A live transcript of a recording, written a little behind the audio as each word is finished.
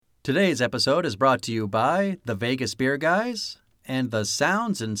Today's episode is brought to you by the Vegas Beer Guys and the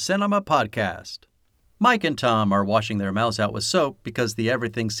Sounds in Cinema podcast. Mike and Tom are washing their mouths out with soap because the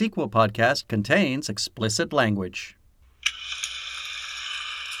Everything Sequel podcast contains explicit language.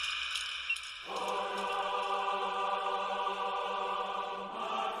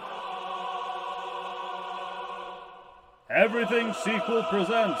 Everything Sequel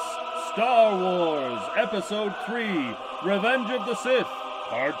presents Star Wars Episode 3, Revenge of the Sith,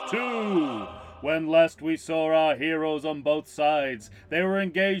 Part 2. When last we saw our heroes on both sides, they were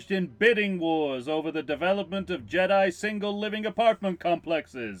engaged in bidding wars over the development of Jedi single-living apartment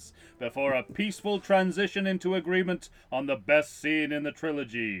complexes, before a peaceful transition into agreement on the best scene in the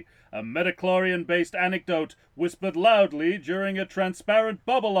trilogy, a midichlorian-based anecdote whispered loudly during a transparent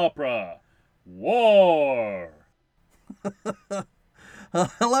bubble opera. War!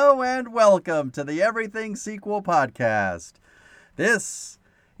 Hello and welcome to the Everything Sequel podcast. This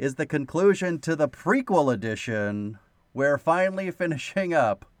is the conclusion to the prequel edition. We're finally finishing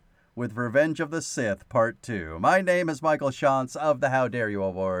up with Revenge of the Sith Part 2. My name is Michael Shantz of the How Dare You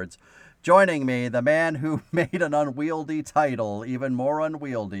Awards. Joining me, the man who made an unwieldy title even more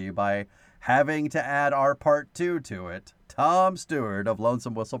unwieldy by having to add our Part 2 to it, Tom Stewart of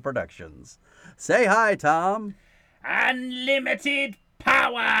Lonesome Whistle Productions. Say hi, Tom. Unlimited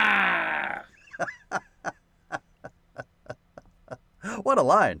power! What a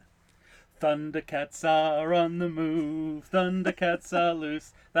line. Thundercats are on the move, Thundercats are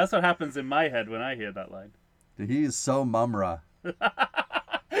loose. That's what happens in my head when I hear that line. He's so Mumra.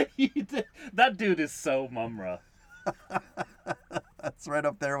 That dude is so Mumra. That's right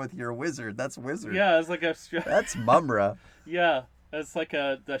up there with your wizard. That's wizard. Yeah, it's like a... That's Mumra. Yeah, it's like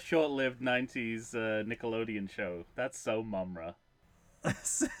a short-lived 90s Nickelodeon show. That's so Mumra.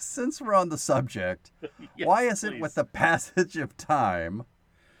 Since we're on the subject, Yes, why is please. it with the passage of time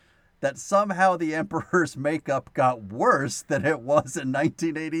that somehow the Emperor's makeup got worse than it was in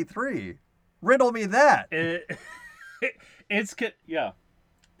 1983? Riddle me that.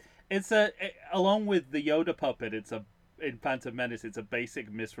 Along with the Yoda puppet, in Phantom Menace, it's a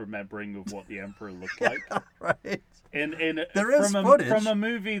basic misremembering of what the Emperor looked like. Right. There is footage from a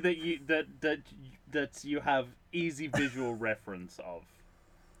movie that you have easy visual reference of.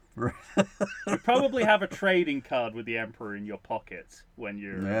 You probably have a trading card with the Emperor in your pocket when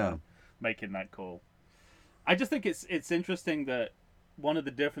you're making that call. I just think it's interesting that one of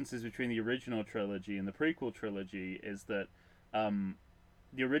the differences between the original trilogy and the prequel trilogy is that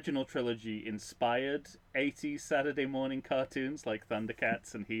the original trilogy inspired 80s Saturday morning cartoons like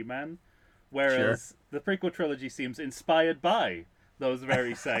Thundercats and He-Man, whereas the prequel trilogy seems inspired by those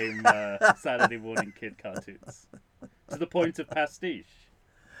very same Saturday morning kid cartoons, to the point of pastiche.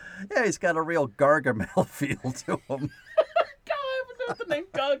 Yeah, he's got a real Gargamel feel to him. God, I haven't heard the name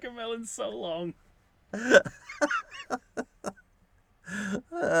Gargamel in so long.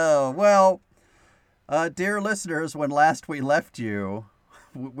 Oh, well, dear listeners, when last we left you,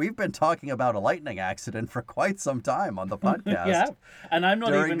 we've been talking about a lightning accident for quite some time on the podcast. Yeah, and I'm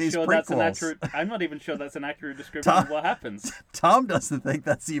not even sure prequels. that's an accurate description of what happens. Tom doesn't think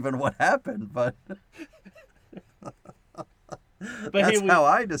that's even what happened, but that's how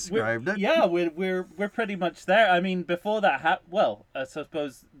I described it. Yeah, we're pretty much there. I mean, before that I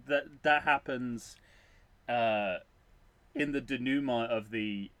suppose that happens in the denouement of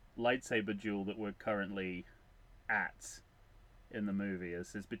the lightsaber duel that we're currently at in the movie.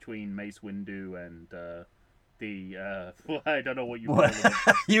 Is between Mace Windu and I don't know what you call him.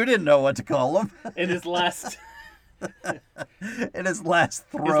 You didn't know what to call him. In his last in his last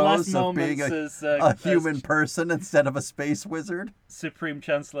throes of being a human person instead of a space wizard. Supreme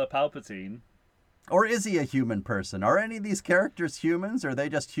Chancellor Palpatine. Or is he a human person? Are any of these characters humans, or are they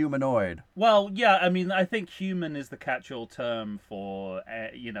just humanoid? Well, yeah, I mean, I think human is the catch-all term for,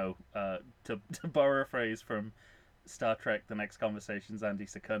 to borrow a phrase from Star Trek The Next Conversation's Andy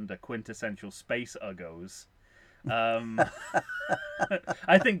Secunda, quintessential space uggos.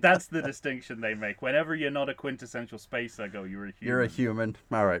 I think that's the distinction they make. Whenever you're not a quintessential space uggo, you're a human. You're a human.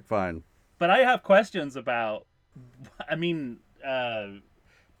 All right, fine. But I have questions about, I mean,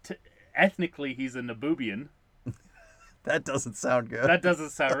 ethnically he's a Naboobian. That doesn't sound good. That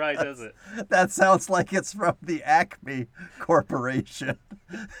doesn't sound right, does it? That sounds like it's from the Acme Corporation.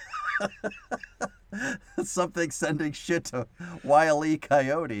 Something sending shit to Wile E.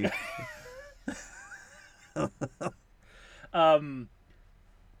 Coyote.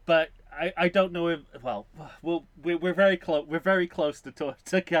 But I don't know if we're very close. We're very close to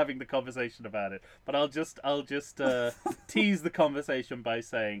having the conversation about it. But I'll just tease the conversation by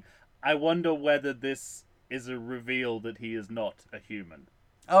saying I wonder whether this is a reveal that he is not a human.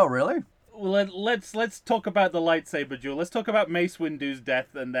 Oh, really? Well, let's talk about the lightsaber duel. Let's talk about Mace Windu's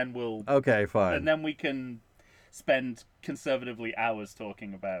death, and then Okay, fine. and then we can spend conservatively hours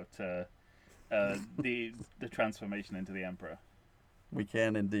talking about the transformation into the Emperor. We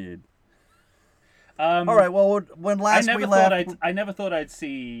can indeed. All right. Well, when last we left, I never thought I'd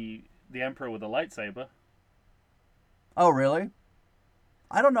see the Emperor with a lightsaber. Oh, really?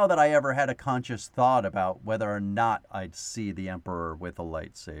 I don't know that I ever had a conscious thought about whether or not I'd see the Emperor with a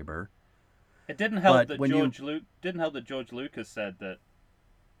lightsaber. It didn't help But that George Lucas said that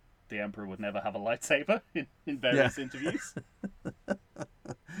the Emperor would never have a lightsaber in various interviews.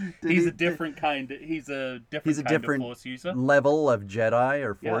 He's a different kind of Force user. Level of Jedi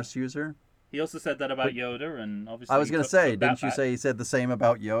or Force user. He also said that about Yoda, and obviously I was going to say, didn't you back. say he said the same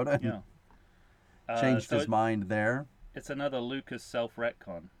about Yoda? Yeah. Changed his mind there. It's another Lucas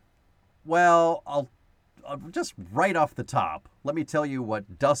self-retcon. Well, I'll just right off the top, let me tell you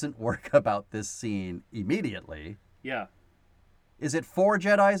what doesn't work about this scene immediately. Yeah. Is it 4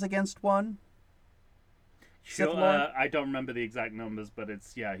 Jedis against 1? Sure. I don't remember the exact numbers, but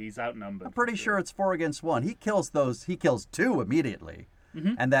he's outnumbered. I'm pretty sure it's 4 against 1. He kills 2 immediately,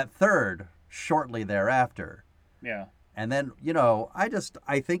 and that third shortly thereafter. Yeah. And then,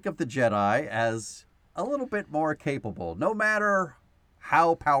 I think of the Jedi as a little bit more capable, no matter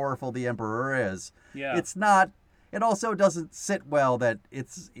how powerful the Emperor is. Yeah. It also doesn't sit well that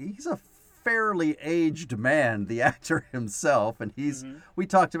he's a fairly aged man, the actor himself, and we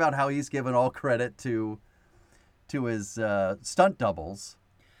talked about how he's given all credit to his stunt doubles.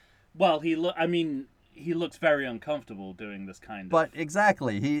 Well, he looks very uncomfortable doing this kind of. But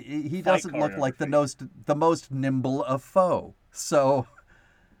exactly, he doesn't look like the most nimble of foe. So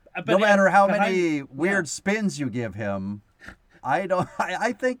no matter how many weird spins you give him,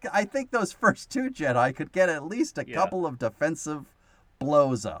 I think those first 2 Jedi could get at least a couple of defensive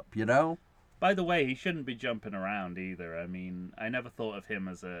blows up, By the way, he shouldn't be jumping around either. I mean, I never thought of him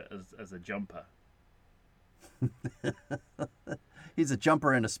as a jumper. He's a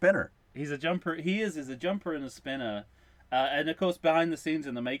jumper and a spinner. He's a jumper. He is a jumper and a spinner. And of course, behind the scenes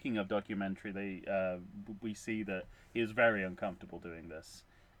in the making of documentary, we see that he was very uncomfortable doing this,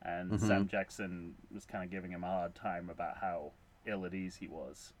 and Sam Jackson was kind of giving him a hard time about how ill at ease he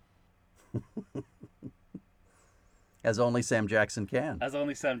was. As only Sam Jackson can.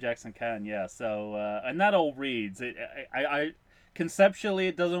 Yeah. So, and that all reads. I conceptually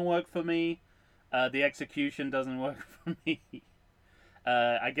it doesn't work for me. The execution doesn't work for me.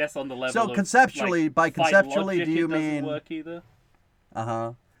 I guess on the level. So conceptually, of, by conceptually, logic, do you it mean? Doesn't work either.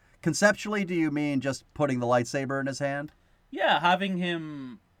 Conceptually, do you mean just putting the lightsaber in his hand? Yeah, having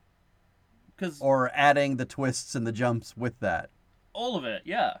him. Or adding the twists and the jumps with that. All of it,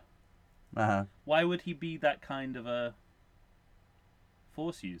 yeah. Why would he be that kind of a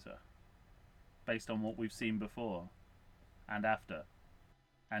Force user? Based on what we've seen before, and after,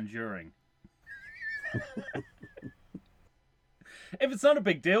 and during. If it's not a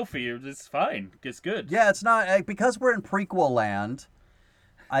big deal for you, it's fine. It's good. Yeah, it's not because we're in prequel land.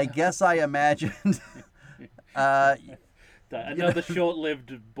 I guess I imagined another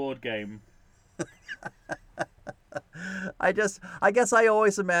short-lived board game. I guess I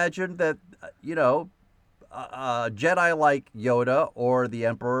always imagined that Jedi like Yoda or the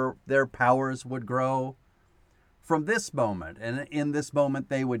Emperor, their powers would grow from this moment, and in this moment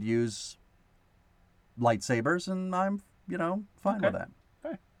they would use lightsabers, and I'm fine with that.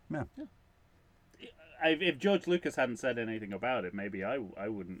 Fine. Yeah. If George Lucas hadn't said anything about it, maybe I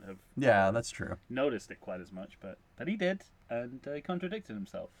wouldn't have. Yeah, that's true. Noticed it quite as much, but he did, and he contradicted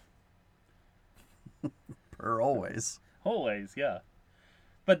himself. Per always. Always, yeah.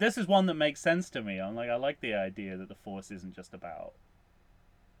 But this is one that makes sense to me. I like the idea that the Force isn't just about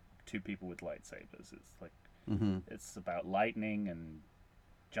 2 people with lightsabers. It's like it's about lightning and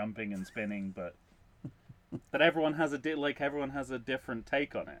jumping and spinning, but everyone has a different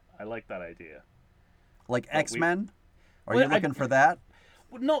take on it. I like that idea. Like X-Men? Are you looking for that?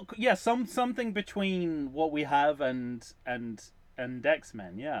 Something between what we have and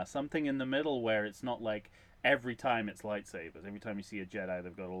X-Men. Yeah, something in the middle where it's not like every time it's lightsabers. Every time you see a Jedi,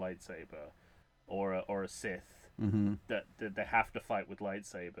 they've got a lightsaber, or a Sith that they have to fight with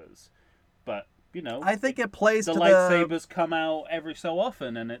lightsabers. But I think it plays the to lightsabers come out every so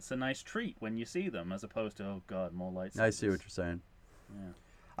often, and it's a nice treat when you see them, as opposed to oh god, more lightsabers. I see what you're saying. Yeah.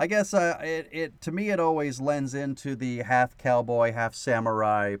 I guess it to me it always lends into the half cowboy, half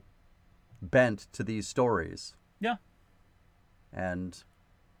samurai bent to these stories. Yeah. And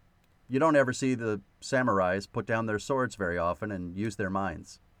you don't ever see the samurais put down their swords very often and use their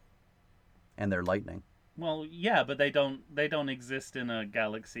minds and their lightning. Well, yeah, but they don't exist in a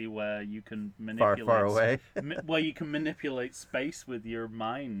galaxy where you can Far, manipulate far away. where you can manipulate space with your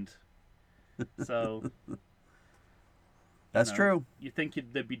mind. So That's true. You think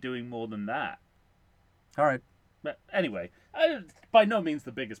they'd be doing more than that. All right. But anyway, by no means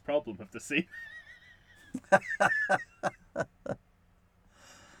the biggest problem of the scene.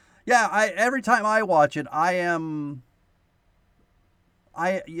 Yeah, every time I watch it, I'm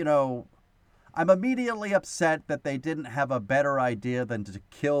immediately upset that they didn't have a better idea than to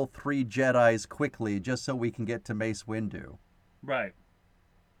kill 3 Jedis quickly just so we can get to Mace Windu. Right.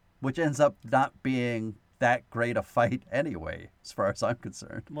 Which ends up not being that great a fight anyway, as far as I'm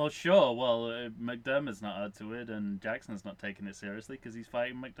concerned. Well, sure. Well, McDermott's not up to it, and Jackson's not taking it seriously because he's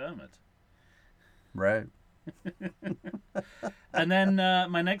fighting McDermott. Right. And then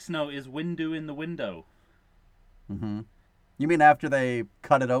my next note is Windu in the window. Mm-hmm. You mean after they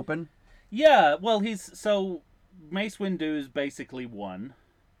cut it open? Yeah, well, Mace Windu is basically won.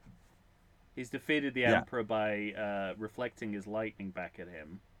 He's defeated the Emperor by reflecting his lightning back at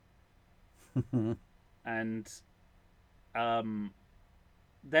him. And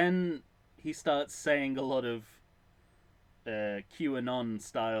then he starts saying a lot of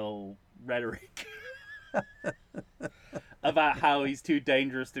QAnon-style rhetoric about how he's too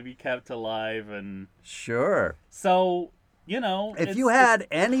dangerous to be kept alive. And sure. So, if you had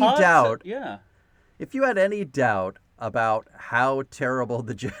any doubt, if you had any doubt about how terrible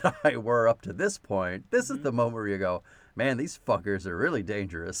the Jedi were up to this point, this is the moment where you go, man, these fuckers are really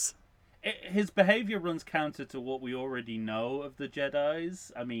dangerous. His behavior runs counter to what we already know of the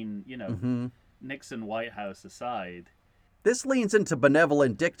Jedis. I mean, Nixon White House aside. This leans into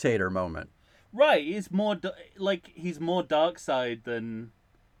benevolent dictator moment. Right, he's more dark side than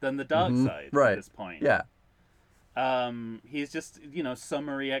the dark side at this point. Yeah. He's just,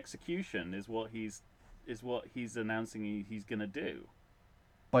 summary execution is what he's announcing he's gonna do.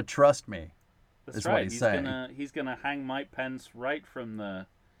 But trust me, that's right. What he's saying. He's gonna hang Mike Pence right from the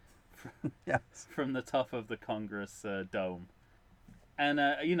from the top of the Congress dome, and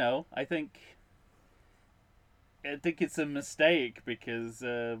I think it's a mistake because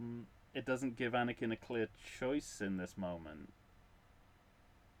it doesn't give Anakin a clear choice in this moment.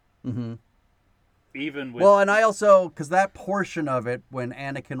 Mm-hmm. Even with... Well, and I also, because that portion of it, when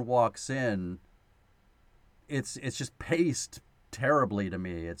Anakin walks in, it's just paced terribly to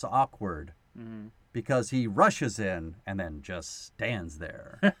me. It's awkward. Mm-hmm. Because he rushes in and then just stands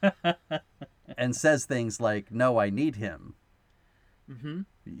there and says things like, no, I need him. Mm-hmm.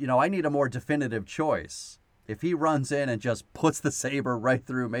 I need a more definitive choice. If he runs in and just puts the saber right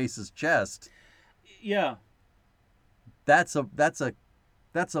through Mace's chest, that's a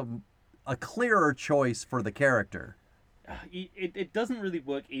clearer choice for the character. It doesn't really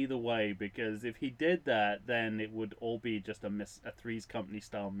work either way, because if he did that, then it would all be just a Three's Company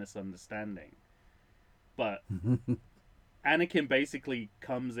style misunderstanding. But Anakin basically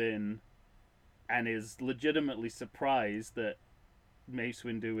comes in and is legitimately surprised that Mace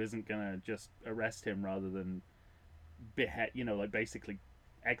Windu isn't gonna just arrest him rather than basically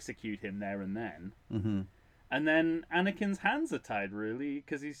execute him there and then. Mm-hmm. And then Anakin's hands are tied, really,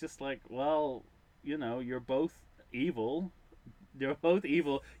 because he's just like, well, you're both evil. You're both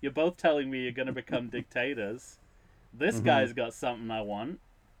evil. You're both telling me you're gonna become dictators. This guy's got something I want.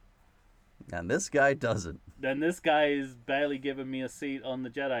 And this guy doesn't. Then this guy is barely giving me a seat on the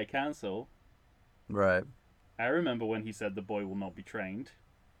Jedi Council. Right. I remember when he said the boy will not be trained.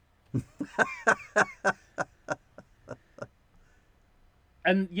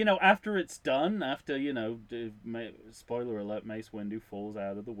 And, after it's done, spoiler alert, Mace Windu falls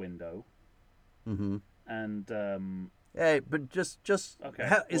out of the window. Mm-hmm. And, hey, but just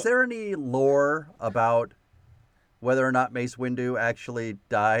okay. Is there any lore about whether or not Mace Windu actually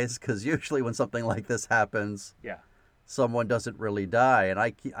dies? Because usually when something like this happens, someone doesn't really die. And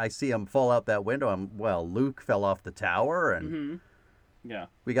I see him fall out that window. Luke fell off the tower. And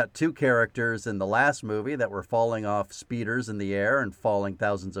we got 2 characters in the last movie that were falling off speeders in the air and falling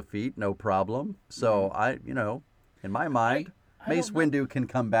thousands of feet, no problem. So in my mind, Mace Windu can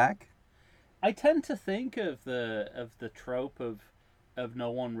come back. I tend to think of the trope of no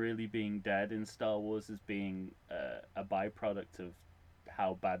one really being dead in Star Wars as being a byproduct of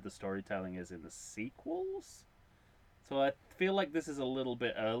how bad the storytelling is in the sequels. So I feel like this is a little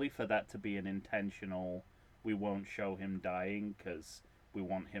bit early for that to be an intentional, we won't show him dying because we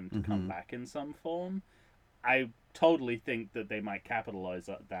want him to come back in some form. I totally think that they might capitalize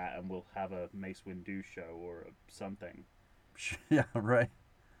on that and we'll have a Mace Windu show or something. Yeah, right.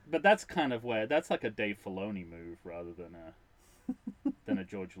 But that's kind of that's like a Dave Filoni move rather than a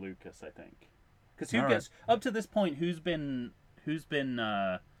George Lucas, I think. Because who gets up to this point? Who's been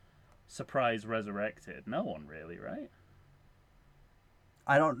surprise resurrected? No one really, right?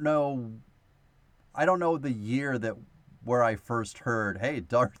 I don't know the year where I first heard, hey,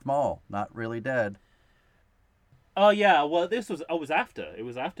 Darth Maul, not really dead. Oh yeah, well it was after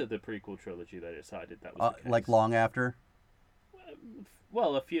the prequel trilogy they decided that was the case. Like long after.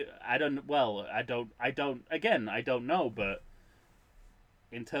 Well, I don't know, but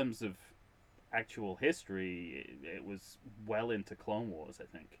in terms of actual history, it was well into Clone Wars, I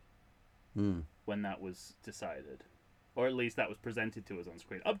think, when that was decided, or at least that was presented to us on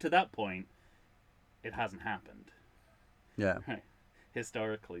screen. Up to that point, it hasn't happened. Yeah.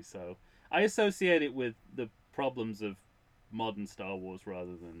 Historically, so I associate it with the problems of modern Star Wars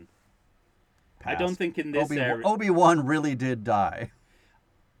rather than. Past. I don't think in this area Obi-Wan really did die.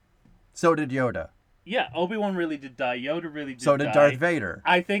 So did Yoda. Yeah, Obi-Wan really did die. Yoda really did die. So did Darth Vader.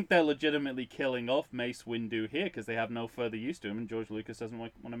 I think they're legitimately killing off Mace Windu here because they have no further use to him, and George Lucas doesn't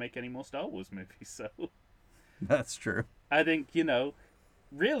want to make any more Star Wars movies. So that's true. I think,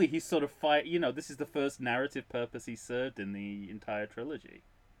 really he's sort of this is the first narrative purpose he served in the entire trilogy.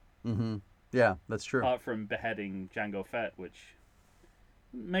 Mm-hmm. Yeah, that's true. Apart from beheading Jango Fett, which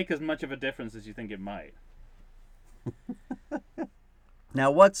make as much of a difference as you think it might. Now,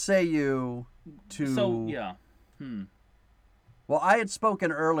 what say you to... So, yeah. Well, I had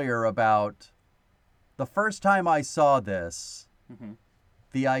spoken earlier about the first time I saw this,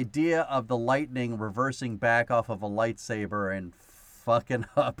 the idea of the lightning reversing back off of a lightsaber and fucking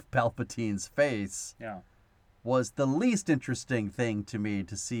up Palpatine's face was the least interesting thing to me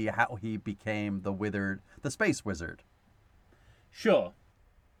to see how he became the space wizard. Sure.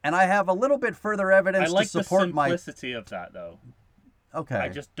 And I have a little bit further evidence to support my... I like the simplicity of that, though. Okay. I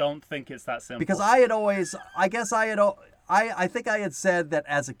just don't think it's that simple. Because I think I had said that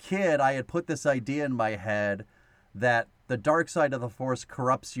as a kid, I had put this idea in my head that the dark side of the Force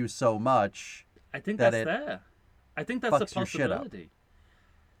corrupts you so much. I think that's there. I think that's a possibility.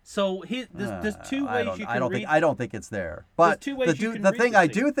 So there's two ways you can read. I don't think it's there. But the thing I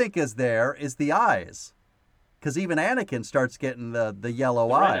do think is there is the eyes. Because even Anakin starts getting the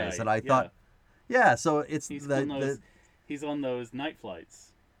yellow eyes. And I thought, so it's he's on those night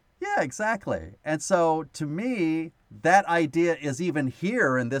flights. Yeah, exactly. And so, to me, that idea is even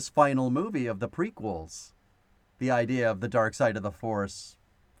here in this final movie of the prequels. The idea of the dark side of the Force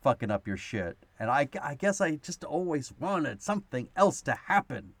fucking up your shit. And I guess I just always wanted something else to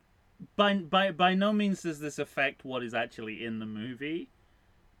happen. By no means does this affect what is actually in the movie.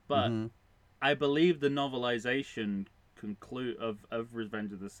 But I believe the novelization of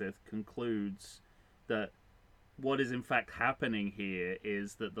Revenge of the Sith concludes that what is in fact happening here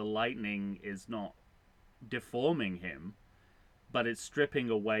is that the lightning is not deforming him, but it's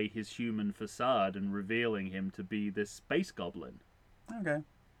stripping away his human facade and revealing him to be this space goblin. Okay.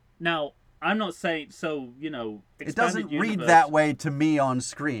 Now, I'm not saying it doesn't read that way to me on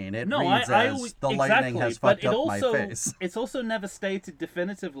screen. It reads as the lightning has fucked up my face. It's also never stated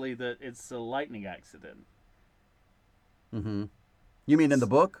definitively that it's a lightning accident. Mm-hmm. You mean in the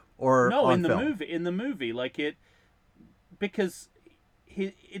book or no? On in the film? movie. In the movie, because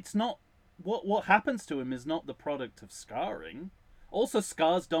it's not what happens to him is not the product of scarring. Also,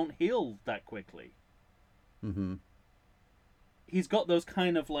 scars don't heal that quickly. Mm-hmm. He's got those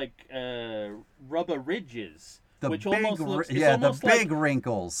kind of rubber ridges, which big, almost looks big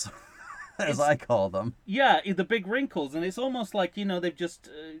wrinkles, as I call them. Yeah, the big wrinkles, and it's almost like they've just.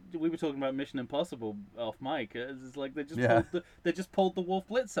 We were talking about Mission Impossible off mic. It's like they just pulled the Wolf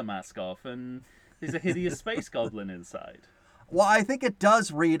Blitzer mask off, and there's a hideous space goblin inside. Well, I think it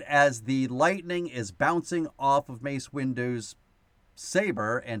does read as the lightning is bouncing off of Mace Windu's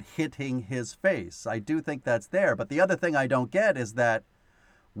saber and hitting his face. I do think that's there. But the other thing I don't get is that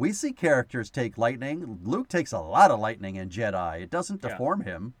we see characters take lightning. Luke takes a lot of lightning in Jedi. It doesn't deform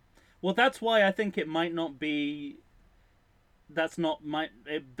him. Well, that's why I think it might not be. That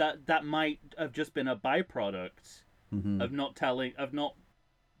might have just been a byproduct of not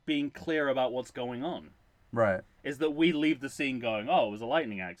being clear about what's going on. Right. Is that we leave the scene going, oh, it was a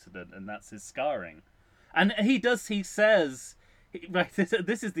lightning accident, and that's his scarring. And he says, right,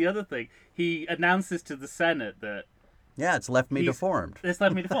 this is the other thing. He announces to the Senate that... Yeah, it's left me deformed. It's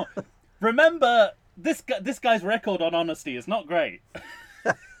left me deformed. Remember, this guy's record on honesty is not great.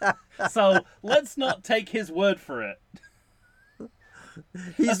 So let's not take his word for it.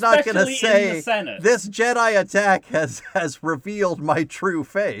 He's not going to say, this Jedi attack has revealed my true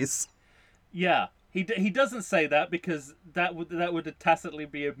face. Yeah. He doesn't say that because that would tacitly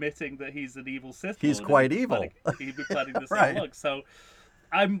be admitting that he's an evil Sith Lord. He's quite evil. He'd be planning the same right. look. So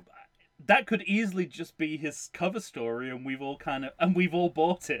that could easily just be his cover story, and we've all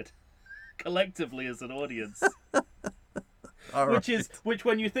bought it collectively as an audience. Which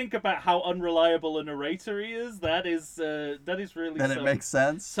when you think about how unreliable a narrator he is, that is really then it makes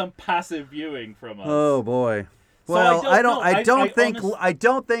sense. Some passive viewing from us. Oh boy. Well, I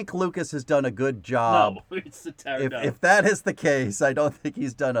don't think Lucas has done a good job. No, it's a terrible. If that is the case, I don't think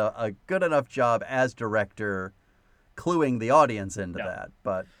he's done a good enough job as director, cluing the audience into that.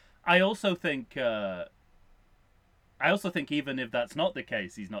 But I also think even if that's not the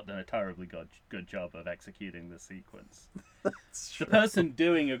case, he's not done a terribly good job of executing the sequence. That's true. The person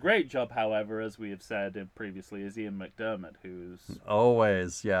doing a great job, however, as we have said previously, is Ian McDiarmid, who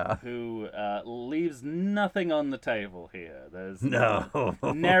leaves nothing on the table here. There's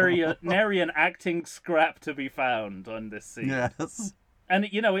nary an acting scrap to be found on this scene. Yes. And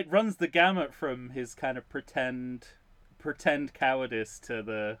it runs the gamut from his kind of pretend cowardice to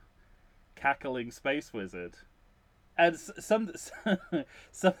the cackling space wizard. And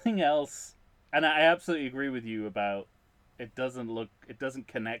something else, and I absolutely agree with you about it doesn't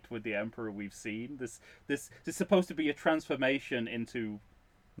connect with the Emperor we've seen. This is supposed to be a transformation into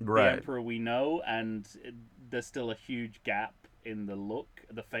the Emperor we know, and there's still a huge gap in the look,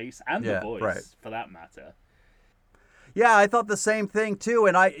 the face, and the voice, for that matter. Yeah, I thought the same thing too,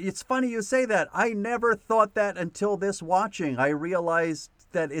 and it's funny you say that. I never thought that until this watching. I realized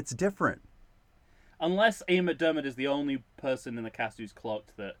that it's different. Unless Ian McDiarmid is the only person in the cast who's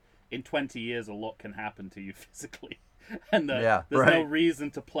clocked that in 20 years a lot can happen to you physically, and that there's no reason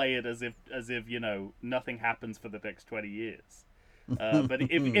to play it as if nothing happens for the next 20 years. But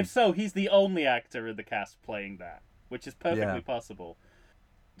if so, he's the only actor in the cast playing that, which is perfectly possible.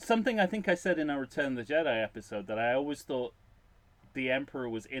 Something I think I said in our Return of the Jedi episode, that I always thought the Emperor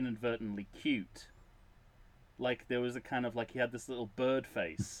was inadvertently cute. Like there was a kind of he had this little bird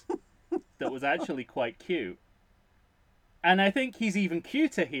face that was actually quite cute. And I think he's even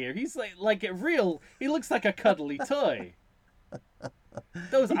cuter here. He's he looks like a cuddly toy.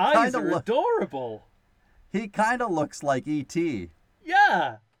 Those eyes are adorable. He kind of looks like E.T.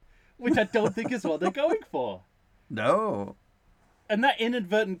 Yeah, which I don't think is what they're going for. No. And that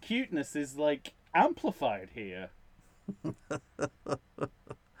inadvertent cuteness is amplified here.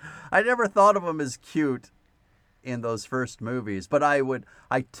 I never thought of him as cute in those first movies, but I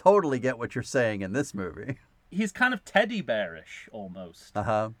totally get what you're saying in this movie. He's kind of teddy bearish almost.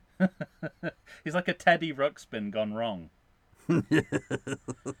 Uh-huh. He's like a Teddy Ruxpin gone wrong.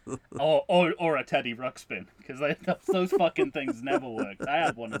 or a Teddy Ruxpin, because those fucking things never worked. I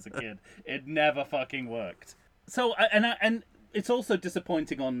had one as a kid. It never fucking worked. So and it's also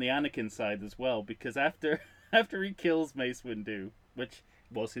disappointing on the Anakin side as well, because after he kills Mace Windu, which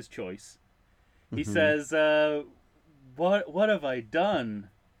was his choice, he says, "What have I done?"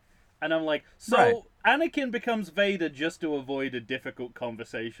 And I'm like, so Anakin becomes Vader just to avoid a difficult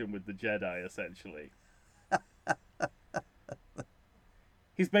conversation with the Jedi, essentially.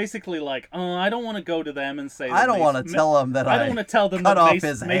 He's basically like, oh, I don't want to go to them and say. I don't want to tell them that I don't want to tell them that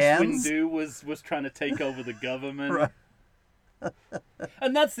Mace Windu was trying to take over the government.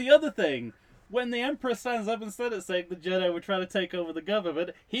 And that's the other thing. When the Emperor stands up and said it, saying the Jedi were trying to take over the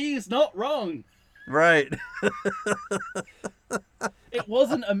government, he's not wrong. Right. It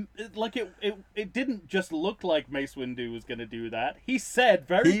wasn't it didn't just look like Mace Windu was going to do that. He said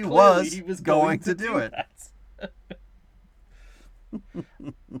very clearly he was going to do it.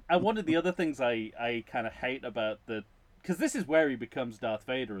 And one of the other things I kind of hate about because this is where he becomes Darth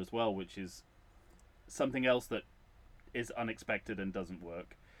Vader as well, which is something else that is unexpected and doesn't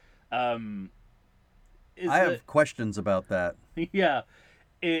work. I have questions about that. Yeah,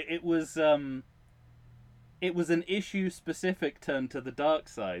 it was an issue specific turn to the dark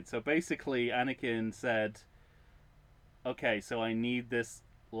side. So basically, Anakin said, "Okay, so I need this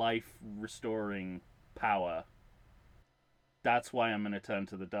life restoring power. That's why I'm going to turn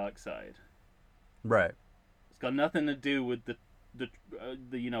to the dark side." Right. It's got nothing to do with the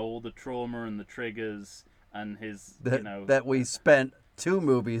all the trauma and the triggers and his that we spent 2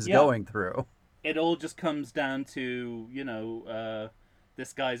 movies going through. It all just comes down to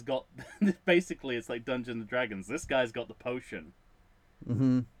this guy's got basically it's like Dungeons and Dragons. This guy's got the potion.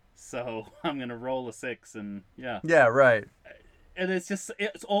 Mm-hmm. So I'm gonna roll a 6 and Yeah, right. And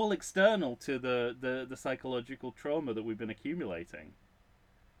it's all external to the psychological trauma that we've been accumulating.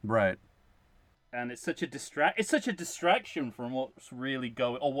 Right. And it's such a distraction from what's really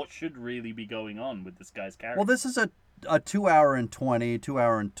what should really be going on with this guy's character. Well, this is a 2 hour and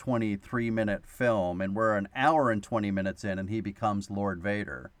 23 minute film, and we're an hour and 20 minutes in, and he becomes Lord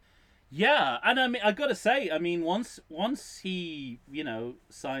Vader. Yeah, and I mean, I gotta say, I mean, once he,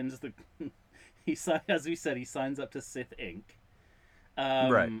 signs the, as we said, he signs up to Sith Inc.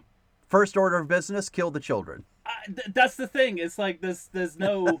 Right. First order of business: kill the children. That's the thing. It's like there's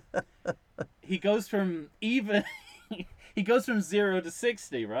no. He goes from even. He goes from 0 to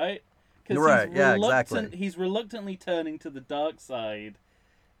 60, right? Right. Yeah. Exactly. He's reluctantly turning to the dark side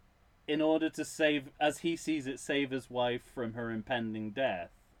in order to save, as he sees it, save his wife from her impending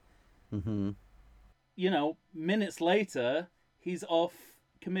death. Mm-hmm. Minutes later, he's off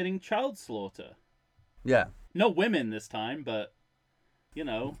committing child slaughter. Yeah. No women this time, but he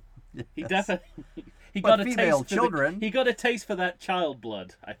Yes. definitely he But got a female taste children. he got a taste for that child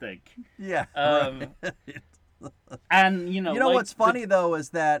blood, I think. Yeah. Right. And what's funny though is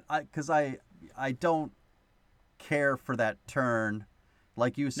that because I don't care for that turn,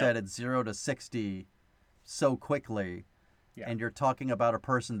 like you said, it's 0 to 60 so quickly. Yeah. And you're talking about a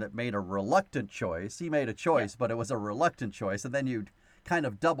person that made a reluctant choice. He made a choice, but it was a reluctant choice. And then you kind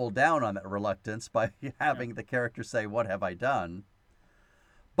of double down on that reluctance by having the character say, "What have I done?"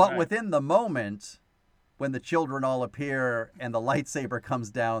 But within the moment, when the children all appear and the lightsaber comes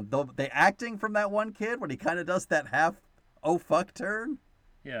down, the acting from that one kid, when he kind of does that half, oh fuck turn.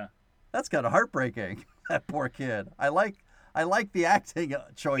 Yeah. That's kind of heartbreaking. That poor kid. I like the acting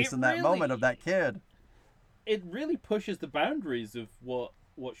choice in that moment of that kid. It really pushes the boundaries of what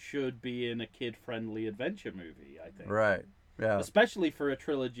should be in a kid-friendly adventure movie, I think. Right. Yeah. Especially for a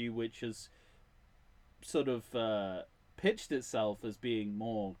trilogy which has sort of pitched itself as being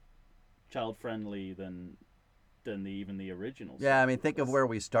more child-friendly than even the original. Yeah, I mean, think of where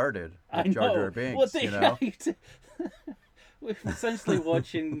we started with Jar Jar Binks, We're essentially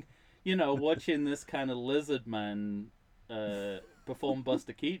watching this kind of lizard man perform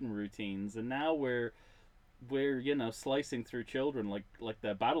Buster Keaton routines, and now we're slicing through children like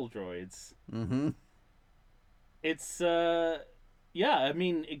they're battle droids. Mm-hmm. It's I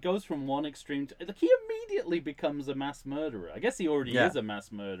mean, it goes from one extreme to he immediately becomes a mass murderer. I guess he already is a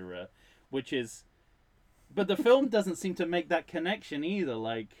mass murderer, but the film doesn't seem to make that connection either.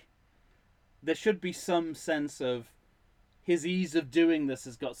 Like, there should be some sense of his ease of doing this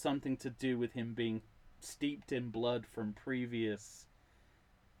has got something to do with him being steeped in blood from previous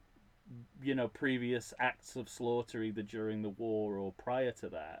acts of slaughter, either during the war or prior to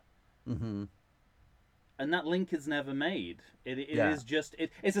that. Mm-hmm. And that link is never made. It is just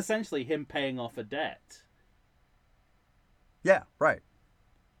it's essentially him paying off a debt. Yeah, right.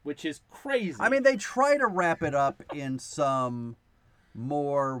 Which is crazy. I mean, they try to wrap it up in some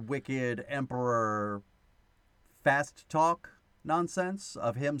more wicked emperor fast talk nonsense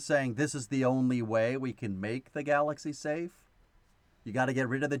of him saying this is the only way we can make the galaxy safe. You got to get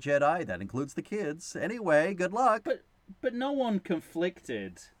rid of the Jedi. That includes the kids. Anyway, good luck. But no one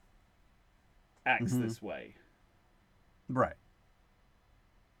conflicted acts this way. Right.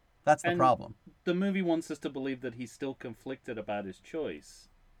 That's the problem. The movie wants us to believe that he's still conflicted about his choice.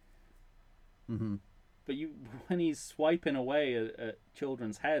 Mm-hmm. But when he's swiping away at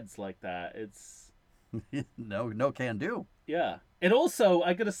children's heads like that, it's no can do. Yeah. It also,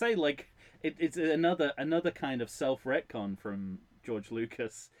 I gotta say, like, it's another kind of self-retcon from George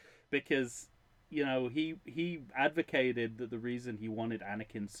Lucas, because he advocated that the reason he wanted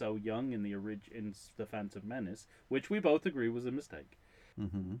Anakin so young in the Phantom Menace, which we both agree was a mistake,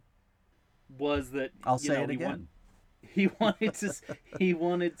 was that I'll say it again. He wanted to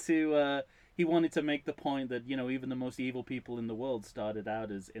make the point that even the most evil people in the world started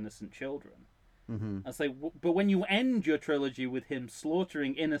out as innocent children. I was like, but when you end your trilogy with him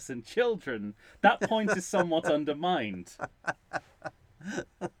slaughtering innocent children, that point is somewhat undermined.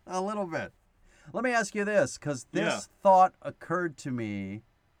 A little bit. Let me ask you this, because this thought occurred to me.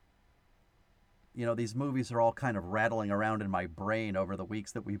 These movies are all kind of rattling around in my brain over the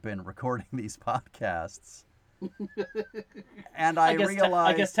weeks that we've been recording these podcasts. And I realized...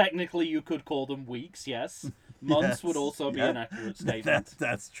 I guess technically you could call them weeks, yes. Months would also be an accurate statement.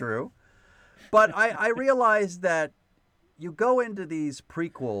 That's true. But I realized that you go into these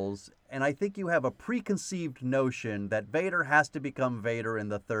prequels, and I think you have a preconceived notion that Vader has to become Vader in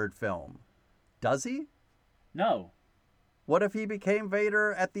the third film. Does he? No. What if he became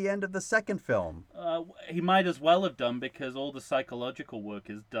Vader at the end of the second film? He might as well have done, because all the psychological work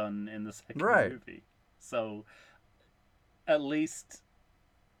is done in the second movie. So at least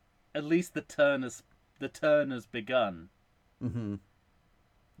the turn has begun. Mm-hmm.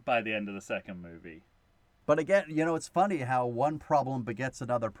 By the end of the second movie. But again, it's funny how one problem begets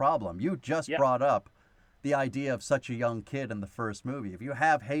another problem. You just brought up the idea of such a young kid in the first movie. If you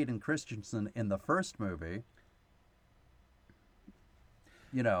have Hayden Christensen in the first movie,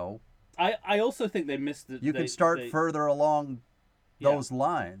 I also think they missed the. You can start further along those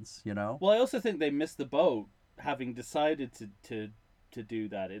lines, you know. Well, I also think they missed the boat, having decided to do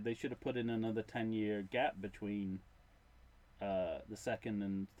that. They should have put in another 10-year gap between the second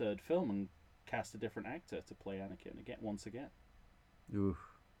and third film and cast a different actor to play Anakin once again. Oof.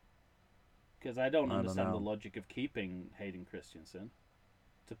 Because I don't understand the logic of keeping Hayden Christensen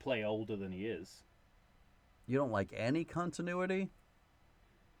to play older than he is. You don't like any continuity?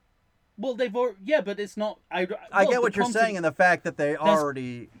 Well, but it's not. I get what you're saying, in the fact that they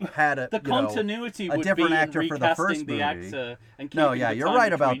already had a continuity a would different be actor for the first movie. The actor and keeping you're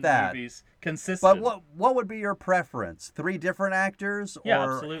right about that. Consistent. But what would be your preference? 3 different actors, or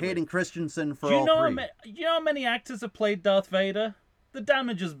absolutely. Hayden Christensen for all 3? You know how many actors have played Darth Vader? The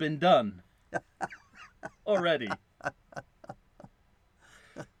damage has been done already.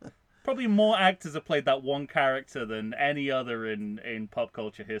 Probably more actors have played that one character than any other in pop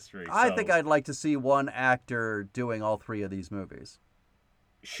culture history. So. I think I'd like to see one actor doing all 3 of these movies.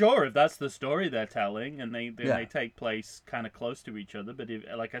 Sure, if that's the story they're telling, and they take place kind of close to each other. But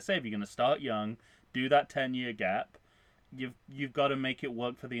like I say, if you're going to start young, do that 10-year gap, you've got to make it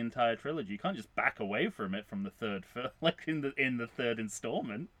work for the entire trilogy. You can't just back away from it from the third film, like in the third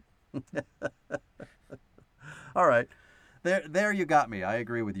installment. All right. There you got me. I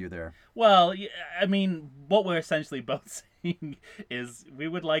agree with you there. Well, I mean, what we're essentially both saying is we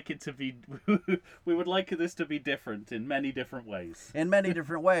would like this to be different in many different ways. In many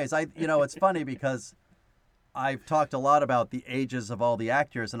different ways. It's funny because I've talked a lot about the ages of all the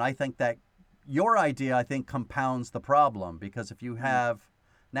actors, and I think that your idea, compounds the problem, because if you have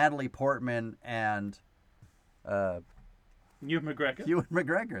Natalie Portman and Ewan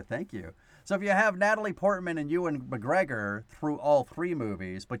McGregor, thank you. So if you have Natalie Portman and Ewan McGregor through all 3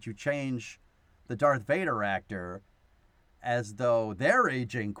 movies, but you change the Darth Vader actor as though they're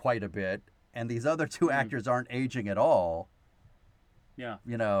aging quite a bit, and these other 2 actors aren't aging at all. Yeah.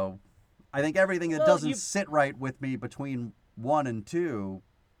 I think everything that doesn't sit right with me between 1 and 2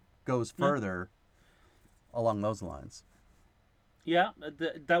 goes further along those lines. Yeah,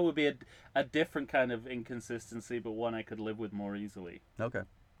 that would be a different kind of inconsistency, but one I could live with more easily. Okay.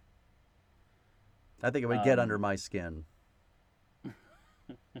 I think it would get under my skin.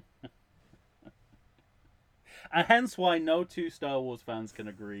 And hence why no 2 Star Wars fans can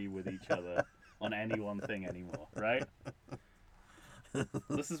agree with each other on any one thing anymore, right?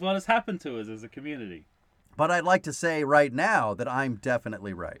 This is what has happened to us as a community. But I'd like to say right now that I'm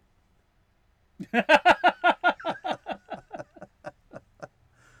definitely right.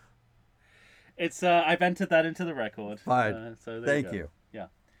 It's I've entered that into the record. Fine. So Thank you. Yeah.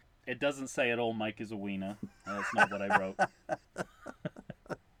 It doesn't say at all Mike is a wiener. That's not what I wrote.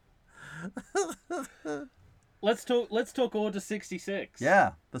 Let's talk Order 66.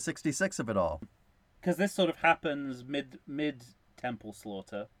 Yeah, the 66 of it all. Because this sort of happens mid Temple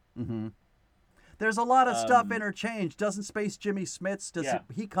Slaughter. Mm-hmm. There's a lot of stuff interchanged. Doesn't Space Jimmy Smits?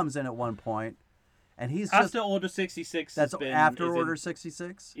 He comes in at one point, and he's after Order 66. That's after Order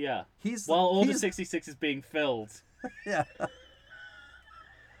 66. Yeah. Order 66 is being filled. Yeah.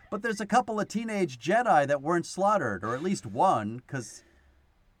 But there's a couple of teenage Jedi that weren't slaughtered, or at least one, because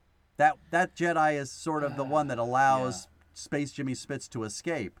that Jedi is sort of the one that allows Space Jimmy Smits to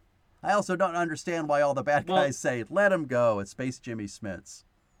escape. I also don't understand why all the bad guys say, "Let him go." It's Space Jimmy Smits.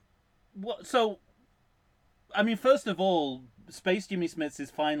 So, I mean, first of all, Space Jimmy Smits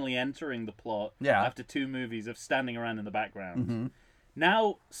is finally entering the plot after 2 movies of standing around in the background. Mm-hmm.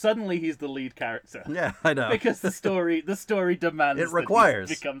 Now, suddenly he's the lead character. Yeah, I know. Because the story demands it requires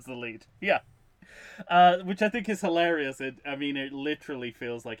that he becomes the lead. Yeah. Which I think is hilarious. It literally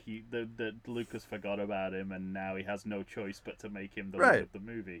feels like that Lucas forgot about him, and now he has no choice but to make him the lead of the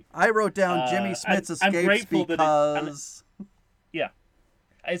movie. I wrote down Jimmy Smits escapes because... Yeah.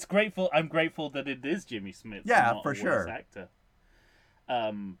 I'm grateful that it is Jimmy Smits. Yeah, not for sure. Actor.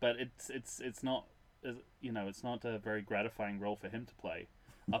 But it's not, it's not a very gratifying role for him to play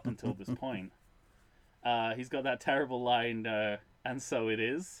up until this point. He's got that terrible line, "and so it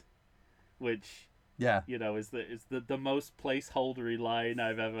is," which is the most placeholdery line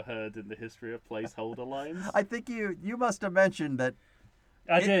I've ever heard in the history of placeholder lines. I think you must have mentioned that.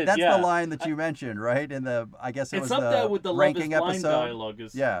 I did. That's the line that you mentioned, right? In the, I guess it's up there with the ranking Love is Blind episode. dialogue.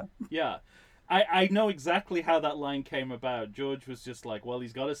 Yeah. I know exactly how that line came about. George was just like, well,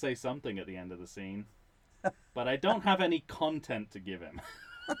 he's got to say something at the end of the scene, but I don't have any content to give him.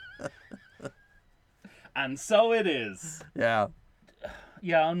 And so it is. Yeah.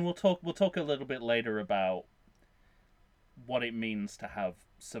 Yeah, and we'll talk a little bit later about what it means to have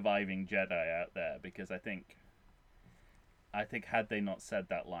surviving Jedi out there, because I think had they not said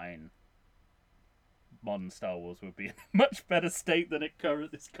that line, modern Star Wars would be in a much better state than it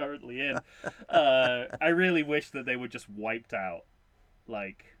is currently in. I really wish that they were just wiped out.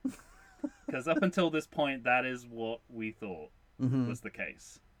 Like, because up until this point, that is what we thought was the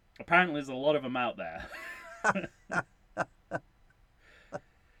case. Apparently, there's a lot of them out there.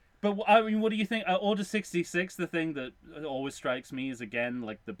 But, I mean, what do you think? Order 66, the thing that always strikes me is, again,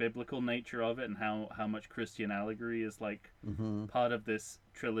 like, the biblical nature of it and how much Christian allegory is, like, part of this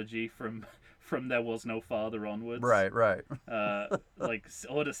trilogy from There Was No Father onwards. Right. Like,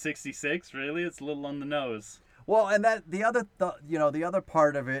 Order 66, really? It's a little on the nose. Well, and that the other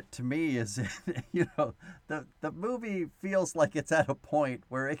part of it to me is, the movie feels like it's at a point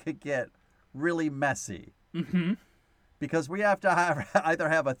where it could get really messy. Mm-hmm. Because we have to either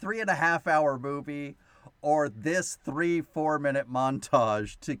have a 3.5-hour movie or this 3-4 minute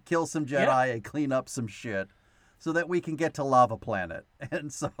montage to kill some Jedi and clean up some shit so that we can get to Lava Planet.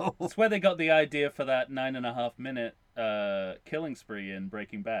 And so it's where they got the idea for that 9.5 minute killing spree in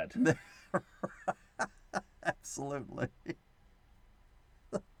Breaking Bad. Absolutely.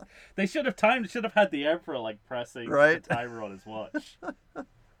 They should have had the Emperor like pressing the timer on his watch.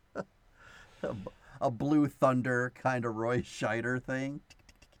 A Blue Thunder kind of Roy Scheider thing.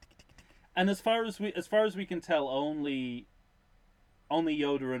 And as far as we can tell, only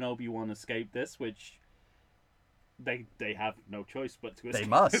Yoda and Obi-Wan escape this, which they have no choice but to escape. They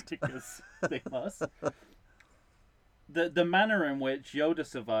must. Because they must. The manner in which Yoda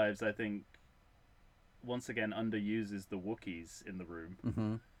survives, I think, once again underuses the Wookiees in the room.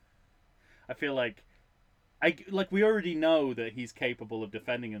 Mm-hmm. I feel like we already know that he's capable of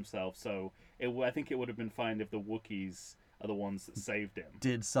defending himself, so I think it would have been fine if the Wookiees are the ones that saved him.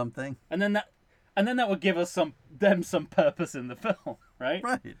 Did something. And then that would give us some purpose in the film, right?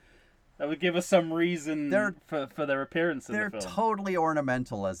 Right. That would give us some reason for their appearance in the film. They're totally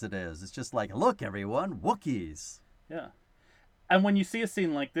ornamental as it is. It's just like, look, everyone, Wookiees. Yeah. And when you see a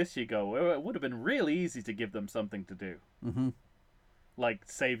scene like this, you go, well, it would have been really easy to give them something to do. Mm-hmm. Like,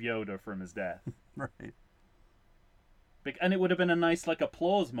 save Yoda from his death. Right. And it would have been a nice, like,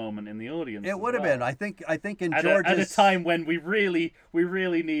 applause moment in the audience. It would have been. I think in at George's... At a time when we really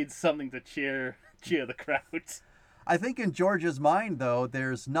need something to cheer the crowd. I think in George's mind, though,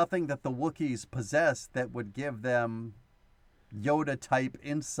 there's nothing that the Wookiees possess that would give them Yoda-type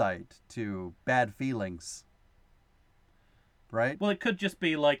insight to bad feelings. Right? Well, it could just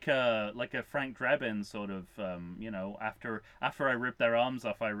be like a Frank Drebin sort of, after I ripped their arms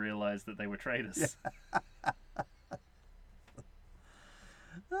off, I realized that they were traitors. Yeah.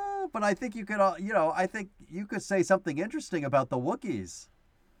 But I think you could, I think you could say something interesting about the Wookiees.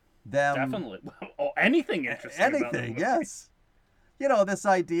 Definitely. Or anything interesting. Anything, yes. This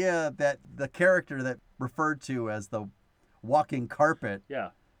idea that the character that referred to as the walking carpet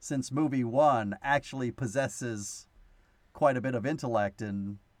since movie 1 actually possesses quite a bit of intellect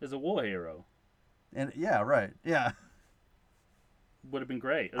and is a war hero. And right. Yeah. Would have been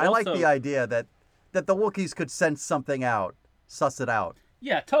great. I like the idea that the Wookiees could sense something out, suss it out.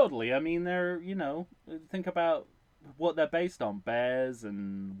 Yeah, totally. I mean, they're, think about what they're based on. Bears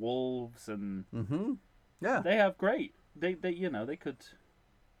and wolves and... Mm-hmm. Yeah. They have great... They could...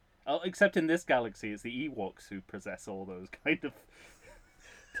 except in this galaxy, it's the Ewoks who possess all those kind of...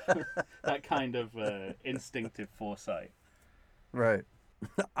 that kind of instinctive foresight. Right.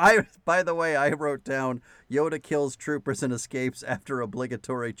 By the way, I wrote down Yoda kills troopers and escapes after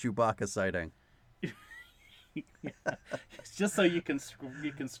obligatory Chewbacca sighting. Yeah. It's just so you can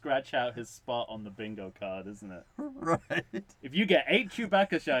scratch out his spot on the bingo card, isn't it? Right. If you get 8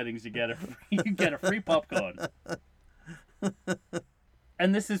 Chewbacca sightings, you get a free popcorn.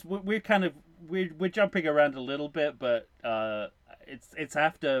 And this is we're jumping around a little bit, but it's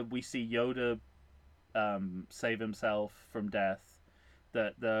after we see Yoda save himself from death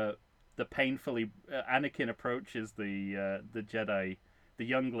that the painfully Anakin approaches the Jedi, the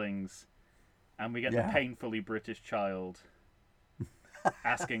younglings. And we get the painfully British child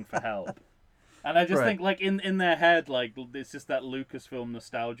asking for help. And I just think, like, in their head, like, it's just that Lucasfilm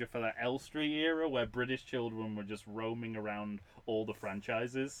nostalgia for that Elstree era where British children were just roaming around all the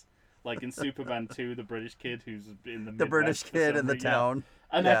franchises. Like in Superman 2, the British kid who's in the British kid in the town.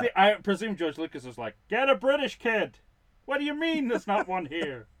 And I presume George Lucas was like, get a British kid! What do you mean there's not one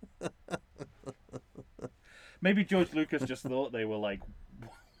here? Maybe George Lucas just thought they were, like,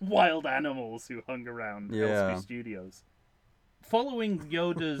 wild animals who hung around Elstree Studios. Following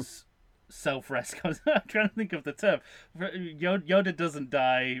Yoda's self-rescue, I'm trying to think of the term. Yoda doesn't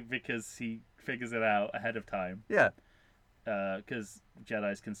die because he figures it out ahead of time. Yeah. Because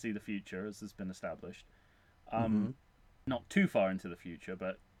Jedis can see the future, as has been established. Not too far into the future,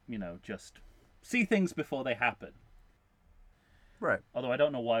 but, just see things before they happen. Right. Although I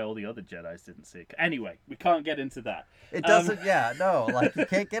don't know why all the other Jedis didn't see it. Anyway, we can't get into that. It doesn't. You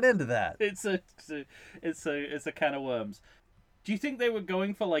can't get into that. It's a can of worms. Do you think they were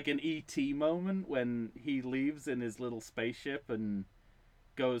going for like an E.T. moment when he leaves in his little spaceship and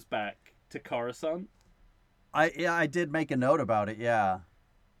goes back to Coruscant? I did make a note about it. Yeah,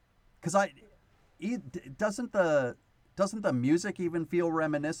 because doesn't the music even feel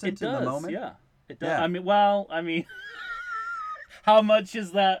reminiscent in the moment? Yeah, it does. Yeah. I mean, how much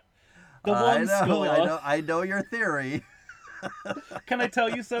is that? The one score. I know your theory. Can I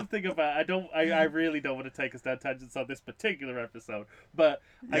tell you something about? I really don't want to take us down tangents on this particular episode, but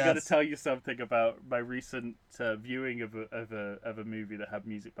yes. I got to tell you something about my recent viewing of a movie that had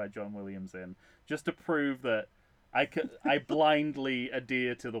music by John Williams in, just to prove that I blindly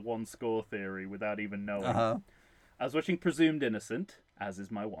adhere to the one score theory without even knowing. Uh-huh. I was watching Presumed Innocent, as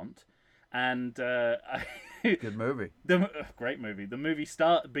is my wont, and good movie. Great movie. The movie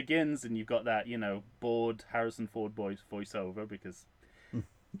begins and you've got that, bored Harrison Ford voiceover because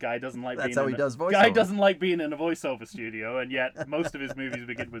guy doesn't like that's how he does voiceover. Guy doesn't like being in a voiceover studio, and yet most of his movies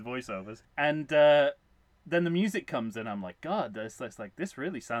begin with voiceovers. And then the music comes in. I'm like, God, this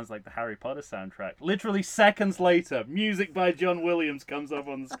really sounds like the Harry Potter soundtrack. Literally seconds later, music by John Williams comes up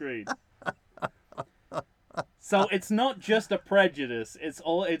on the screen. So it's not just a prejudice.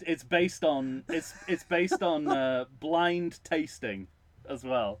 It's based on blind tasting as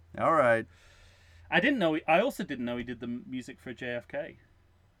well. All right. I also didn't know he did the music for JFK.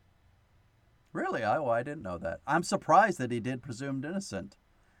 Really? I didn't know that. I'm surprised that he did Presumed Innocent.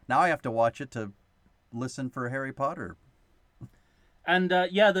 Now I have to watch it to listen for Harry Potter. And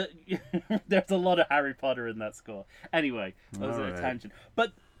there's a lot of Harry Potter in that score. Anyway, that was a tangent.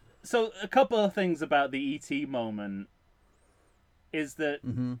 But so a couple of things about the E.T. moment is that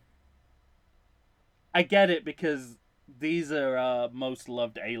I get it because these are our most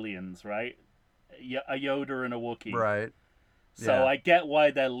loved aliens, right? A Yoda and a Wookiee. Right. So I get why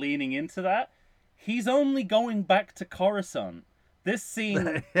they're leaning into that. He's only going back to Coruscant. This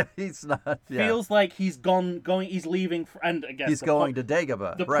scene he's not feels like he's he's leaving, and I guess he's going to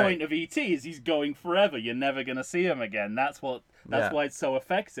Dagobah. The point of E.T. is he's going forever. You're never going to see him again. That's why it's so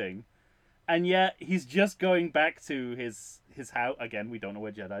affecting. And yet he's just going back to his house again. We don't know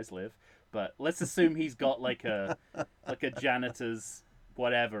where Jedis live, but let's assume he's got like a janitor's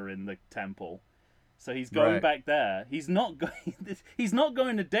whatever in the temple. So he's going back there. He's not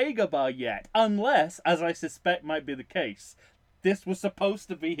going to Dagobah yet, unless, as I suspect might be the case, this was supposed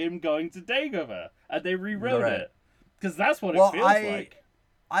to be him going to Dagobah, and they rewrote it. Because that's what it feels like.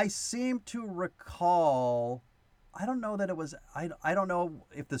 I seem to recall... I don't know that it was... I don't know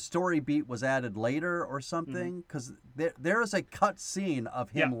if the story beat was added later or something, because there is a cut scene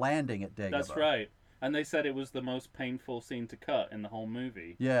of him landing at Dagobah. That's right. And they said it was the most painful scene to cut in the whole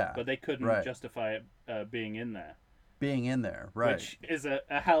movie. Yeah. But they couldn't justify it being in there. Being in there, right. Which is a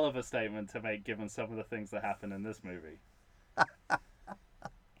hell of a statement to make, given some of the things that happen in this movie.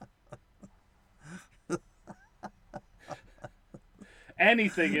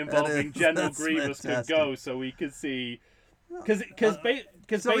 Anything involving General Grievous could go, so we could see, because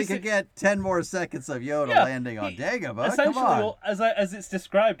we could get 10 more seconds of Yoda landing on Dagobah. Essentially, come on. As it's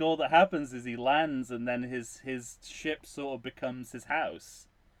described, all that happens is he lands, and then his ship sort of becomes his house.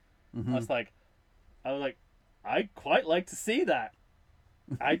 I was like, I'd quite like to see that.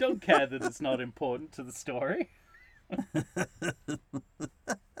 I don't care that it's not important to the story.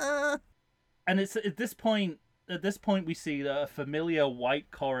 And it's at this point we see a familiar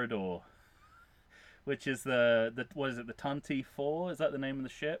white corridor, which is the what is it, the Tanti 4? Is that the name of the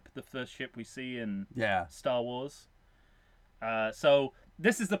ship? The first ship we see in Star Wars. So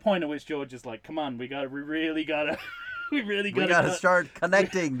this is the point at which George is like, "Come on, we really gotta start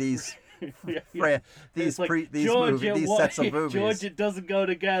connecting these." These George, these sets of movies. George, it doesn't go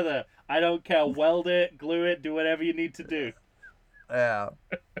together. I don't care. Weld it, glue it, do whatever you need to do. Yeah.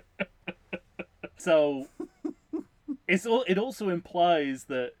 So it also implies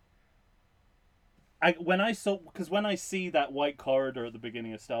that when I see that white corridor at the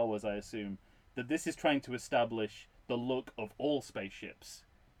beginning of Star Wars, I assume that this is trying to establish the look of all spaceships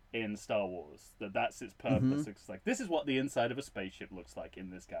in Star Wars. That's its purpose. It's like, this is what the inside of a spaceship looks like in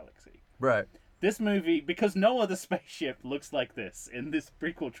this galaxy. Right. This movie, because no other spaceship looks like this in this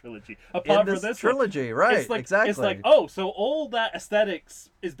prequel trilogy. Apart from this trilogy, right? It's like, exactly. It's like, so all that aesthetics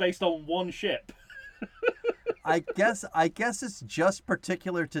is based on one ship. I guess it's just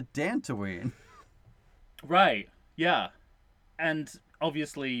particular to Dantooine. Right. Yeah. And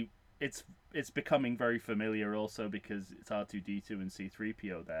obviously it's becoming very familiar also because it's R2-D2 and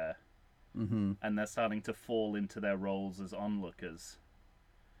C-3PO there. Mm-hmm. and they're starting to fall into their roles as onlookers.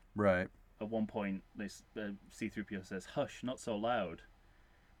 Right. At one point, C-3PO says, "Hush, not so loud,"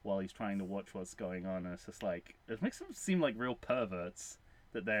 while he's trying to watch what's going on, and it's just like, it makes them seem like real perverts,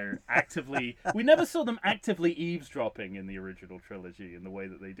 that they're actively... We never saw them actively eavesdropping in the original trilogy in the way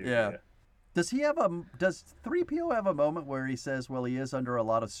that they do here. Does 3PO have a moment where he says, well, he is under a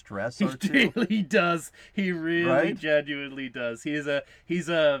lot of stress or two? He really does. He really genuinely does. He's a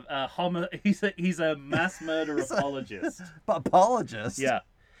mass murder apologist. Apologist? Yeah.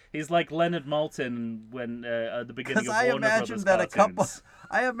 He's like Leonard Maltin when at the beginning of Warner Brothers cartoons.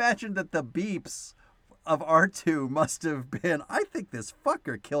 I imagine that the beeps of R2 must have been, I think this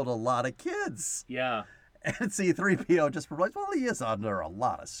fucker killed a lot of kids. Yeah. And C-3PO just replies, well, he is under a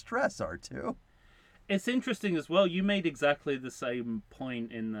lot of stress, R2. It's interesting as well. You made exactly the same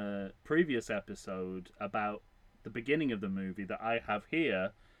point in the previous episode about the beginning of the movie that I have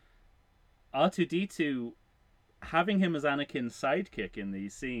here. R2-D2, having him as Anakin's sidekick in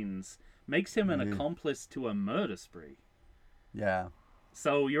these scenes makes him an accomplice to a murder spree. Yeah.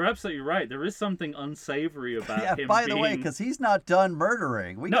 So you're absolutely right. There is something unsavory about him. By the way, because he's not done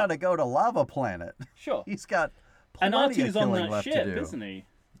murdering. We got to go to Lava Planet. Sure. He's got plenty of R2's on killing that left ship, to do. Isn't he?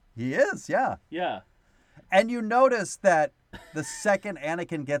 He is, yeah. Yeah. And you notice that the second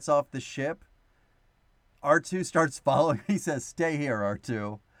Anakin gets off the ship, R2 starts following. He says, "Stay here,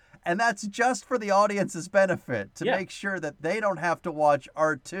 R2." And that's just for the audience's benefit, to make sure that they don't have to watch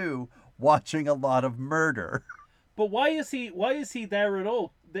R2 watching a lot of murder. But why is he there at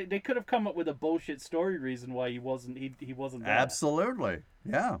all? They could have come up with a bullshit story reason why he wasn't there. Absolutely.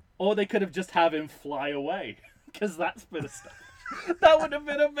 Yeah. Or they could have just have him fly away, because that's been a stuff. That would have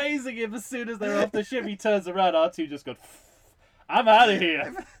been amazing if as soon as they're off the ship he turns around, R2 just goes, "I'm out of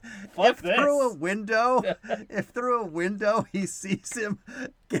here." Fuck this. If through a window he sees him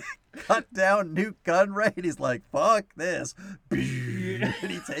get cut down Newt Gunray, he's like, "Fuck this." And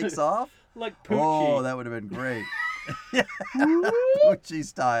he takes off. Like Poochie. Oh, that would have been great. Poochie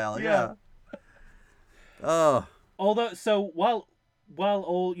style, yeah. Oh. Although, so while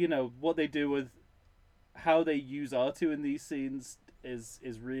all, what they do with how they use R2 in these scenes is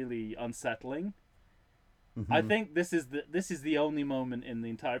really unsettling. Mm-hmm. I think this is the only moment in the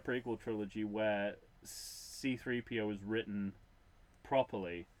entire prequel trilogy where C-3PO is written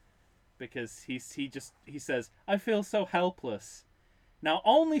properly, because he says, "I feel so helpless." Now,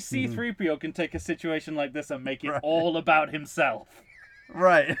 only C-3PO can take a situation like this and make it all about himself.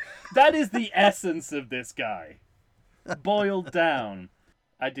 Right. That is the essence of this guy, boiled down.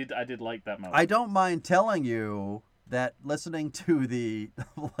 I did like that moment. I don't mind telling you that listening to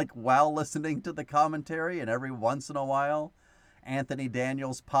while listening to the commentary, and every once in a while, Anthony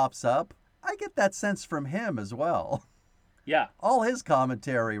Daniels pops up, I get that sense from him as well. Yeah. All his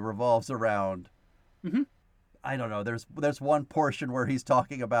commentary revolves around... Mm-hmm. I don't know, there's one portion where he's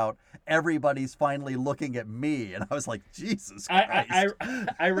talking about everybody's finally looking at me, and I was like, Jesus Christ.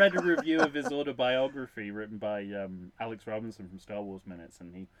 I read a review of his autobiography written by Alex Robinson from Star Wars Minutes,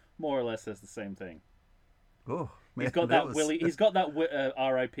 and he more or less says the same thing. Oh, man, he's got that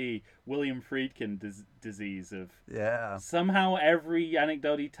R.I.P. William Friedkin disease of somehow every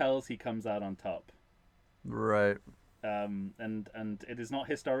anecdote he tells, he comes out on top. Right. And it is not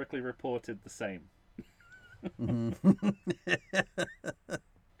historically reported the same.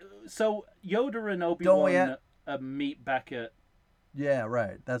 So Yoda and Obi-Wan meet back at... Yeah,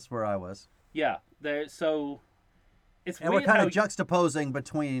 right. That's where I was. Yeah. So it's and weird we're kind of juxtaposing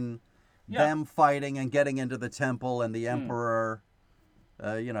between them fighting and getting into the temple and the Emperor,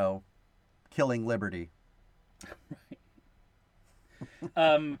 killing Liberty.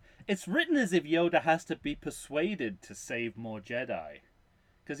 Right. It's written as if Yoda has to be persuaded to save more Jedi,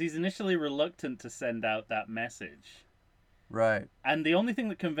 because he's initially reluctant to send out that message. Right. And the only thing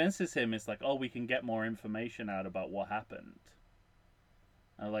that convinces him is like, "Oh, we can get more information out about what happened."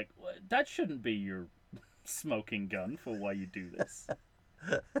 And I'm like, that shouldn't be your smoking gun for why you do this.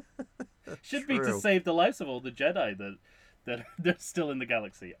 Should be to save the lives of all the Jedi that are still in the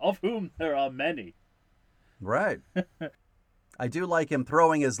galaxy, of whom there are many. Right. I do like him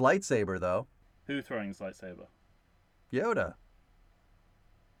throwing his lightsaber, though. Who throwing his lightsaber? Yoda.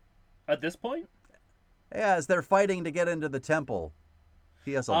 At this point? Yeah, as they're fighting to get into the temple,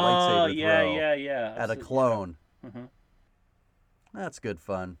 he has a lightsaber throw at a clone. Mm-hmm. That's good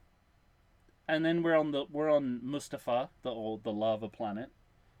fun. And then we're on Mustafar, the lava planet.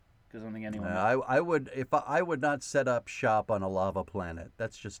 Because I don't think anyone. I would not set up shop on a lava planet.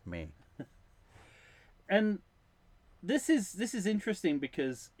 That's just me. And this is interesting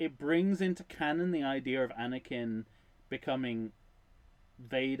because it brings into canon the idea of Anakin becoming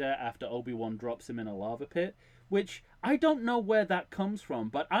Vader after Obi-Wan drops him in a lava pit, which I don't know where that comes from,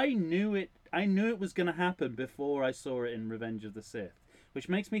 but I knew it was going to happen before I saw it in Revenge of the Sith, which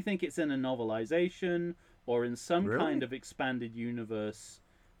makes me think it's in a novelization or in some kind of expanded universe,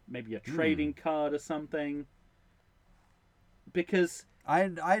 maybe a trading card or something. Because I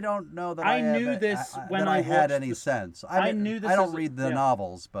don't know that I knew this when I had any sense. I knew this. I don't read the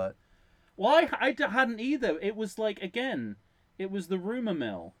novels, but I hadn't either. It was like, again, it was the rumor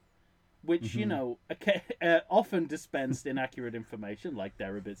mill, which often dispensed inaccurate information, like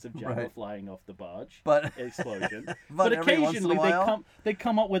there are bits of Jabba flying off the barge, explosion. but occasionally they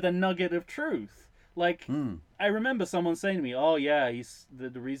come up with a nugget of truth. Like I remember someone saying to me, "Oh yeah, he's the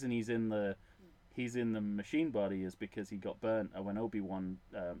reason he's in the machine body is because he got burnt when Obi-Wan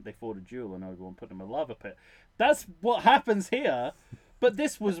they fought a duel and Obi-Wan put him in a lava pit." That's what happens here, but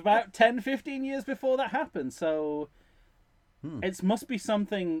this was about 10-15 years before that happened, so it must be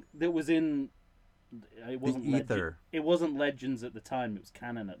something that was in. It wasn't the ether. It wasn't Legends at the time. It was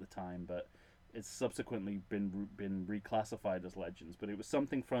canon at the time, but it's subsequently been reclassified as Legends. But it was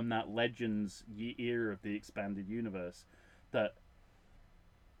something from that Legends era of the expanded universe that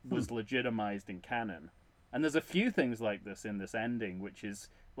was legitimized in canon. And there's a few things like this in this ending, which is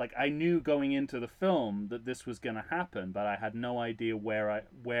like, I knew going into the film that this was going to happen, but I had no idea where it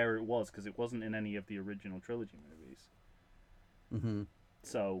was, because it wasn't in any of the original trilogy movies. Mm-hmm.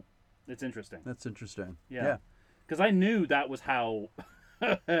 So it's interesting. That's interesting. Yeah. Because I knew that was how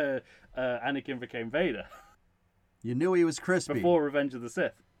Anakin became Vader. You knew he was crispy. Before Revenge of the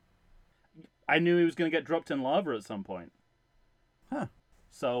Sith. I knew he was going to get dropped in lava at some point. Huh.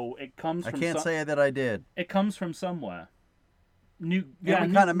 So it comes from... I can't say that I did. It comes from somewhere. We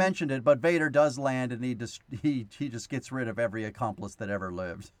kind of mentioned it, but Vader does land, and he just gets rid of every accomplice that ever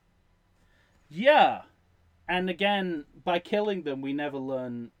lived. Yeah. And again, by killing them, we never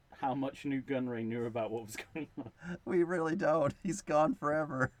learn how much Nute Gunray knew about what was going on. We really don't. He's gone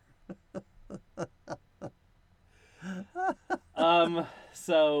forever.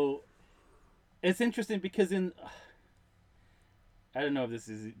 So it's interesting because I don't know if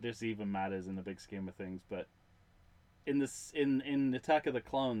this even matters in the big scheme of things, but in Attack of the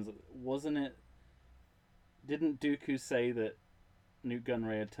Clones, didn't Dooku say that Nute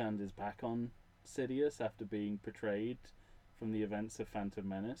Gunray had turned his back on Sidious after being betrayed from the events of Phantom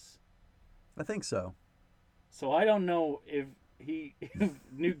Menace? I think so. So I don't know if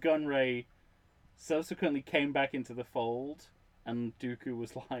Nute Gunray subsequently came back into the fold and Dooku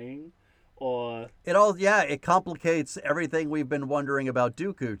was lying, or it complicates everything we've been wondering about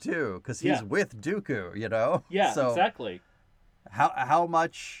Dooku too, because he's with Dooku, Yeah, so exactly. How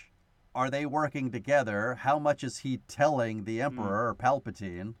much are they working together? How much is he telling the Emperor or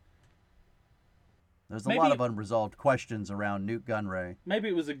Palpatine? There's a lot of unresolved questions around Nute Gunray. Maybe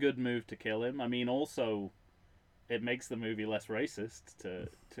it was a good move to kill him. I mean, also, it makes the movie less racist to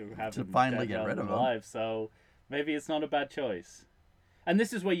have him finally get rid of him alive. So maybe it's not a bad choice. And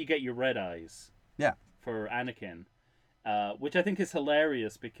this is where you get your red eyes. Yeah. For Anakin, which I think is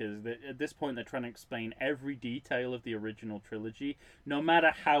hilarious because at this point they're trying to explain every detail of the original trilogy, no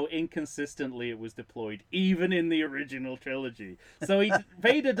matter how inconsistently it was deployed, even in the original trilogy. So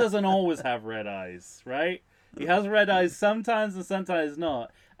Vader doesn't always have red eyes, right? He has red eyes sometimes and sometimes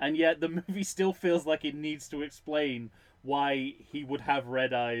not, and yet the movie still feels like it needs to explain why he would have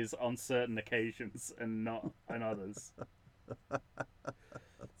red eyes on certain occasions and not on others.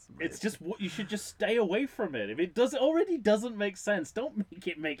 It's just you should just stay away from it. If it already doesn't make sense, don't make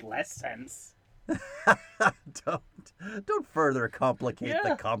it make less sense. Don't further complicate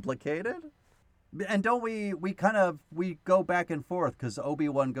the complicated. And don't we go back and forth because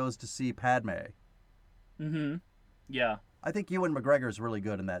Obi-Wan goes to see Padme. Mm-hmm. Yeah. I think Ewan McGregor's really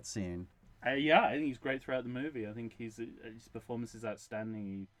good in that scene. I think he's great throughout the movie. I think his performance is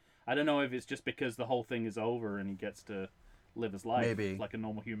outstanding. I don't know if it's just because the whole thing is over and he gets to live his life like a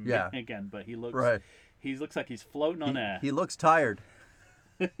normal human being again, but he looks like he's floating on air. He looks tired.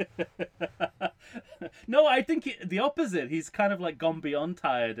 No, I think the opposite. He's kind of like gone beyond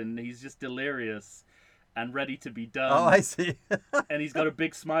tired and he's just delirious and ready to be done. Oh, I see. And he's got a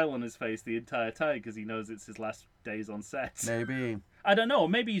big smile on his face the entire time because he knows it's his last days on set. Maybe. I don't know.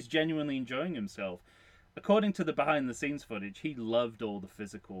 Maybe he's genuinely enjoying himself. According to the behind-the-scenes footage, he loved all the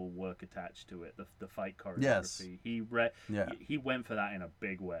physical work attached to it, the fight choreography. Yes. He went for that in a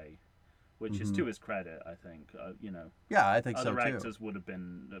big way, which is to his credit, I think. Yeah, I think so, too. Other actors would have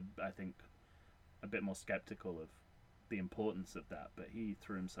been, I think, a bit more skeptical of the importance of that, but he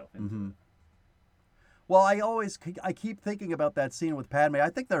threw himself into it. Well, I keep thinking about that scene with Padme. I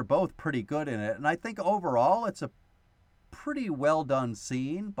think they're both pretty good in it, and I think overall it's a pretty well done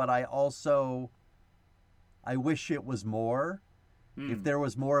scene, but I wish it was more. If there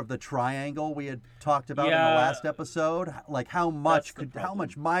was more of the triangle we had talked about in the last episode, like how much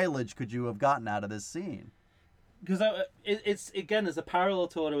mileage could you have gotten out of this scene? Because it's again, as a parallel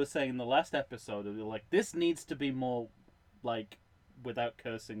to what I was saying in the last episode, like this needs to be more like, without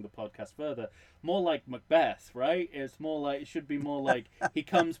cursing the podcast further, more like Macbeth, right? It should be more like he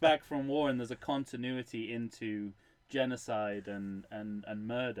comes back from war and there's a continuity into genocide and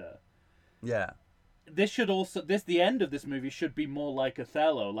murder. Yeah. The end of this movie should be more like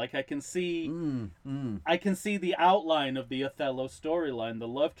Othello. Like I can see the outline of the Othello storyline, the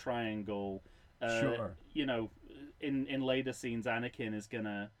love triangle. Sure. You know, in later scenes, Anakin is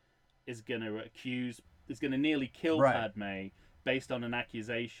gonna nearly kill Padme based on an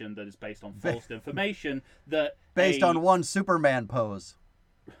accusation that is based on false information based on one Superman pose.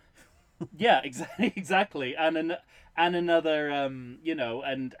 Yeah, exactly, and another, you know,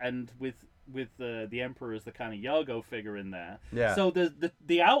 and with the Emperor as the kind of Yago figure in there. Yeah. So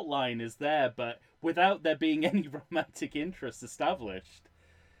the outline is there, but without there being any romantic interest established,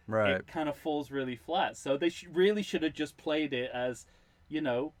 right, it kind of falls really flat. So they really should have just played it as, you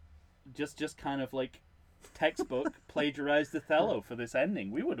know, just kind of like textbook plagiarized Othello for this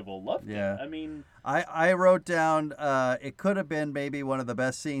ending. We would have all loved it. I mean, I wrote down it could have been maybe one of the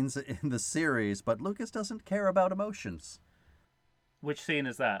best scenes in the series, but Lucas doesn't care about emotions. Which scene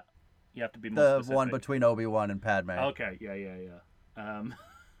is that? You have to be more specific. The one between Obi-Wan and Padme. Okay, yeah.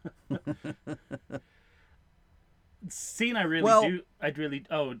 Scene I really do.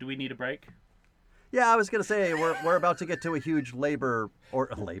 Oh, do we need a break? Yeah, I was gonna say we're about to get to a huge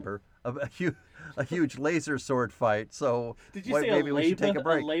a huge laser sword fight. So did you say we should take a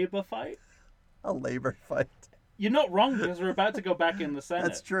break? A labor fight? A labor fight. You're not wrong, because we're about to go back in the Senate.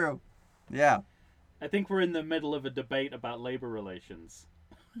 That's true. Yeah. I think we're in the middle of a debate about labor relations.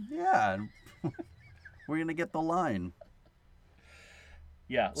 Yeah, we're gonna get the line.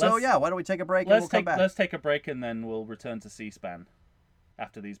 Yeah. So why don't we take a break and we'll come back? Let's take a break and then we'll return to C-SPAN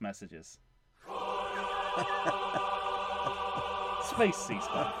after these messages. Space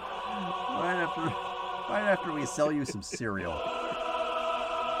C-SPAN. Right after we sell you some cereal.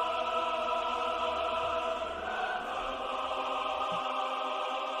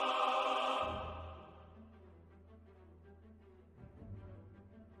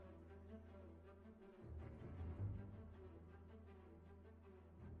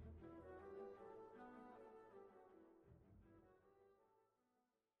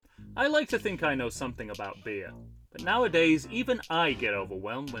 I like to think I know something about beer, but nowadays even I get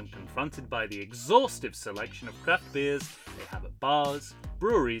overwhelmed when confronted by the exhaustive selection of craft beers they have at bars,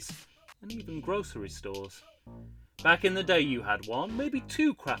 breweries, and even grocery stores. Back in the day you had one, maybe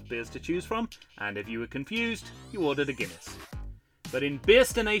two craft beers to choose from, and if you were confused, you ordered a Guinness. But in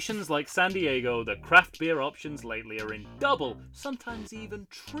beerstinations like San Diego, the craft beer options lately are in double, sometimes even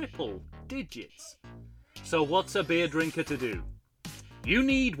triple digits. So what's a beer drinker to do? You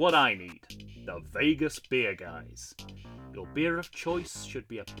need what I need, the Vegas Beer Guys. Your beer of choice should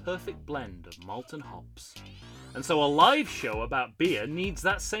be a perfect blend of malt and hops. And so a live show about beer needs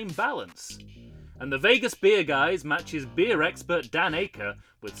that same balance. And the Vegas Beer Guys matches beer expert Dan Aker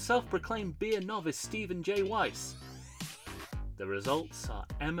with self-proclaimed beer novice Stephen J. Weiss. The results are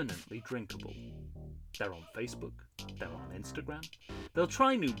eminently drinkable. They're on Facebook, they're on Instagram. They'll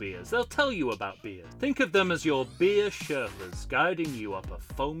try new beers, they'll tell you about beer. Think of them as your beer Sherpas guiding you up a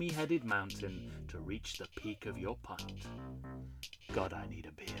foamy-headed mountain to reach the peak of your pint. God, I need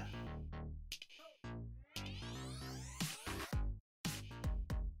a beer.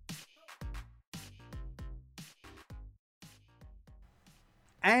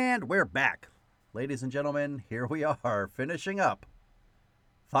 And we're back. Ladies and gentlemen, here we are, finishing up.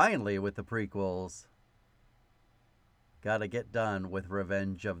 Finally with the prequels. Gotta get done with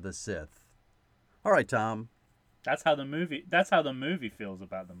Revenge of the Sith. All right, Tom. That's how the movie feels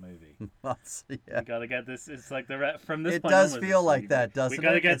about the movie. Yeah. We gotta get this. It's like from this it point does onwards, feel like that, doesn't it? We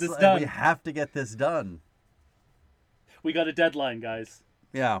gotta get this done. We have to get this done. We got a deadline, guys.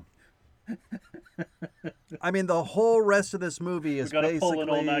 Yeah. I mean, the whole rest of this movie is basically... pull an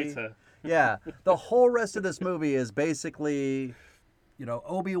all-nighter. Yeah. The whole rest of this movie is basically, you know,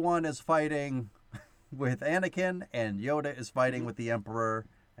 Obi-Wan is fighting with Anakin, and Yoda is fighting with the Emperor,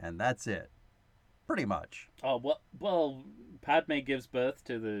 and that's it. Pretty much. Oh, well, Padme gives birth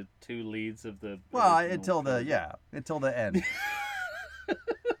to the two leads of the... Well, until the end.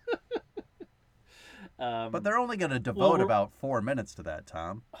 But they're only going to devote about 4 minutes to that,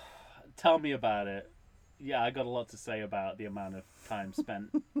 Tom. Tell me about it. Yeah, I got a lot to say about the amount of time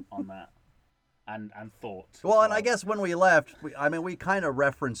spent on that. and thought. Well, and I guess when we left, we kind of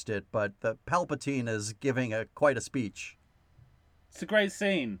referenced it, but the Palpatine is giving quite a speech. It's a great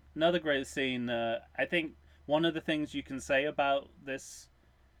scene. Another great scene. I think one of the things you can say about this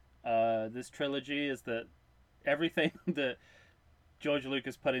trilogy is that everything that George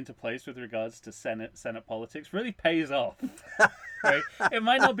Lucas put into place with regards to Senate politics really pays off. Right? It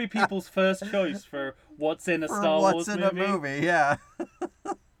might not be people's first choice for what's in a Star Wars movie. What's in a movie, yeah.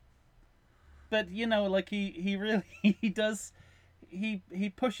 But like he really he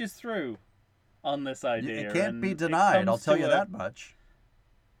pushes through on this idea. It can't be denied. I'll tell you that much.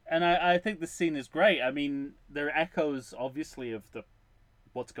 And I think the scene is great. I mean, there are echoes, obviously, of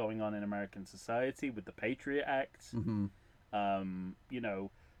what's going on in American society with the Patriot Act. Mm-hmm.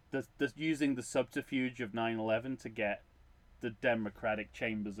 Using the subterfuge of 9/11 to get the democratic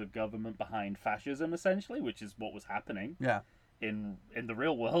chambers of government behind fascism, essentially, which is what was happening. Yeah. In the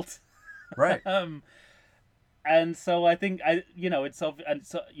real world. Right. And so I think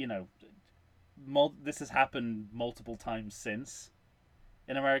this has happened multiple times since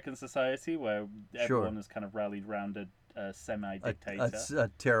in American society, where everyone has kind of rallied around a semi-dictator. That's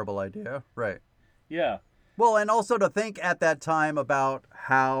a terrible idea, right? Yeah. Well, and also to think at that time about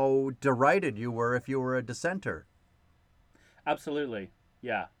how derided you were if you were a dissenter. Absolutely,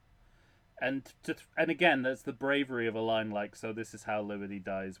 yeah. And again, that's the bravery of a line like, "So this is how liberty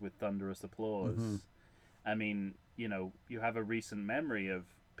dies with thunderous applause." Mm-hmm. I mean, you have a recent memory of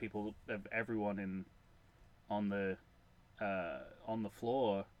everyone on the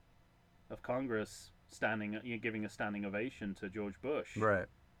floor of Congress giving a standing ovation to George Bush, right?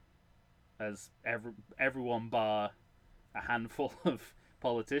 As everyone bar a handful of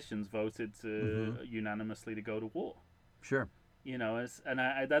politicians voted unanimously to go to war. Sure.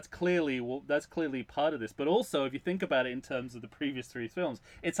 That's clearly part of this. But also, if you think about it in terms of the previous three films,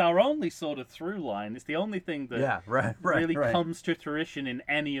 it's our only sort of through line. It's the only thing that really comes to fruition in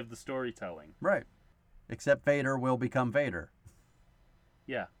any of the storytelling. Right. Except Vader will become Vader.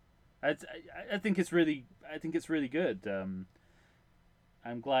 Yeah, I think it's really good.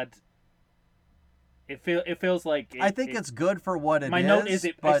 I'm glad. It feels like I think it's good for what it is. My note is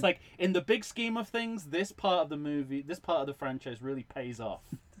it's like, in the big scheme of things, this part of the movie, this part of the franchise really pays off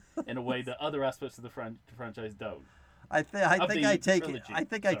in a way that other aspects of the franchise don't. I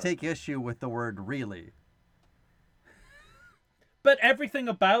take issue with the word "really." But everything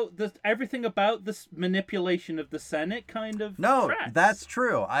about this manipulation of the Senate kind of tracks. That's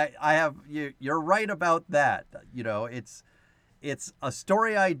true. You're right about that. It's a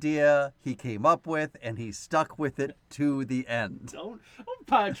story idea he came up with, and he stuck with it to the end. Don't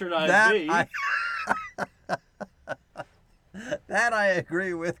patronize me. That I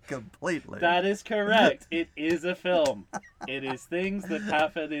agree with completely. That is correct. It is a film. It is things that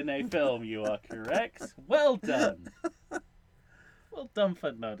happen in a film. You are correct. Well done. Well done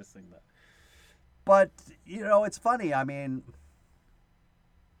for noticing that. But, it's funny. I mean,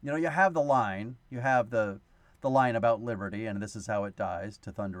 you have the line. You have the line about liberty, and this is how it dies,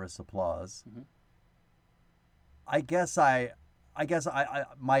 to thunderous applause. Mm-hmm. I guess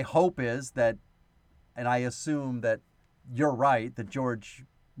my hope is that, and I assume that you're right, that George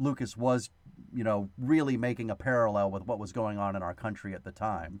Lucas was, really making a parallel with what was going on in our country at the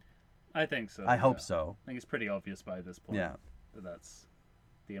time. I think so. I hope so. I think it's pretty obvious by this point. Yeah. That's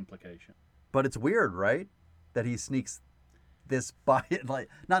the implication. But it's weird, right? That he sneaks this by, like,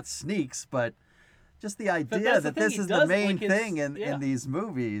 not sneaks, but just the idea that this is the main thing in these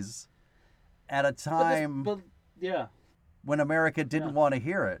movies at a time when America didn't want to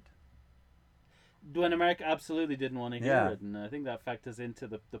hear it. When America absolutely didn't want to hear it, and I think that factors into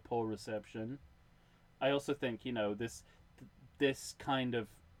the poor reception. I also think, this kind of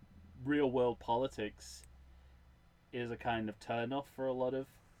real world politics is a kind of turn off for a lot of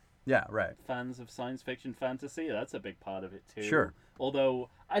fans of science fiction fantasy. That's a big part of it too. Sure. Although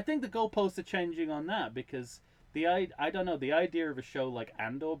I think the goalposts are changing on that, because the idea of a show like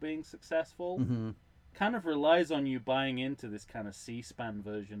Andor being successful kind of relies on you buying into this kind of C-SPAN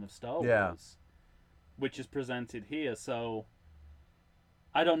version of Star Wars, which is presented here. So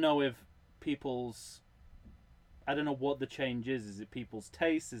I don't know if I don't know what the change is. Is it people's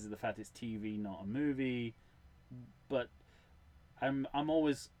taste? Is it the fact it's TV, not a movie? But I'm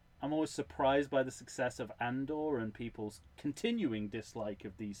always surprised by the success of Andor and people's continuing dislike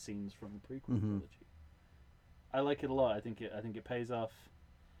of these scenes from the prequel trilogy. I like it a lot. I think it pays off.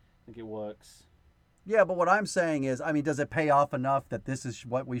 I think it works. Yeah, but what I'm saying is, does it pay off enough that this is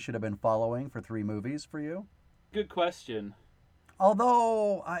what we should have been following for 3 movies for you? Good question.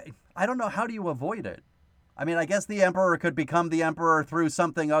 Although I don't know, how do you avoid it? I mean, I guess the Emperor could become the Emperor through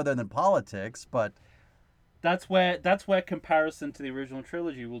something other than politics, but that's where comparison to the original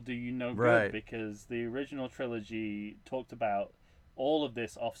trilogy will do you no good, right. because the original trilogy talked about all of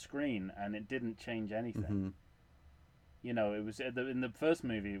this off screen and it didn't change anything. Mm-hmm. You know, it was in the first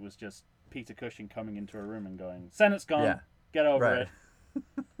movie, it was just Peter Cushing coming into a room and going, "Senate's gone, Yeah. get over Right.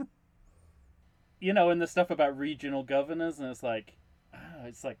 it." You know, and the stuff about regional governors, and it's like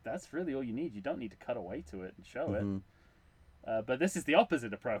that's really all you need. You don't need to cut away to it and show Mm-hmm. it. But this is the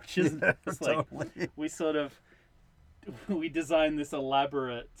opposite approach, isn't it? It's like Totally. we designed this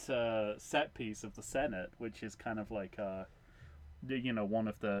elaborate set piece of the Senate, which is kind of like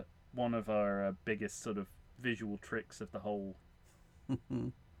one of our biggest sort of visual tricks of the whole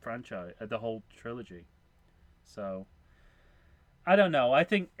franchise, the whole trilogy. So I don't know. I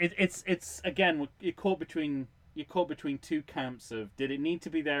think it's again, you're caught between two camps of, did it need to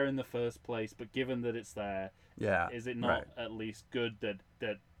be there in the first place, but given that it's there, is it not at least good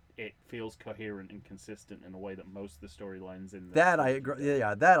that it feels coherent and consistent in a way that most of the storylines in that I agree.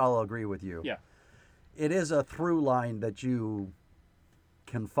 Yeah, that I'll agree with you. Yeah, it is a through line that you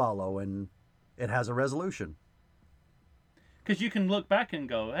can follow, and it has a resolution. Because you can look back and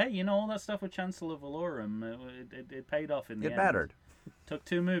go, hey, you know, all that stuff with Chancellor Valorum, it paid off in the end. It mattered. Took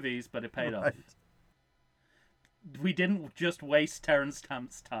 2 movies, but it paid off. We didn't just waste Terrence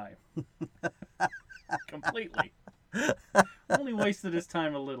Stamp's time. Completely. Only wasted his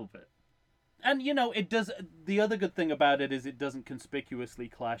time a little bit. And, you know, it does. The other good thing about it is it doesn't conspicuously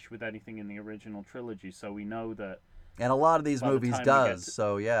clash with anything in the original trilogy, so we know that. And a lot of these movies does.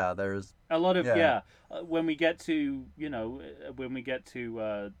 So yeah, there's a lot of when we get to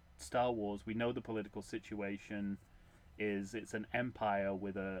Star Wars, we know the political situation is it's an empire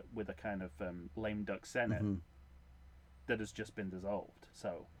with a kind of lame duck senate that has just been dissolved.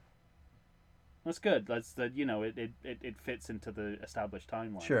 So that's good. It fits into the established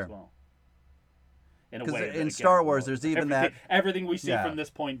timeline as well. In a way that, in Star Wars, there's even everything we see from this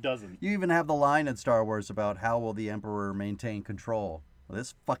point doesn't. You even have the line in Star Wars about how will the Emperor maintain control? Well,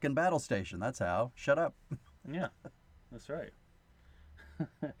 this fucking battle station. That's how. Shut up. Yeah, that's right.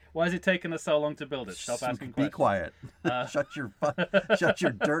 Why is it taking us so long to build it? Stop asking questions. Be quiet. Shut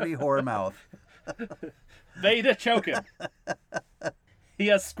your dirty whore mouth. Vader, choke him. He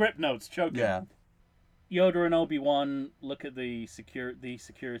has script notes. Choke him. Yeah. Yoda and Obi-Wan look at the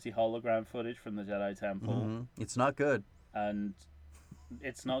security hologram footage from the Jedi Temple. Mm-hmm. It's not good. And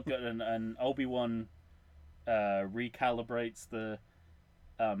it's not good. And Obi-Wan recalibrates the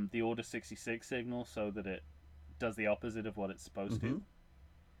Order 66 signal so that it does the opposite of what it's supposed to.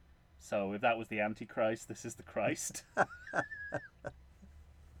 So if that was the Antichrist, this is the Christ.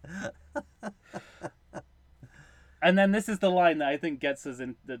 And then this is the line that I think gets us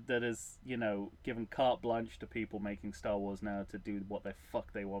in, that is, you know, given carte blanche to people making Star Wars now to do what the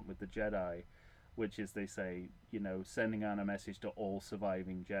fuck they want with the Jedi, which is, they say, you know, sending out a message to all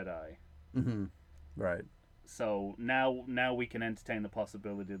surviving Jedi. Mm-hmm. Right. So now we can entertain the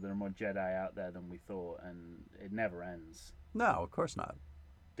possibility that there are more Jedi out there than we thought, and it never ends. No, of course not.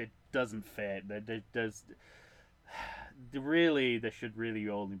 It doesn't fit. There should really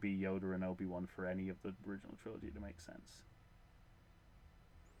only be Yoda and Obi-Wan for any of the original trilogy to make sense.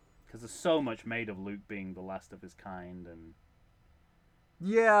 Because there's so much made of Luke being the last of his kind, and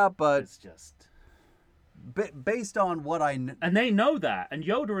yeah, but it's just based on what I and they know that, and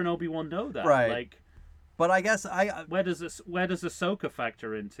Yoda and Obi-Wan know that, right? Like, but I guess where does Ahsoka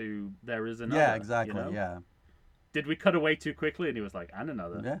factor into? There is another. Yeah, exactly. You know? Yeah. Did we cut away too quickly? And he was like, and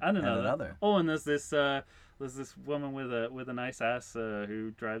another, yeah, and another. Oh, and there's this woman with a nice ass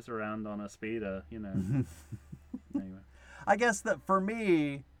who drives around on a speeder, you know. Anyway. I guess that for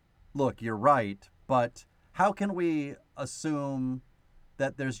me, look, you're right, but how can we assume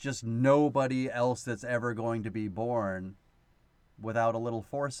that there's just nobody else that's ever going to be born without a little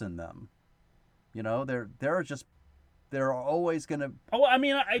Force in them? You know, they're always going to. Oh, I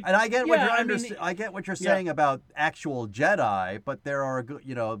mean, I get what I get what you're saying about actual Jedi, but there are,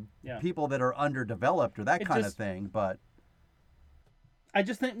 you know, people that are underdeveloped or that kind of thing. But I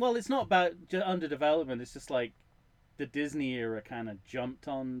just think, well, it's not about underdevelopment. It's just like the Disney era kind of jumped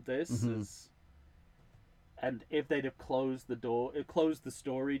on this, and if they'd have closed the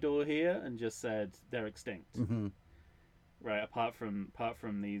story door here and just said they're extinct, right? Apart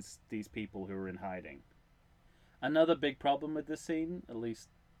from these people who are in hiding. Another big problem with this scene, at least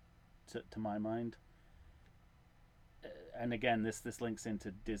to my mind, and again, this links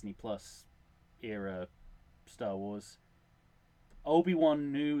into Disney Plus era Star Wars.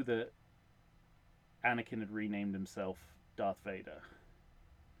 Obi-Wan knew that Anakin had renamed himself Darth Vader.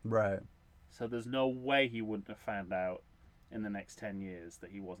 Right. So there's no way he wouldn't have found out in the next 10 years that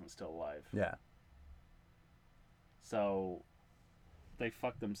he wasn't still alive. Yeah. So they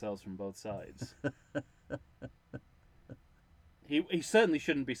fucked themselves from both sides. He certainly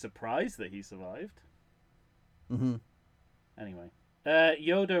shouldn't be surprised that he survived. Mm-hmm. Anyway.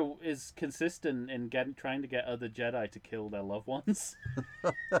 Yoda is consistent in trying to get other Jedi to kill their loved ones.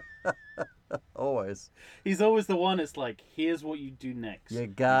 Always. He's always the one. It's like, here's what you do next. You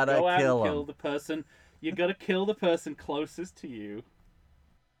gotta go out kill and him. the person. You gotta kill the person closest to you.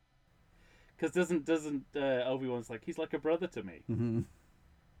 Because doesn't Obi-Wan's like, he's like a brother to me. Mm-hmm.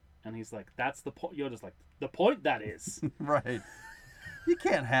 And he's like, that's the point. Yoda's like, the point that is. Right. You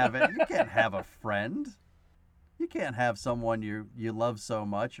can't have it. You can't have a friend. You can't have someone you love so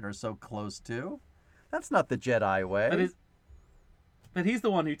much and are so close to. That's not the Jedi way. But he's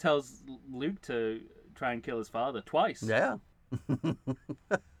the one who tells Luke to try and kill his father twice. Yeah.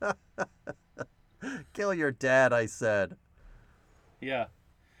 Kill your dad, I said. Yeah.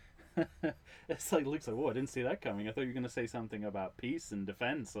 It's like Luke's like, whoa, I didn't see that coming. I thought you were going to say something about peace and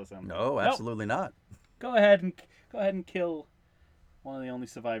defense or something. No, absolutely not. Go ahead and kill one of the only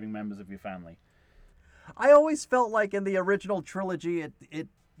surviving members of your family. I always felt like in the original trilogy, it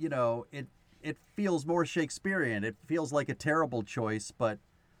feels more Shakespearean. It feels like a terrible choice, but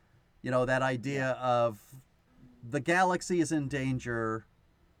that idea of the galaxy is in danger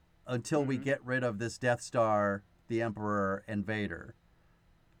until we get rid of this Death Star, the Emperor, and Vader,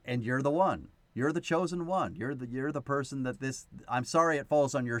 and you're the one. You're the chosen one. You're the person that this. I'm sorry it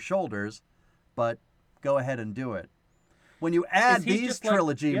falls on your shoulders, but go ahead and do it. When you add these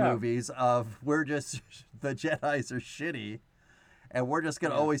trilogy movies of we're just the Jedis are shitty, and we're just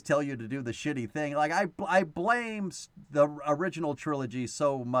gonna always tell you to do the shitty thing. Like I blame the original trilogy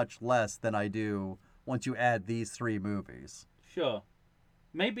so much less than I do once you add these three movies. Sure,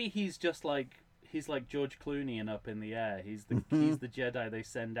 maybe he's like George Clooney and Up in the Air. He's the Jedi they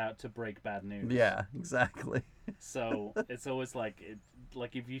send out to break bad news. Yeah, exactly. So it's always like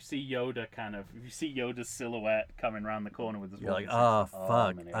if you see Yoda's silhouette coming around the corner with his you're like, oh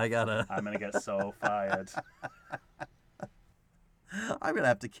fuck, I'm gonna get so fired. I'm gonna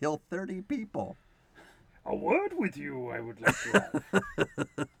have to kill 30 people. A word with you, I would like to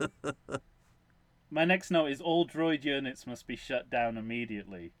have. My next note is all droid units must be shut down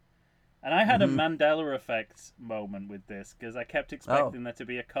immediately. And I had a Mandela effect moment with this because I kept expecting there to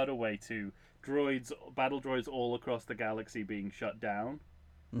be a cutaway to battle droids all across the galaxy being shut down.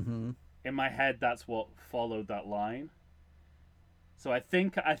 Mm-hmm. In my head, that's what followed that line. So I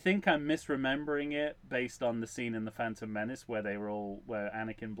think I'm misremembering it based on the scene in The Phantom Menace where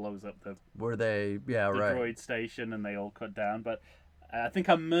Anakin blows up the droid station and they all cut down. But I think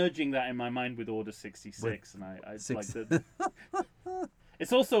I'm merging that in my mind with Order 66, and I like that.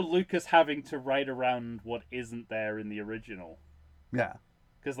 It's also Lucas having to write around what isn't there in the original. Yeah.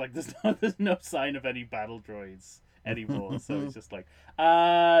 Because there's no sign of any battle droids anymore. So it's just like,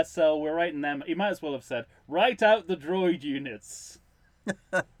 so we're writing them. He might as well have said, write out the droid units.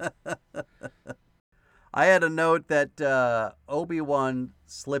 I had a note that Obi-Wan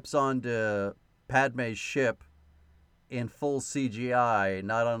slips onto Padme's ship in full CGI,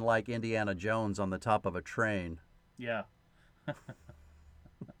 not unlike Indiana Jones on the top of a train. Yeah.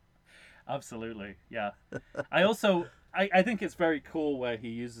 Absolutely, yeah. I think it's very cool where he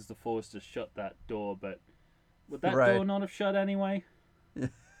uses the Force to shut that door, but would that door not have shut anyway?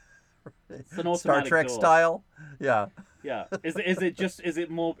 It's an automatic Star Trek door. style? Yeah. Yeah. Is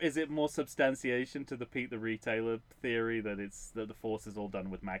it more substantiation to the Pete the Retailer theory that the Force is all done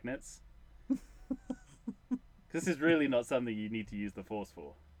with magnets? This is really not something you need to use the Force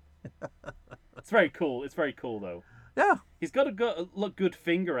for. It's very cool. It's very cool though. Yeah. He's got a good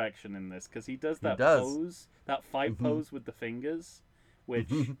finger action in this because he does that pose, that fight pose with the fingers,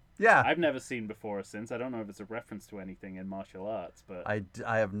 which I've never seen before or since. I don't know if it's a reference to anything in martial arts, but I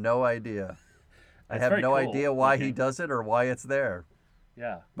have no idea. I have no idea why he does it or why it's there.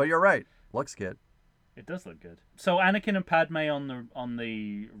 Yeah. But you're right. Looks good. It does look good. So Anakin and Padme on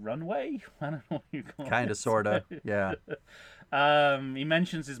the runway? I don't know what you call it. Kind of, sort of, yeah. He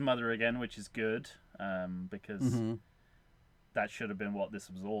mentions his mother again, which is good, because that should have been what this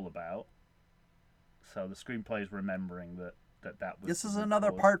was all about. So the screenplay is remembering that was... This is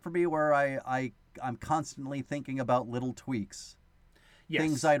another part for me where I'm constantly thinking about little tweaks. Yes,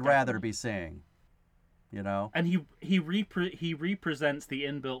 things I'd rather be seeing. You know, and he represents the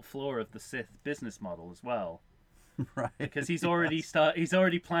inbuilt flaw of the Sith business model as well, right? Because he's already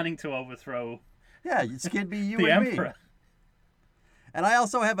planning to overthrow. Yeah, it's gonna be you the and Emperor. Me. And I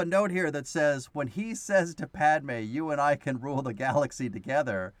also have a note here that says when he says to Padme, "You and I can rule the galaxy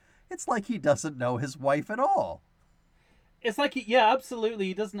together," It's like he doesn't know his wife at all. It's like, yeah, absolutely.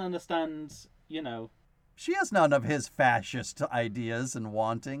 He doesn't understand, She has none of his fascist ideas and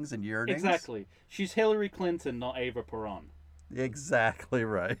wantings and yearnings. Exactly. She's Hillary Clinton, not Eva Peron. Exactly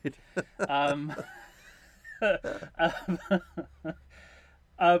right. But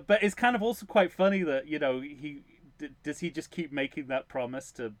it's kind of also quite funny that, does he just keep making that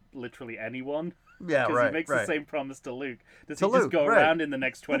promise to literally anyone? Yeah, right. Because he makes the same promise to Luke. Does he just Luke, go around in the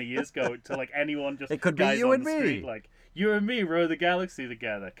next 20 years, go to like anyone, just it could be guys you on and the me. street, like, you and me row the galaxy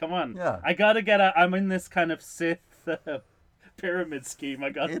together. Come on. Yeah. I gotta get out. I'm in this kind of Sith pyramid scheme. I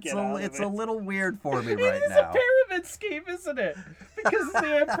gotta get out of it. It's a little weird for me right now. It is a pyramid scheme, isn't it? Because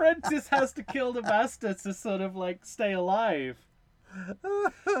the apprentice has to kill the master to sort of like stay alive.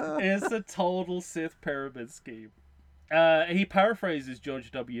 It's a total Sith pyramid scheme. He paraphrases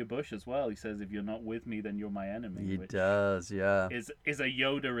George W. Bush as well. He says, "If you're not with me, then you're my enemy." He does, yeah. Is a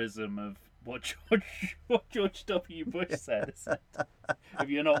Yodaism of what George W. Bush says. If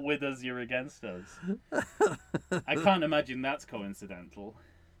you're not with us, you're against us. I can't imagine that's coincidental.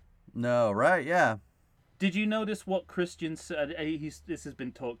 No, right? Yeah. Did you notice what Christian said? This has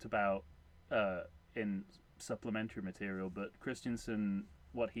been talked about in supplementary material, but Christensen,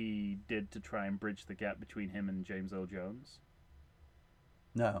 what he did to try and bridge the gap between him and James Earl Jones?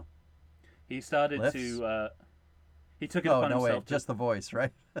 No. He started Lips? to... he took it upon himself. Wait, just the voice, right?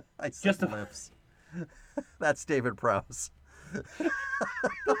 I said just the lips. That's David Prowse. The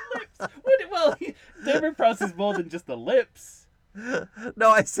lips. Well, David Prowse is more than just the lips. No,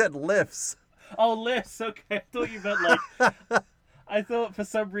 I said lips. Oh, lips. Okay, I thought you meant like... I thought for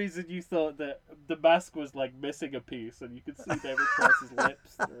some reason you thought that the mask was like missing a piece and you could see David Prowse's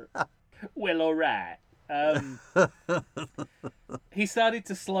lips through. Well, alright. He started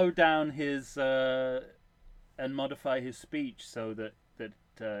to slow down his and modify his speech so that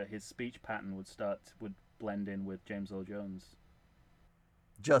his speech pattern would blend in with James Earl Jones.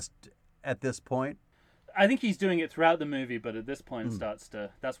 Just at this point? I think he's doing it throughout the movie, but at this point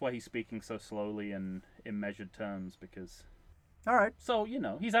that's why he's speaking so slowly and in measured terms, because... All right. So,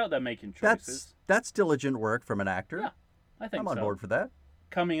 he's out there making choices. That's diligent work from an actor. Yeah, I think I'm on board for that.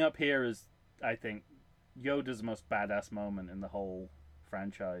 Coming up here is, I think, Yoda's most badass moment in the whole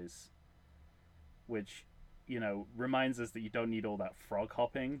franchise, which, reminds us that you don't need all that frog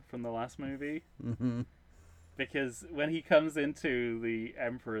hopping from the last movie. Mm-hmm. Because when he comes into the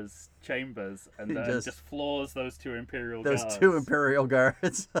Emperor's chambers and just floors those two Imperial guards. Those two Imperial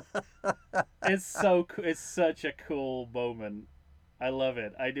guards. It's such a cool moment. I love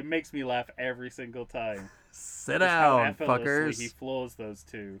it. It makes me laugh every single time. Sit down, how fuckers. He floors those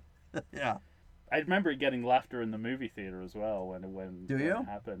two. Yeah. I remember getting laughter in the movie theater as well when it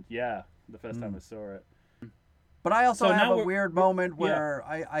happened. Yeah, the first time I saw it. But I also have a weird moment where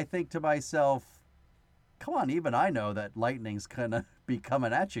I think to myself, come on, even I know that lightning's gonna be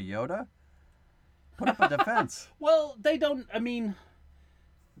coming at you, Yoda. Put up a defense. Well, they don't. I mean,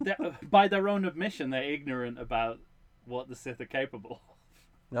 by their own admission, they're ignorant about what the Sith are capable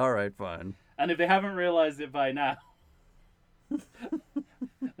of. All right, fine. And if they haven't realized it by now, I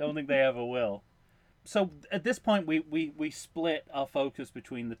don't think they ever will. So at this point, we split our focus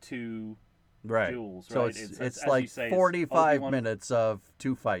between the two duels. Right? So it's like 45 minutes of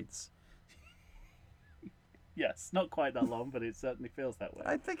two fights. Yes, not quite that long, but it certainly feels that way.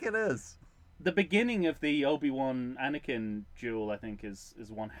 I think it is. The beginning of the Obi-Wan Anakin duel, I think, is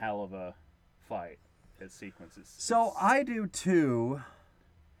one hell of a fight. Its sequences. So I do too.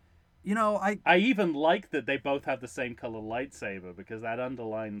 I even like that they both have the same color lightsaber, because that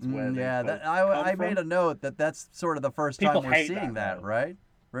underlines where they I made a note that's sort of the first time we're seeing that, right?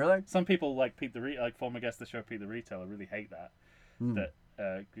 Really? Some people like former guest of the show Pete the Retailer really hate that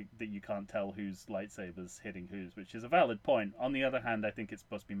that you can't tell whose lightsaber's hitting whose, which is a valid point. On the other hand, I think it's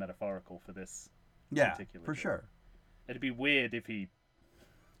supposed to be metaphorical for this particular for duel. sure. It'd be weird if he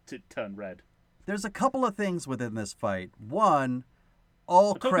turned red. There's a couple of things within this fight. One,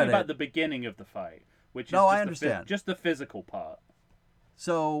 all credit. Talking about the beginning of the fight, which is I understand. Just the physical part.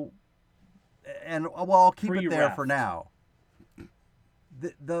 So, I'll keep it there for now.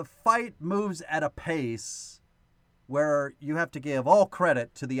 The fight moves at a pace where you have to give all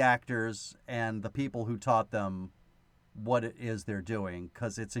credit to the actors and the people who taught them what it is they're doing,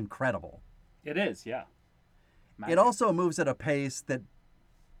 because it's incredible. It is, yeah. Magic. It also moves at a pace that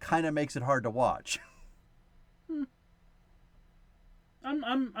kind of makes it hard to watch.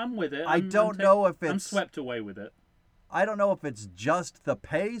 I'm with it. I don't know if I'm swept away with it. I don't know if it's just the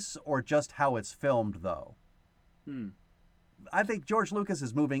pace or just how it's filmed, though. I think George Lucas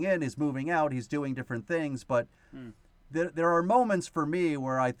is moving in, he's moving out, he's doing different things, but there are moments for me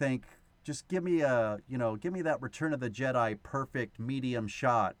where I think, just give me that Return of the Jedi perfect medium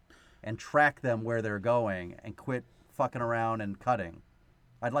shot and track them where they're going and quit fucking around and cutting.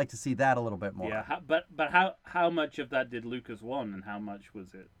 I'd like to see that a little bit more. Yeah, but how much of that did Lucas want, and how much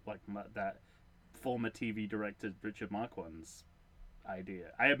was it like that former TV director Richard Marquand's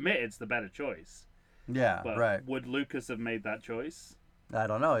idea? I admit it's the better choice. Yeah, but right. Would Lucas have made that choice? I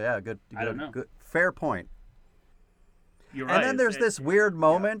don't know. Yeah, good. I don't know. Good, fair point. You're right. And then there's this weird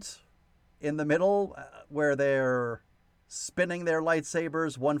moment in the middle where they're spinning their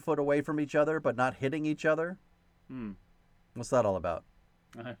lightsabers 1 foot away from each other, but not hitting each other. What's that all about?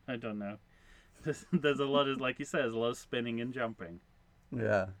 I don't know. There's a lot of, like you said, there's a lot of spinning and jumping.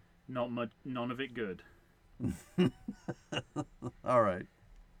 Yeah. Not much. None of it good. All right.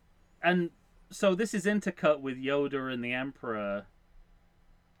 And so this is intercut with Yoda and the Emperor,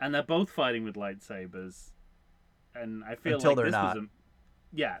 and they're both fighting with lightsabers. And I feel Until like they're this not.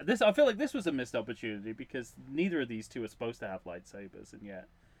 was I feel like this was a missed opportunity because neither of these two are supposed to have lightsabers, and yet.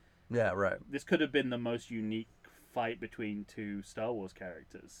 Yeah, right. This could have been the most unique fight between two Star Wars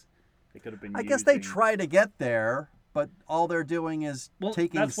characters. They could have been. I guess they try to get there, but all they're doing is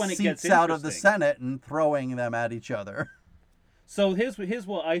taking seats out of the Senate and throwing them at each other. So here's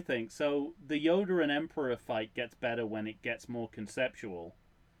what I think. So the Yoda and Emperor fight gets better when it gets more conceptual,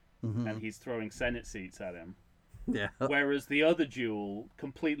 and he's throwing Senate seats at him. Yeah. Whereas the other duel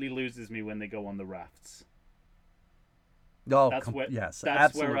completely loses me when they go on the rafts. Oh, that's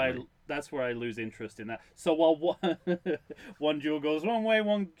absolutely. that's where I lose interest in that. So while one duel goes one way,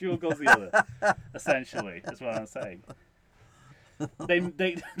 one duel goes the other. Essentially, is what I'm saying.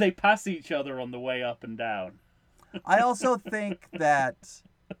 They pass each other on the way up and down. I also think that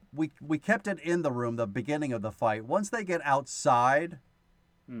we kept it in the room, the beginning of the fight. Once they get outside,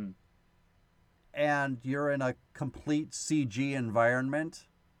 and you're in a complete CG environment,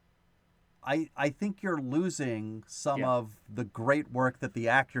 I think you're losing some of the great work that the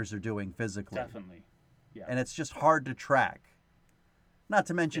actors are doing physically. Definitely. Yeah. And it's just hard to track. Not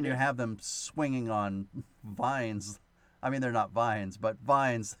to mention you have them swinging on vines. I mean, they're not vines, but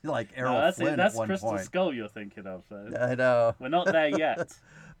vines like Errol Flynn at one Crystal point. Skull you're thinking of, though. I know. We're not there yet.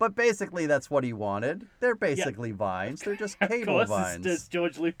 But basically, that's what he wanted. They're basically vines. They're just cable vines. Of course, it's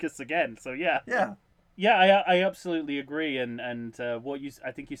George Lucas again, so yeah. Yeah. Yeah, I absolutely agree, and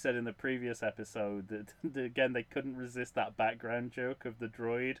I think you said in the previous episode that again they couldn't resist that background joke of the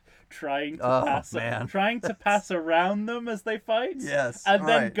droid trying to pass around them as they fight, and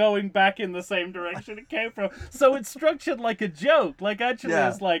then going back in the same direction it came from. So it's structured like a joke, like actually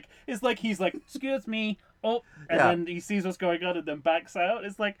it's like he's like, excuse me, and then he sees what's going on and then backs out.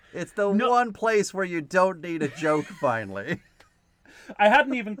 It's like it's the one place where you don't need a joke. Finally. I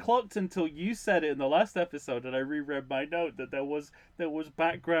hadn't even clocked until you said it in the last episode, and I reread my note that there was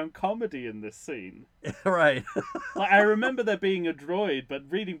background comedy in this scene. Right. Like, I remember there being a droid, but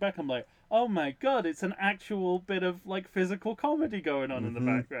reading back, I'm like, oh my god, it's an actual bit of like physical comedy going on in the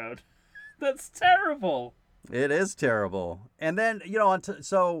background. That's terrible. It is terrible. And then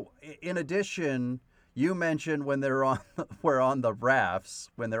so in addition, you mentioned when they're on the rafts.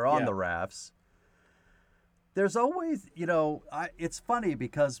 There's always, it's funny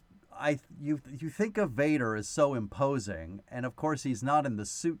because you think of Vader as so imposing, and of course he's not in the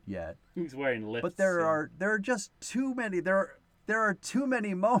suit yet. He's wearing lifts. But there are just too many. There are too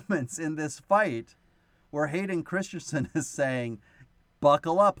many moments in this fight where Hayden Christensen is saying,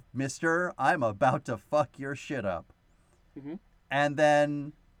 "Buckle up, Mister. I'm about to fuck your shit up." Mm-hmm. And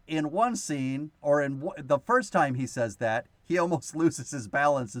then in one scene, or the first time he says that, he almost loses his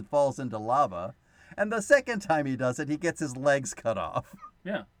balance and falls into lava. And the second time he does it, he gets his legs cut off.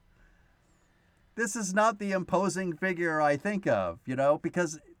 Yeah. This is not the imposing figure I think of,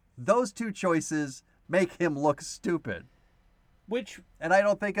 because those two choices make him look stupid. And I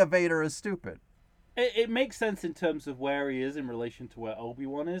don't think a Vader is stupid. It makes sense in terms of where he is in relation to where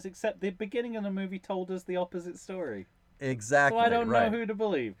Obi-Wan is, except the beginning of the movie told us the opposite story. Exactly. So I don't know who to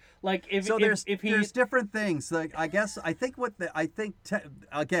believe. Like there's different things. Like again,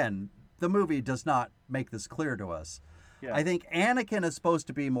 the movie does not make this clear to us. Yeah. I think Anakin is supposed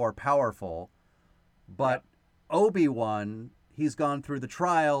to be more powerful, but Obi-Wan, he's gone through the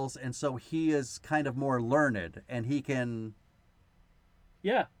trials, and so he is kind of more learned, and he can.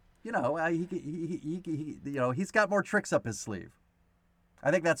 Yeah. He's got more tricks up his sleeve.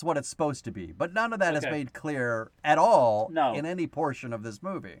 I think that's what it's supposed to be, but none of that is made clear at all in any portion of this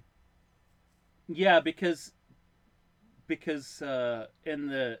movie. Yeah, because in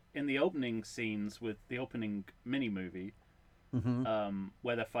the opening scenes with the opening mini movie,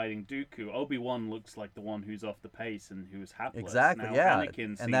 where they're fighting Dooku, Obi-Wan looks like the one who's off the pace and who's hapless. Exactly, now, yeah.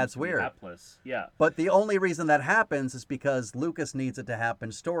 Anakin And that's seems to be weird. hapless. Yeah. But the only reason that happens is because Lucas needs it to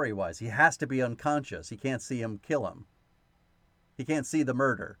happen story-wise. He has to be unconscious. He can't see him kill him. He can't see the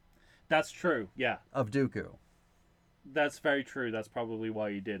murder. That's true, yeah. Of Dooku. That's very true. That's probably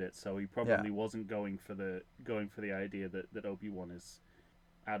why he did it. So he probably wasn't going for the idea that Obi-Wan is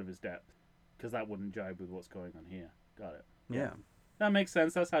out of his depth, because that wouldn't jibe with what's going on here. Got it. Yeah. That makes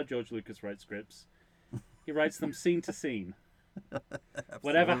sense. That's how George Lucas writes scripts. He writes them scene to scene.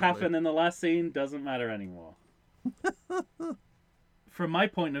 Whatever happened in the last scene doesn't matter anymore. From my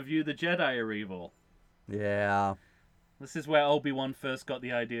point of view, the Jedi are evil. Yeah. This is where Obi-Wan first got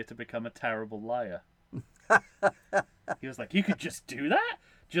the idea to become a terrible liar. He was like, you could just do that?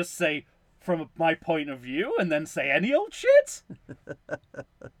 Just say, from my point of view, and then say any old shit?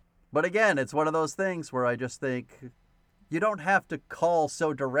 But again, it's one of those things where I just think, you don't have to call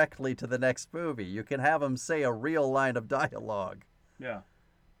so directly to the next movie. You can have him say a real line of dialogue. Yeah.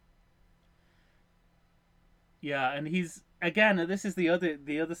 Yeah, and he's, again, this is the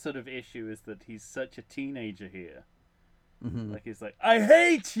other sort of issue, is that he's such a teenager here. Mm-hmm. Like, he's like, I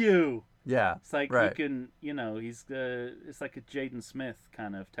hate you! Yeah, it's like, right. You can, he's, it's like a Jaden Smith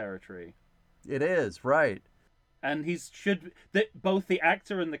kind of territory. It is, right. And both the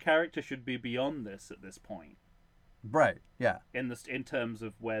actor and the character should be beyond this at this point. Right, yeah. In terms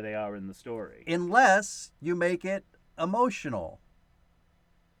of where they are in the story. Unless you make it emotional.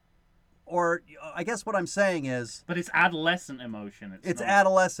 Or, I guess what I'm saying is... But it's adolescent emotion. It's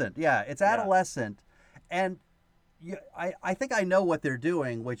adolescent, yeah. It's adolescent. Yeah. And I think I know what they're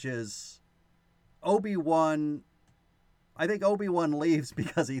doing, which is Obi-Wan... I think Obi-Wan leaves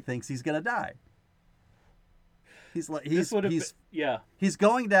because he thinks he's going to die. He's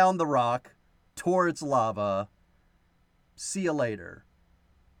going down the rock towards lava. See you later.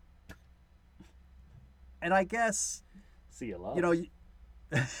 And I guess, see you later.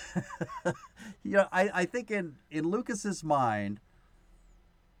 I think in Lucas's mind,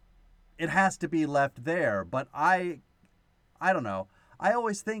 it has to be left there. But I don't know. I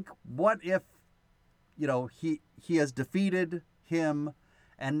always think, what if, he has defeated him,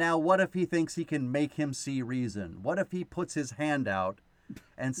 and now what if he thinks he can make him see reason? What if he puts his hand out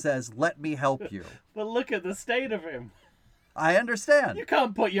and says, let me help you? But look at the state of him. I understand. You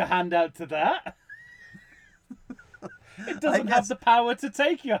can't put your hand out to that. It doesn't have the power to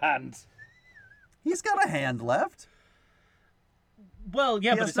take your hand. He's got a hand left. Well,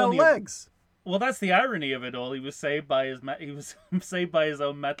 yeah, but it's no legs. Well, that's the irony of it all. He was saved by his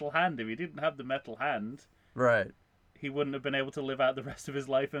own metal hand. If he didn't have the metal hand, right, he wouldn't have been able to live out the rest of his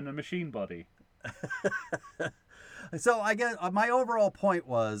life in a machine body. So I guess my overall point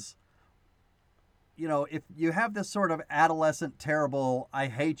was, if you have this sort of adolescent, terrible, I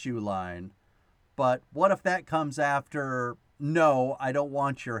hate you line, but what if that comes after, no, I don't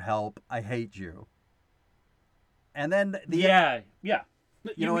want your help, I hate you. And then Yeah.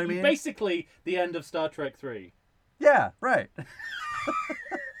 You know what I mean? Basically, the end of Star Trek 3. Yeah, right.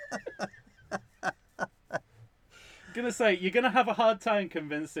 Gonna say, you're gonna have a hard time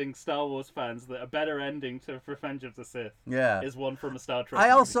convincing Star Wars fans that a better ending to Revenge of the Sith is one from a Star Trek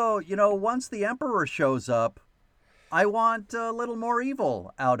movie. Also, once the Emperor shows up, I want a little more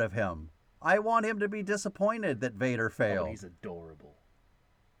evil out of him. I want him to be disappointed that Vader failed. Oh, he's adorable.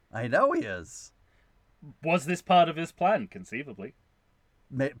 I know he is. Was this part of his plan? Conceivably.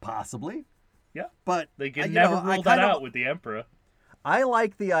 Possibly. Yeah. But they can never rule that out with the Emperor. I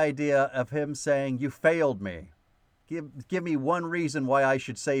like the idea of him saying, you failed me. Give me one reason why I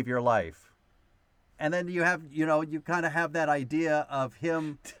should save your life. And then you have, you kind of have that idea of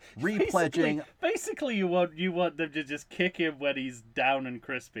him repledging. Basically, you want them to just kick him when he's down and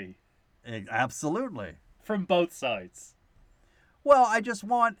crispy. Absolutely. From both sides. Well,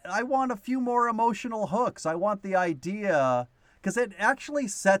 I want a few more emotional hooks. I want the idea, because it actually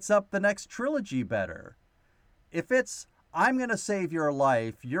sets up the next trilogy better. If it's, I'm going to save your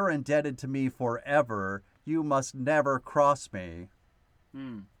life, you're indebted to me forever, you must never cross me.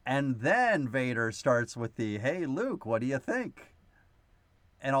 And then Vader starts with the, hey, Luke, what do you think?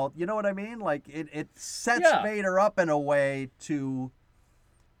 And all, you know what I mean? Like, it sets Vader up in a way to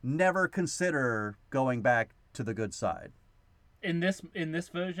never consider going back to the good side. In this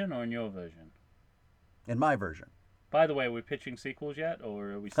version or in your version? In my version. By the way, are we pitching sequels yet,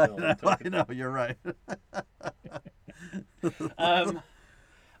 or are we still? I know, you're right.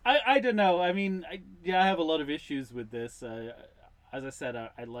 I don't know. I mean, I have a lot of issues with this. As I said,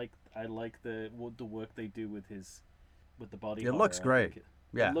 I like the work they do with the body. It looks great.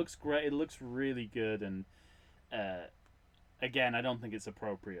 It looks great. It looks really good, and Again, I don't think it's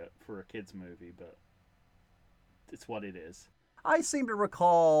appropriate for a kids' movie, but it's what it is. I seem to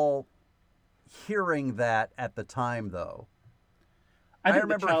recall hearing that at the time, though. I think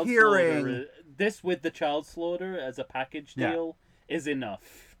remember hearing this with the child slaughter as a package deal is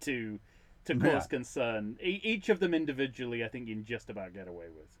enough to cause concern. Each of them individually, I think you can just about get away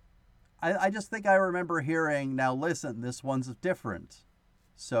with. I just think I remember hearing, now listen, this one's different.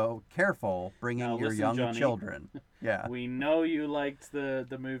 So careful bringing your young Johnny, children. Yeah. We know you liked the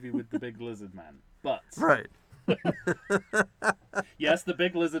movie with the big lizard man, but... Right. Yes, the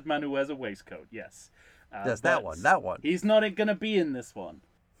big lizard man who wears a waistcoat, yes. Yes, that one. He's not going to be in this one.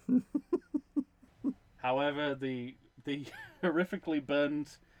 However, the horrifically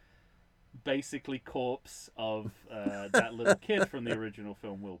burned, basically corpse of that little kid from the original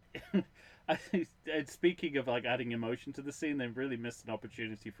film will... Speaking of like adding emotion to the scene, they've really missed an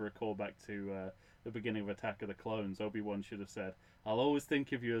opportunity for a callback to the beginning of Attack of the Clones. Obi-Wan should have said, "I'll always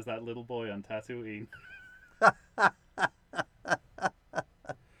think of you as that little boy on Tatooine."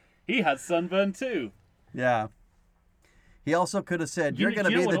 He had sunburn too. Yeah. He also could have said, "You're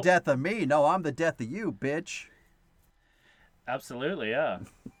going to be the death of me. No, I'm the death of you, bitch." Absolutely, yeah.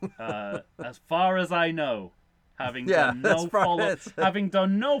 As far as I know, having done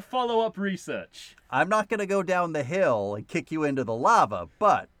no follow-up research. I'm not going to go down the hill and kick you into the lava,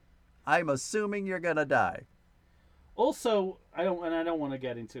 but I'm assuming you're going to die. Also, I don't want to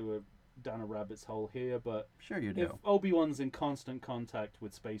get down a rabbit's hole here, but sure you do. If Obi-Wan's in constant contact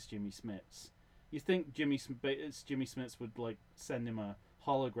with Space Jimmy Smits, you think Jimmy Smits would like send him a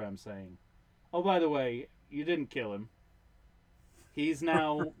hologram saying, "Oh, by the way, you didn't kill him. He's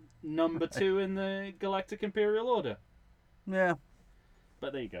now number 2 in the Galactic Imperial Order." Yeah.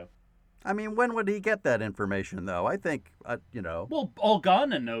 But there you go. I mean, when would he get that information, though? I think, Well,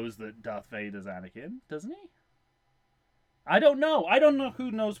 Organa knows that Darth Vader's Anakin, doesn't he? I don't know. I don't know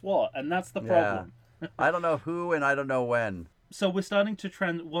who knows what, and that's the problem. Yeah. I don't know who, and I don't know when. So we're starting to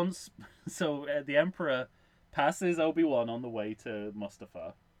trend once. So the Emperor passes Obi-Wan on the way to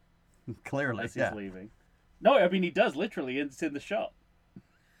Mustafar. Clearly, as he's leaving. No, I mean he does literally. It's in the shot.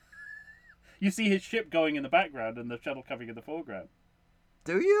 You see his ship going in the background and the shuttle coming in the foreground.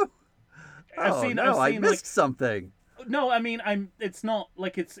 Do you? I missed something. No, I mean it's not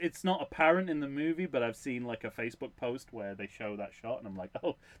apparent in the movie, but I've seen like a Facebook post where they show that shot, and I'm like,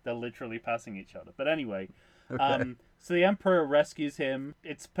 oh, they're literally passing each other. But anyway, okay. So the Emperor rescues him.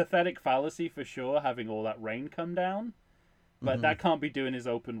 It's pathetic fallacy for sure, having all that rain come down, but that can't be doing his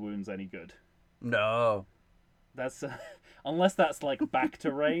open wounds any good. No, that's unless that's like back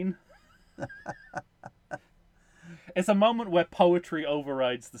to rain. It's a moment where poetry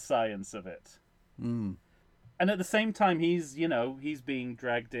overrides the science of it. Mm. And at the same time, he's being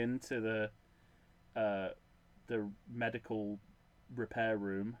dragged into the medical repair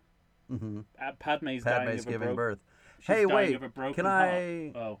room. Mm-hmm. Padme's giving birth. Hey, wait! Can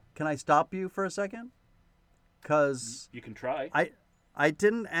I stop you for a second? Because you can try. I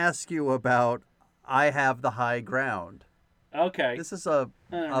didn't ask you about I have the high ground. Okay. This is a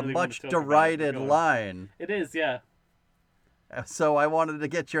much derided line. It is, yeah. So I wanted to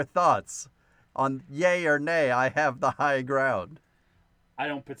get your thoughts on yay or nay, I have the high ground. I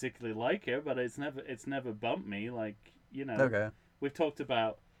don't particularly like it, but it's never bumped me. Like, Okay. We've talked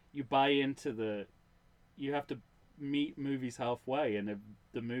about you buy into you have to meet movies halfway, and if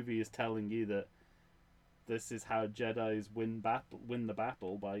the movie is telling you that this is how Jedis win the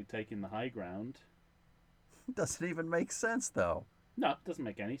battle by taking the high ground. Doesn't even make sense, though. No, it doesn't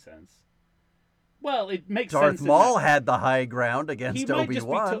make any sense. Well, it makes sense. Darth Maul had the high ground against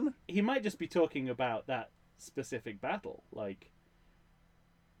Obi-Wan. He might just be talking about that specific battle. Like,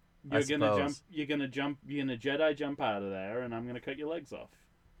 you're gonna Jedi jump out of there, and I'm gonna cut your legs off.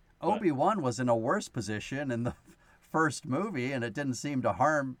 Obi-Wan was in a worse position in the first movie, and it didn't seem to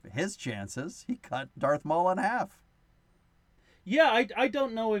harm his chances. He cut Darth Maul in half. Yeah, I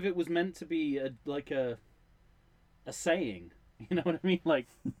don't know if it was meant to be a saying. You know what I mean? Like,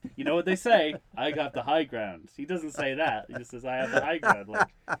 you know what they say? I got the high ground. He doesn't say that. He just says, I have the high ground. Like,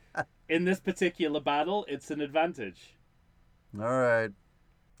 in this particular battle, it's an advantage. All right.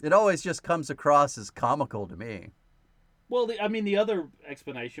 It always just comes across as comical to me. Well, the other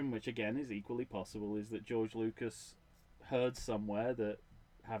explanation, which again is equally possible, is that George Lucas heard somewhere that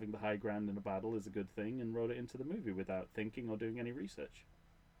having the high ground in a battle is a good thing and wrote it into the movie without thinking or doing any research.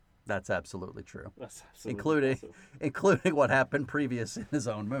 That's absolutely true. That's absolutely including what happened previous in his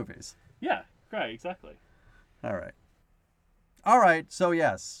own movies. Yeah, right, exactly. All right. So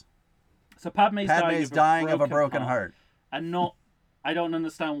yes. So Padme's dying of a broken heart. And I don't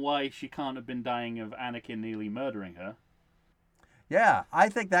understand why she can't have been dying of Anakin nearly murdering her. Yeah, I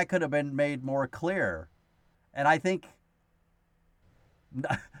think that could have been made more clear. And I think,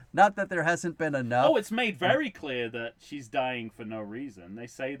 not that there hasn't been enough. Oh, it's made very clear that she's dying for no reason. They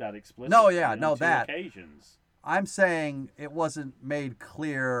say that explicitly. No, yeah, no, on two that. occasions. I'm saying it wasn't made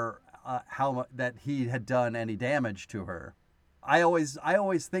clear that he had done any damage to her. I always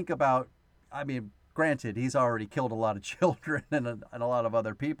think about, I mean, granted, he's already killed a lot of children and a lot of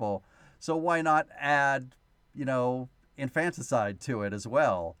other people, so why not add, infanticide to it as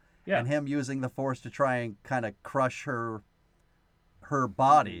well? Yeah. And him using the Force to try and kind of crush her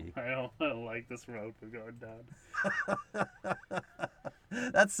body. I don't like this road we're going down.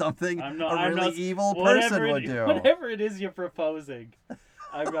 That's something a really evil person would do. Whatever it is you're proposing,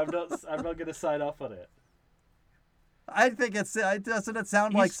 I'm not going to sign off on it. I think doesn't it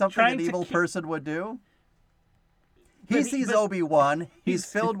sound like something an evil person would do? He sees Obi-Wan. He's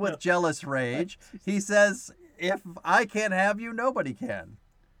filled with jealous rage. He says, if I can't have you, nobody can.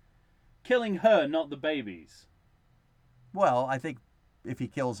 Killing her, not the babies. Well, I think if he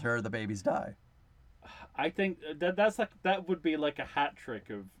kills her, the babies die. I think that would be like a hat trick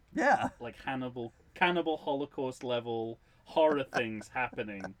of like cannibal Holocaust level horror things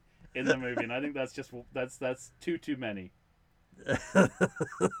happening in the movie, and I think that's too many. That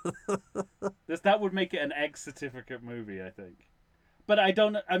would make it an X certificate movie, I think. But I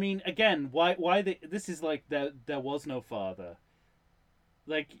mean, again, why this is like there was no father.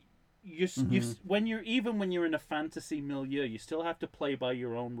 Like when you're in a fantasy milieu, you still have to play by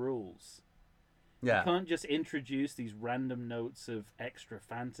your own rules. Yeah. You can't just introduce these random notes of extra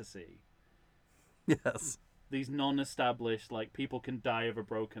fantasy. Yes. These non-established, like, people can die of a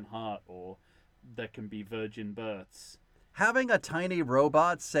broken heart, or there can be virgin births. Having a tiny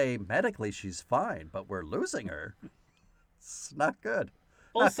robot say medically she's fine, but we're losing her. It's not good.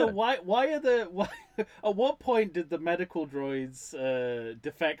 Also, why at what point did the medical droids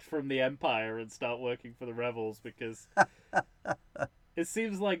defect from the Empire and start working for the rebels? Because it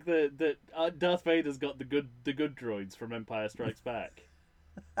seems like that Darth Vader's got the good droids from Empire Strikes Back.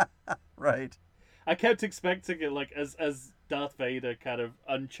 Right. I kept expecting it, like, as Darth Vader kind of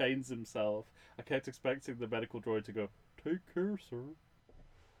unchains himself, I kept expecting the medical droid to go, "Take care, sir."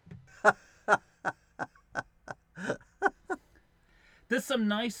 There's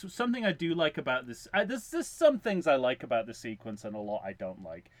something I do like about this. There's some things I like about the sequence and a lot I don't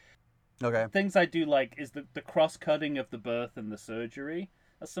like. Okay. Things I do like is the cross-cutting of the birth and the surgery.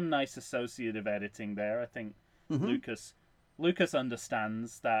 There's some nice associative editing there. I think Lucas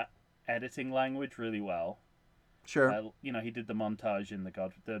understands that editing language really well. Sure. He did the montage in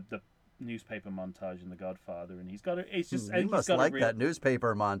the newspaper montage in The Godfather, and he's got it. It's just you must like that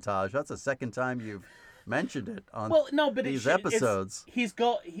newspaper montage. That's the second time you've mentioned it on these episodes. He's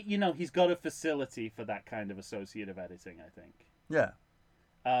got a facility for that kind of associative editing, I think. Yeah.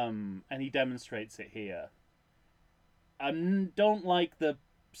 And he demonstrates it here. I don't like the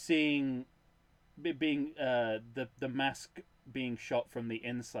mask being shot from the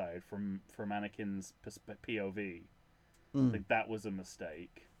inside from Anakin's POV. I think that was a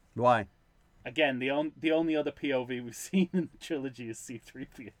mistake. Why? Again, the only other POV we've seen in the trilogy is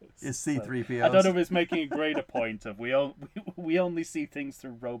C-3PO's. Is C-3PO's. So, I don't know if it's making a greater point of we only see things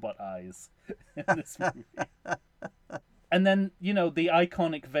through robot eyes in this movie. And then, the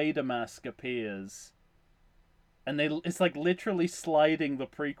iconic Vader mask appears, and it's like literally sliding the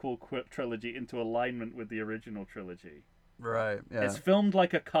prequel trilogy into alignment with the original trilogy. Right, yeah. It's filmed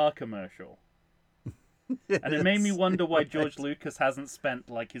like a car commercial. And it made me wonder why George Lucas hasn't spent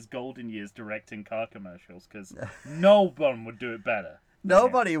like his golden years directing car commercials, because no one would do it better.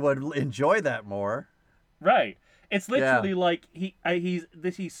 Nobody would enjoy that more. Right. It's literally like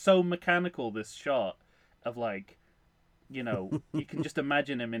he's so mechanical, this shot of like, you can just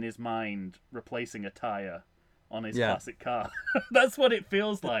imagine him in his mind replacing a tire on his classic car. That's what it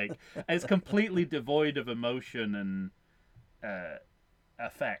feels like. It's completely devoid of emotion and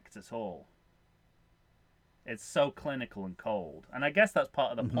effect at all. It's so clinical and cold, and I guess that's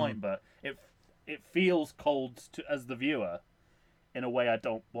part of the point. But it feels cold as the viewer in a way I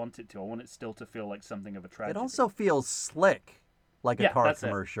don't want it to. I want it still to feel like something of a tragedy. It also feels slick, like a car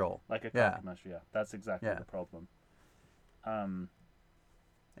commercial. Like a car commercial. Yeah, that's exactly the problem. And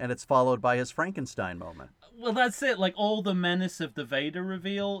it's followed by his Frankenstein moment. Well, that's it. Like, all the menace of the Vader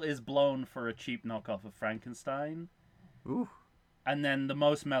reveal is blown for a cheap knockoff of Frankenstein. Ooh. And then the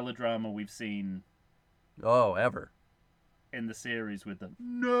most melodrama we've seen. Oh, ever. In the series with the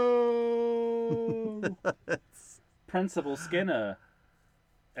no. Principal Skinner.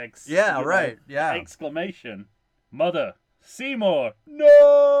 Exclamation. Mother. Seymour.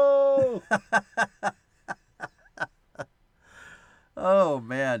 No. Oh,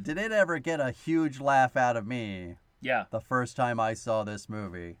 man. Did it ever get a huge laugh out of me? Yeah. The first time I saw this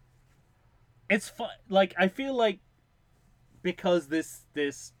movie. It's fun. Like, I feel like because this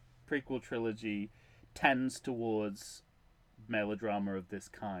prequel trilogy tends towards melodrama of this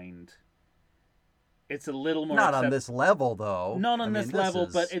kind, it's a little more... Not on this level, though. Not on this level,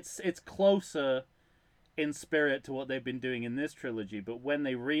 but it's closer in spirit to what they've been doing in this trilogy. But when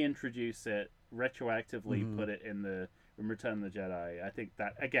they reintroduce it, retroactively put it in Return of the Jedi, I think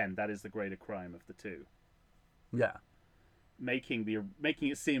that, again, that is the greater crime of the two. Yeah. Making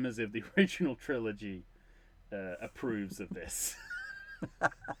it seem as if the original trilogy approves of this.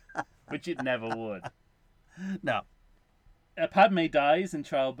 Which it never would. No. Padme dies in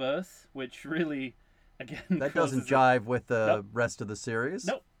childbirth, which really, again... That doesn't jive with the rest of the series.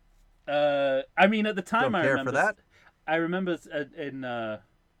 Nope. I mean, at the time, Don't care for that. I remember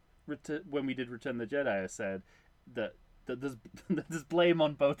when we did Return of the Jedi, I said that there's blame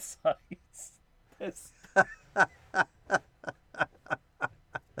on both sides.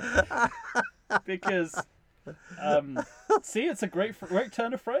 Because, see, it's a great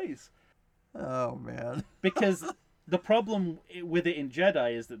turn of phrase. Oh, man. Because the problem with it in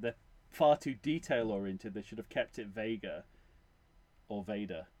Jedi is that they're far too detail-oriented. They should have kept it Vader.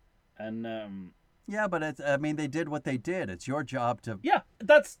 And, yeah, but they did what they did. It's your job to... Yeah,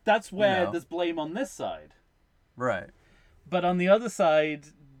 that's where there's blame on this side. Right. But on the other side,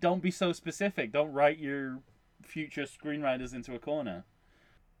 don't be so specific. Don't write your future screenwriters into a corner.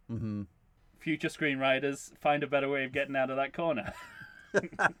 Mm-hmm. Future screenwriters, find a better way of getting out of that corner.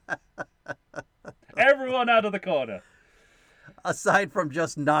 Everyone out of the corner. Aside from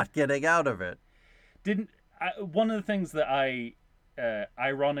just not getting out of it. One of the things that I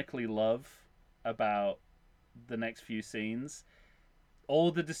ironically love about the next few scenes,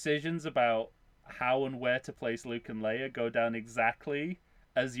 all the decisions about how and where to place Luke and Leia go down exactly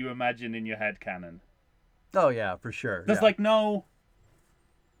as you imagine in your head canon. Oh, yeah, for sure. There's no...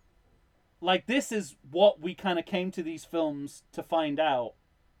 Like, this is what we kind of came to these films to find out,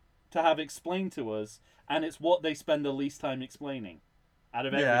 to have explained to us, and it's what they spend the least time explaining out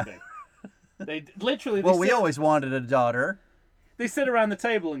of everything. They literally... Well, we always wanted a daughter. They sit around the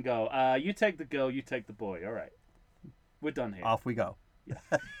table and go, you take the girl, you take the boy. All right. We're done here. Off we go. Yeah.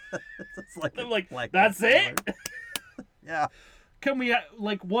 It's I'm like, that's it? Yeah. Can we,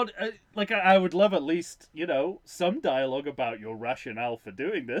 I would love at least, some dialogue about your rationale for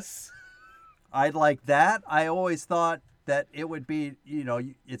doing this. I'd like that. I always thought that it would be,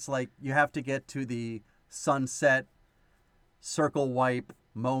 it's like you have to get to the sunset circle wipe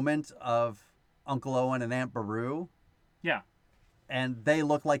moment of Uncle Owen and Aunt Beru. Yeah. And they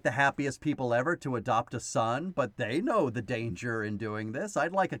look like the happiest people ever to adopt a son, but they know the danger in doing this.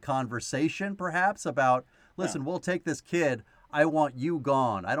 I'd like a conversation, perhaps, about, listen, we'll take this kid. I want you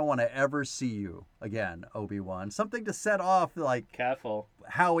gone. I don't want to ever see you again, Obi-Wan. Something to set off, careful,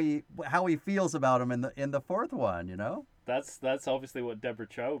 how he feels about him in the fourth one. That's obviously what Deborah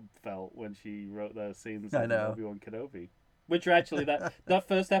Chow felt when she wrote those scenes of Obi-Wan Kenobi. Which are actually that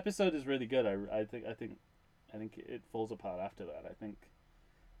first episode is really good. I think it falls apart after that. I think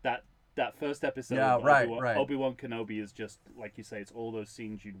that first episode of Obi-Wan Kenobi is just, like you say, it's all those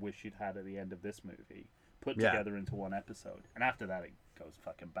scenes you'd wish you'd had at the end of this movie put together into one episode. And after that, it goes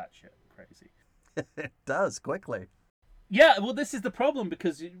fucking batshit crazy. It does, quickly. Yeah, well, this is the problem,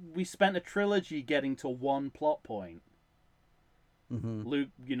 because we spent a trilogy getting to one plot point. Mm-hmm.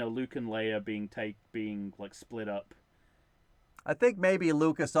 Luke and Leia being split up. I think maybe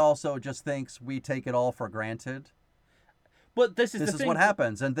Lucas also just thinks we take it all for granted. But this is what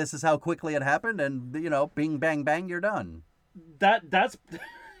happens, and this is how quickly it happened, and bing bang bang, you're done. That's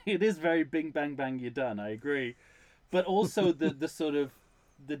it is very bing bang bang, you're done. I agree, but also the sort of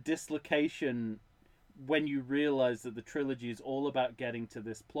the dislocation when you realize that the trilogy is all about getting to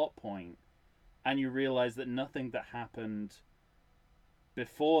this plot point, and you realize that nothing that happened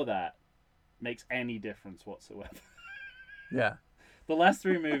before that makes any difference whatsoever. Yeah. The last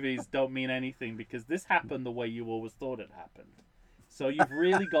three movies don't mean anything because this happened the way you always thought it happened. So you've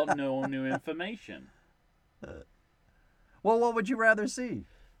really got no new information. Well, what would you rather see?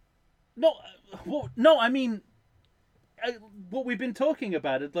 No, I mean, what we've been talking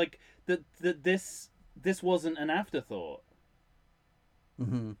about it, like that this wasn't an afterthought.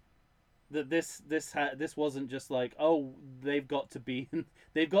 Mm-hmm. That this wasn't just like, oh, they've got to be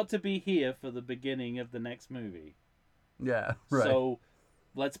here for the beginning of the next movie. Yeah, right. So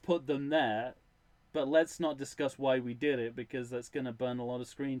let's put them there, but let's not discuss why we did it because that's going to burn a lot of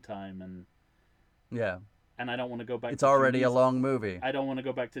screen time and I don't want to go back. It's already a long movie. I don't want to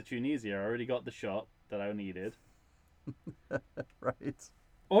go back to Tunisia. I already got the shot that I needed. Right.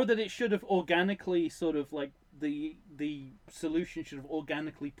 Or that it should have organically sort of like the solution should have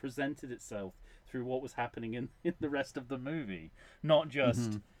organically presented itself through what was happening in the rest of the movie. Not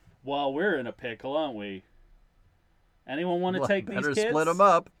just, well, we're in a pickle, aren't we? Anyone want to take these kids? Better split them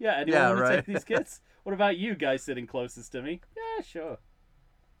up. Yeah, anyone want to take these kids? What about you guys sitting closest to me? Yeah, sure.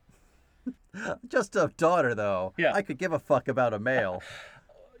 Just a daughter, though. Yeah. I could give a fuck about a male.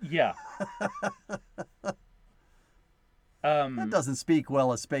 Yeah. That doesn't speak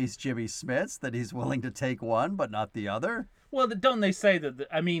well of Space Jimmy Smits, that he's willing to take one but not the other. Well, don't they say that?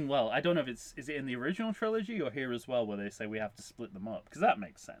 I don't know if is it in the original trilogy or here as well, where they say we have to split them up, because that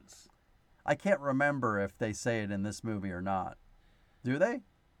makes sense. I can't remember if they say it in this movie or not. Do they?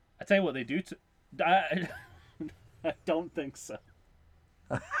 I tell you what they do. I don't think so.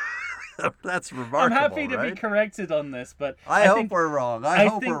 That's remarkable. I'm happy to right? be corrected on this, but I hope we're wrong. I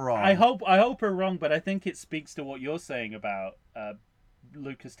hope we're wrong. I hope we're wrong, but I think it speaks to what you're saying about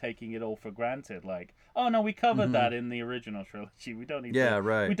Lucas taking it all for granted. Like, oh no, we covered that in the original trilogy. We don't need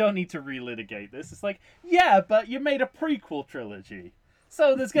we don't need to relitigate this. It's like, yeah, but you made a prequel trilogy,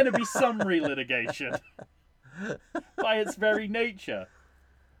 so there's going to be some relitigation by its very nature.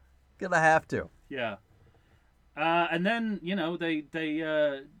 Gonna have to. Yeah. And then, they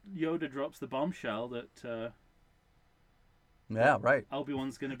Yoda drops the bombshell that yeah, right.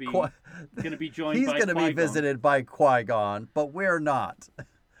 Obi-Wan's going to be joined by Qui-Gon. He's going to be visited by Qui-Gon, but we're not.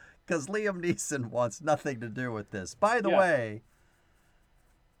 Because Liam Neeson wants nothing to do with this. By the way,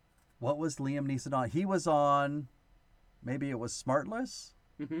 what was Liam Neeson on? He was on, maybe it was Smartless?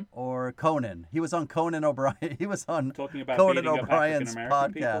 Or Conan. He was on Conan O'Brien. He was on talking about Conan O'Brien's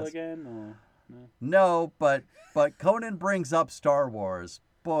podcast. Again, or... No, but Conan brings up Star Wars.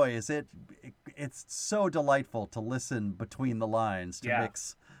 Boy, it's so delightful to listen between the lines to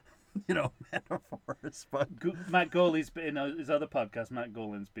mix, metaphors. But Matt Gourley's been in his other podcast. Matt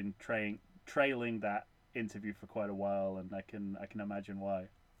Gourley's been trailing that interview for quite a while, and I can imagine why.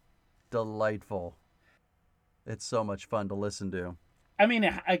 Delightful. It's so much fun to listen to. I mean,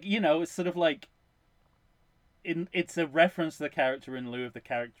 it's sort of like it's a reference to the character in lieu of the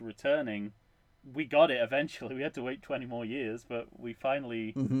character returning. We got it eventually. We had to wait 20 more years, but we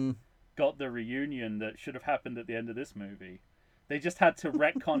finally got the reunion that should have happened at the end of this movie. They just had to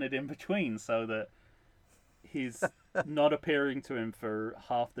retcon it in between so that he's not appearing to him for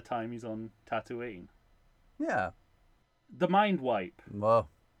half the time he's on Tatooine. Yeah. The mind wipe. Well,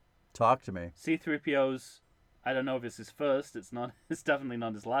 talk to me. C-3PO's, I don't know if it's his first. It's definitely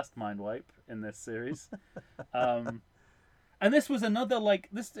not his last mind wipe in this series. And this was another,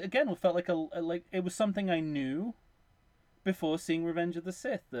 this again felt like it was something I knew before seeing Revenge of the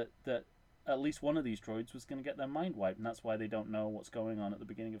Sith, that at least one of these droids was going to get their mind wiped, and that's why they don't know what's going on at the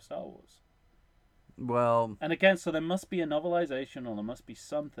beginning of Star Wars. Well... And again, so there must be a novelization, or there must be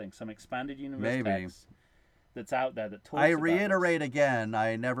something, some expanded universe text that's out there that talks about I reiterate again,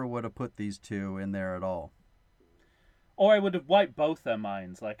 I never would have put these two in there at all. Or I would have wiped both their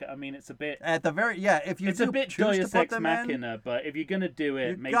minds. It's a bit... At the very... Yeah, if you it's a bit Deus Ex Machina, but if you're going to do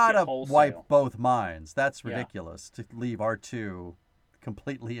it, make it wholesale. You gotta wipe both minds. That's ridiculous, to leave R2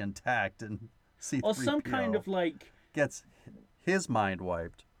 completely intact and C-3PO or some kind of, gets his mind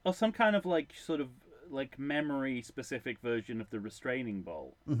wiped. Or some kind of, memory-specific version of the restraining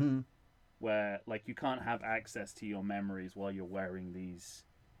bolt. Mm-hmm. Where, you can't have access to your memories while you're wearing these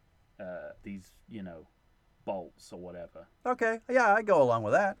bolts or whatever. Okay, yeah, I go along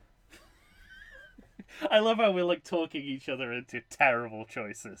with that. I love how we're talking each other into terrible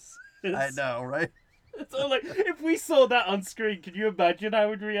choices. I know, right? It's all if we saw that on screen, can you imagine how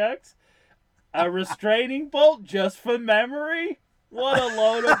we'd react? A restraining bolt just for memory? What a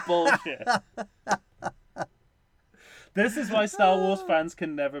load of bullshit. This is why Star Wars fans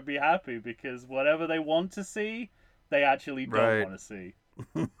can never be happy, because whatever they want to see, they actually don't want to see.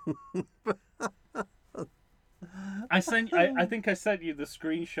 I think I sent you the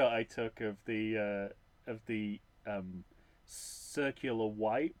screenshot I took of the circular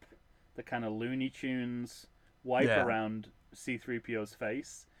wipe, the kind of Looney Tunes wipe around C-3PO's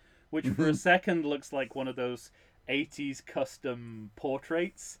face, which for a second looks like one of those 80s custom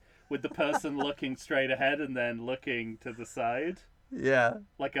portraits with the person looking straight ahead and then looking to the side. Yeah.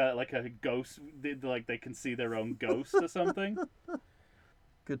 Like a ghost, like they can see their own ghost or something.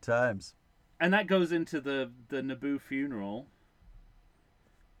 Good times. And that goes into the Naboo funeral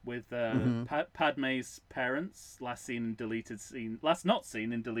with Padme's parents, last not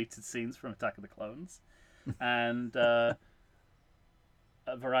seen in deleted scenes from Attack of the Clones, and a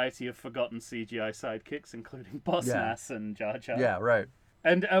variety of forgotten CGI sidekicks, including Boss Nass and Jar Jar. Yeah, right.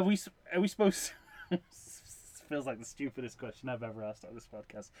 And are we supposed to feels like the stupidest question I've ever asked on this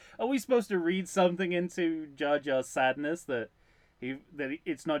podcast. Are we supposed to read something into Jar Jar's sadness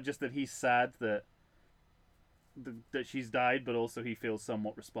it's not just that he's sad that she's died, but also he feels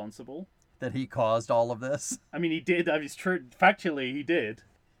somewhat responsible? That he caused all of this? I mean, he did. I mean, it's true. Factually, he did.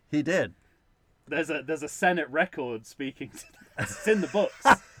 He did. There's a Senate record speaking to it's in the books.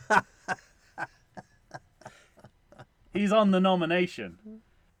 He's on the nomination.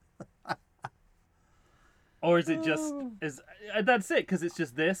 Or is it just that's it, because it's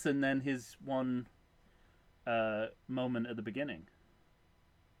just this and then his one moment at the beginning.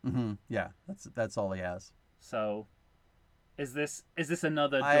 Yeah, that's all he has. So is this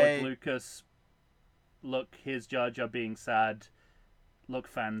another George Lucas, look, here's Jar Jar being sad, look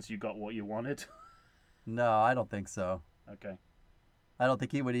fans, you got what you wanted? No, I don't think so. Okay. I don't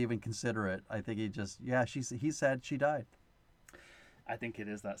think he would even consider it. I think he said she died. I think it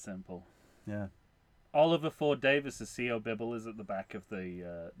is that simple. Yeah. Oliver Ford Davis' C.O. Bibble is at the back of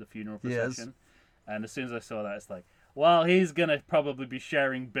the funeral procession. And as soon as I saw that, it's like, well, he's going to probably be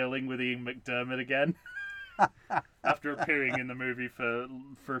sharing billing with Ian McDiarmid again. After appearing in the movie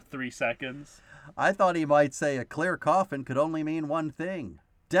for 3 seconds. I thought he might say a clear coffin could only mean one thing.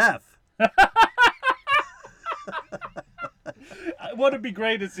 Death. What would be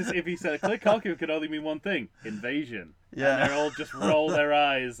great is just if he said a clear coffin could only mean one thing. Invasion. Yeah. And they all just roll their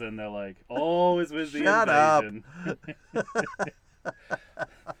eyes and they're like, always with the Shut invasion.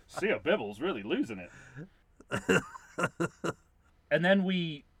 C.O. Bibble's really losing it. And then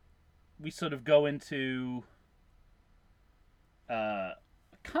we sort of go into a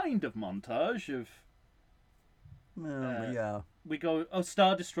kind of montage of we go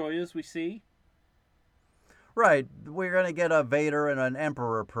Star Destroyers we see. Right, we're gonna get a Vader and an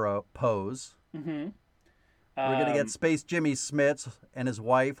Emperor pose. Mm-hmm. We're gonna get Space Jimmy Smits and his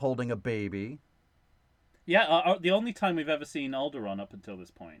wife holding a baby. Yeah, the only time we've ever seen Alderaan up until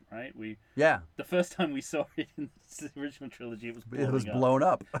this point, right? The first time we saw it in the original trilogy, it was blown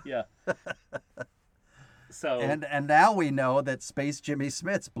up. Yeah. So and now we know that Space Jimmy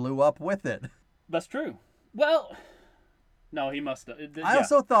Smits blew up with it. That's true. Well, no, he must have. I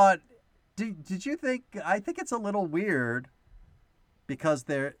also thought, did you think? I think it's a little weird because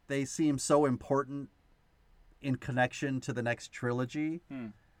they seem so important in connection to the next trilogy.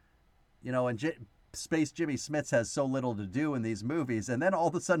 You know, and Space Jimmy Smits has so little to do in these movies, and then all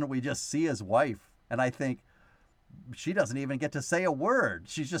of a sudden we just see his wife, and I think she doesn't even get to say a word.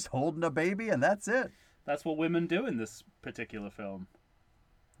 She's just holding a baby, and that's it. That's what women do in this particular film.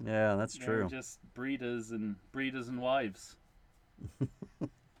 Yeah, that's true. They're just breeders and wives.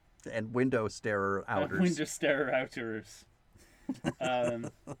 And window starer outers. Window starer outers.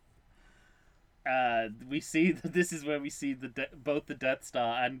 We see that this is where we see both the Death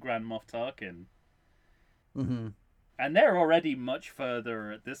Star and Grand Moff Tarkin. Mm-hmm. And they're already much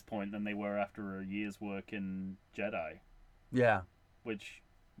further at this point than they were after a year's work in Jedi. Yeah. Which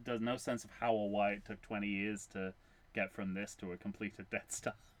does no sense of how or why it took 20 years to get from this to a completed Death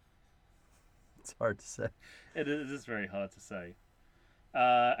Star. It's hard to say. It is very hard to say.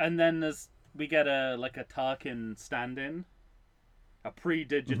 And then we get a Tarkin stand-in. A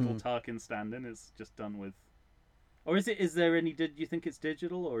pre-digital Tarkin stand-in. It's just done with... Or is there any... Do you think it's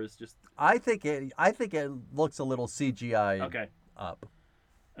digital or is just... I think it looks a little CGI up.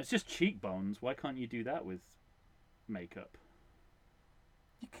 It's just cheekbones. Why can't you do that with makeup?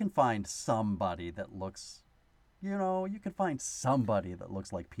 You can find somebody that looks... you can find somebody that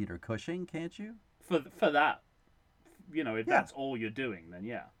looks like Peter Cushing, can't you? For that, if that's all you're doing, then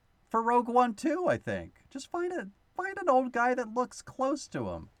yeah. For Rogue One too, I think. Just find an old guy that looks close to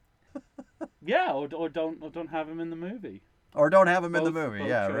him. Yeah, or don't have him in the movie. Or don't have him in the movie.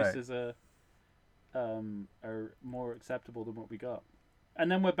 Yeah, right. Both choices are more acceptable than what we got. And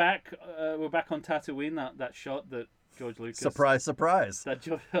then we're back. We're back on Tatooine. That shot that George Lucas. Surprise! That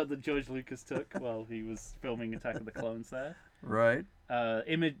George Lucas took while he was filming Attack of the Clones there. Right.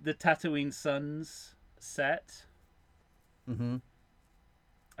 The Tatooine Suns set. Mm-hmm.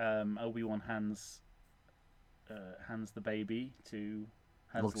 Obi-Wan hands the baby to.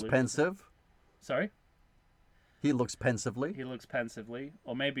 Looks pensive. Sorry. He looks pensively.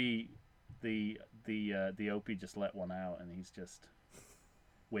 Or maybe the Opie just let one out and he's just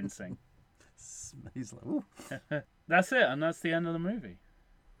wincing. He's like, ooh. That's it, and that's the end of the movie.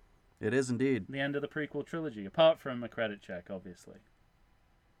 It is indeed. The end of the prequel trilogy, apart from a credit check, obviously.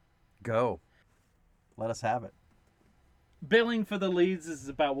 Go. Let us have it. Billing for the leads is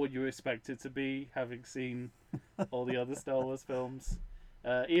about what you expect it to be, having seen all the other Star Wars films.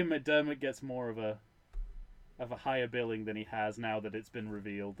 Ian McDiarmid gets more of a higher billing than he has now that it's been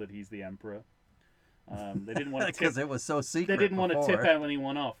revealed that he's the Emperor. They didn't want to because it was so secret. They didn't want to tip before.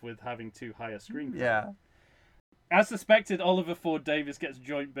 anyone off with having too high a screen count. Yeah. As suspected, Oliver Ford Davis gets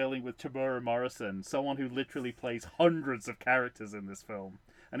joint billing with Tamura Morrison, someone who literally plays hundreds of characters in this film,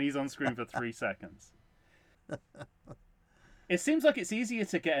 and he's on screen for 3 seconds. It seems like it's easier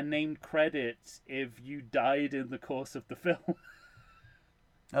to get a named credit if you died in the course of the film.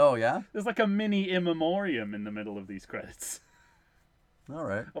 Oh, yeah? There's like a mini in memoriam in the middle of these credits. All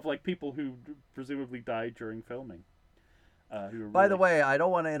right. Of like people who presumably died during filming. By the way, I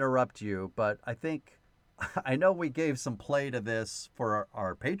don't want to interrupt you, but I know we gave some play to this for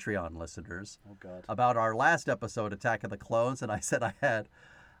our Patreon listeners. Oh, God. About our last episode, Attack of the Clones, and I said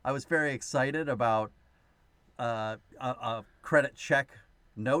I was very excited about a credit check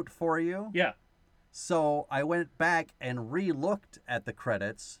note for you. Yeah. So I went back and re-looked at the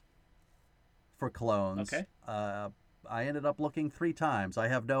credits for Clones. Okay. I ended up looking 3 times. I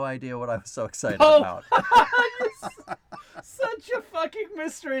have no idea what I was so excited about. Such a fucking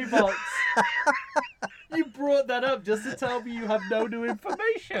mystery box. You brought that up just to tell me you have no new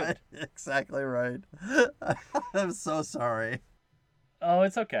information. Exactly right. I'm so sorry. Oh,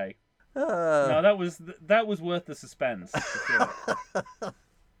 it's okay. No, that was worth the suspense.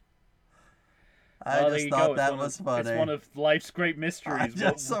 I just thought that was funny. It's one of life's great mysteries.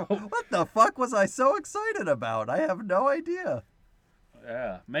 What the fuck was I so excited about? I have no idea.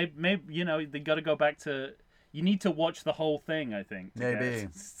 Yeah, maybe they got to go back to. You need to watch the whole thing, I think. Maybe.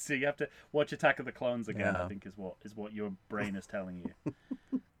 So you have to watch Attack of the Clones again. Yeah. I think is what your brain is telling you.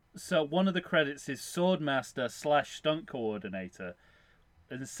 So one of the credits is Swordmaster / stunt coordinator.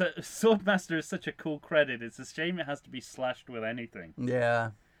 And Swordmaster is such a cool credit. It's a shame it has to be slashed with anything.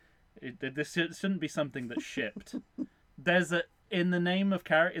 Yeah. This shouldn't be something that's shipped. There's in the names of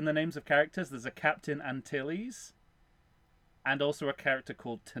characters. There's a Captain Antilles, and also a character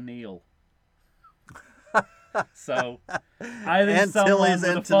called Tennille. So I think someone with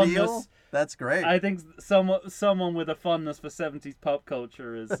a fondness. That's great. I think someone with a fondness for 70s pop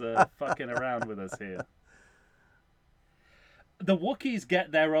culture is fucking around with us here. The Wookiees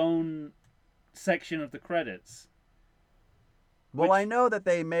get their own section of the credits. Well, I know that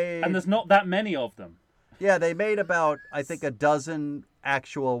they made... And there's not that many of them. Yeah, they made about, I think, 12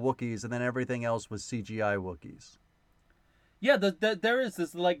 actual Wookiees, and then everything else was CGI Wookiees. Yeah,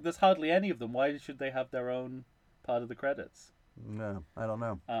 there's hardly any of them. Why should they have their own part of the credits? No, I don't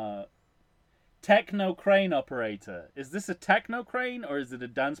know. Techno crane operator. Is this a techno crane, or is it a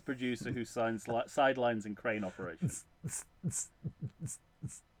dance producer who signs sidelines in crane operations? Is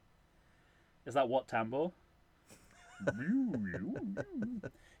that what Tambo?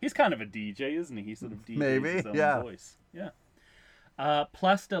 He's kind of a DJ, isn't he? He sort of DJs his own voice. Yeah.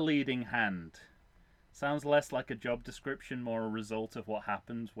 Plaster leading hand. Sounds less like a job description, more a result of what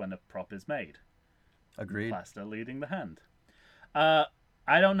happens when a prop is made. Agreed. Plaster leading the hand. I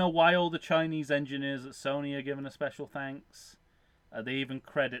don't know why all the Chinese engineers at Sony are given a special thanks. They even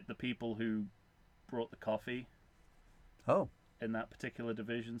credit the people who brought the coffee. Oh. In that particular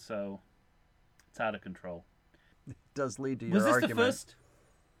division, so it's out of control. It does lead to your argument.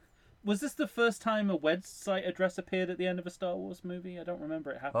 Was this the first time a website address appeared at the end of a Star Wars movie? I don't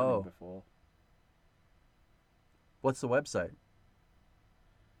remember it happening before. What's the website?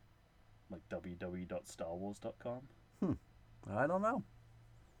 Like www.starwars.com? I don't know.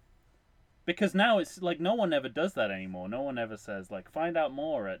 Because now it's like no one ever does that anymore. No one ever says like find out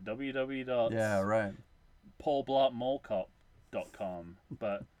more at www. Yeah, right. paulblotmallcop.com.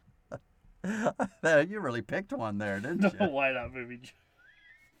 But you really picked one there, didn't you? I don't know why that movie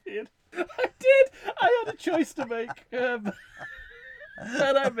did. I did. I had a choice to make, and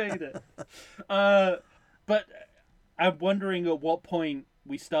I made it. But I'm wondering at what point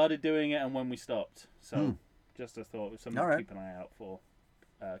we started doing it and when we stopped. So just a thought, something to keep an eye out for.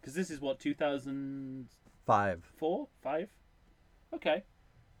 Because this is what, 2005? 5? Okay.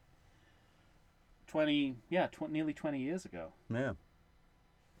 20, nearly 20 years ago. Yeah.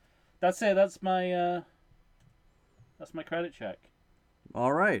 That's it. That's my credit check.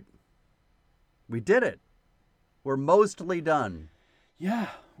 All right. We did it. We're mostly done. Yeah,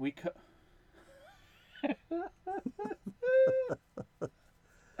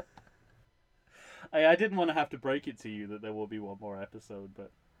 I didn't want to have to break it to you that there will be one more episode,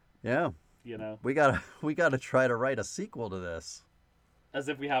 but yeah, we gotta try to write a sequel to this. As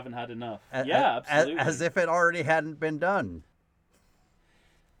if we haven't had enough. Absolutely. As if it already hadn't been done.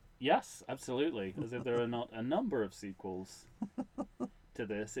 Yes, absolutely. As if there are not a number of sequels to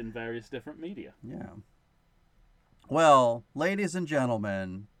this in various different media. Yeah. Well, ladies and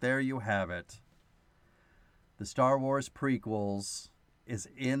gentlemen, there you have it. The Star Wars prequels is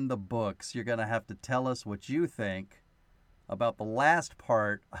in the books. You're going to have to tell us what you think about the last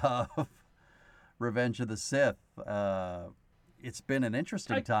part of Revenge of the Sith. It's been an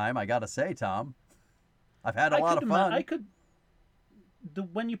interesting time, I got to say, Tom. I've had a lot of fun.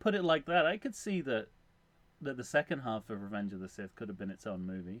 When you put it like that, I could see that the second half of Revenge of the Sith could have been its own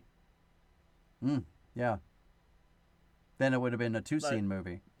movie. Yeah. Then it would have been a two-scene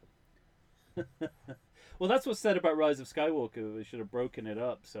movie. Well, that's what's said about Rise of Skywalker. They should have broken it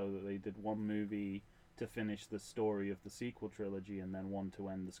up so that they did one movie to finish the story of the sequel trilogy and then one to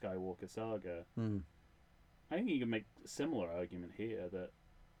end the Skywalker saga. I think you can make a similar argument here that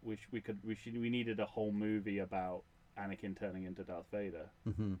we needed a whole movie about Anakin turning into Darth Vader.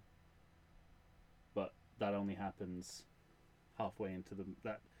 But that only happens halfway into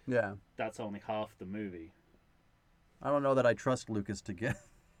that's only half the movie. I don't know that I trust Lucas to get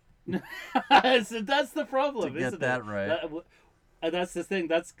so that's the problem, isn't it? That right. That's the thing.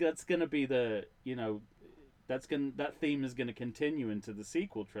 That's gonna be the that theme is gonna continue into the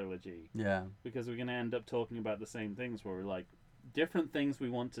sequel trilogy. Yeah. Because we're gonna end up talking about the same things where we're like different things we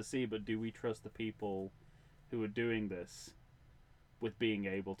want to see, but do we trust the people who are doing this with being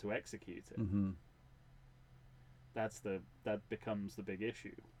able to execute it? That becomes the big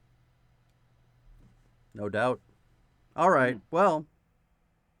issue. No doubt. All right. Well,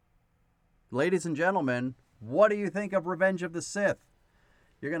 ladies and gentlemen, what do you think of Revenge of the Sith?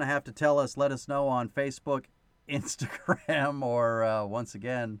 You're going to have to tell us, let us know on Facebook, Instagram, or once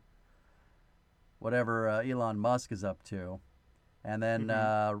again, whatever Elon Musk is up to. And then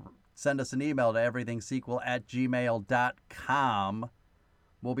send us an email to everythingsequel@gmail.com.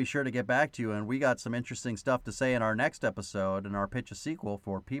 We'll be sure to get back to you, and we got some interesting stuff to say in our next episode in our Pitch a Sequel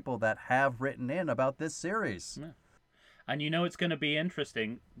for people that have written in about this series. Yeah. And you know it's going to be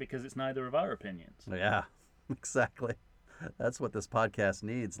interesting because it's neither of our opinions. Yeah, exactly. That's what this podcast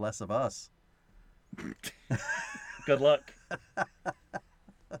needs, less of us. Good luck.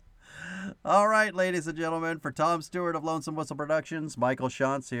 All right, ladies and gentlemen, for Tom Stewart of Lonesome Whistle Productions, Michael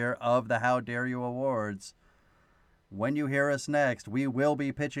Shantz here of the How Dare You Awards. When you hear us next, we will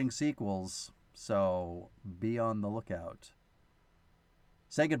be pitching sequels, so be on the lookout.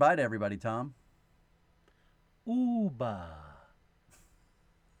 Say goodbye to everybody, Tom. Ooba.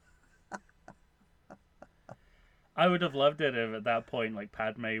 I would have loved it if at that point, like,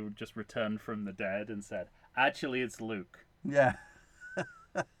 Padme would just return from the dead and said, actually, it's Luke. Yeah.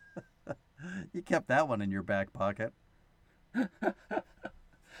 You kept that one in your back pocket.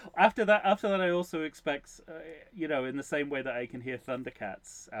 After that, I also expect, in the same way that I can hear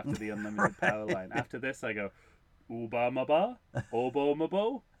Thundercats after the Unlimited Power line. After this, I go, Uba Maba, Obo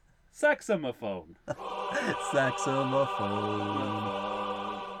Mabo, Saxophone. Saxophone.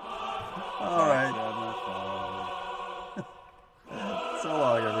 All right. So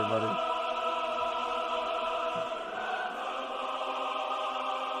long, everybody.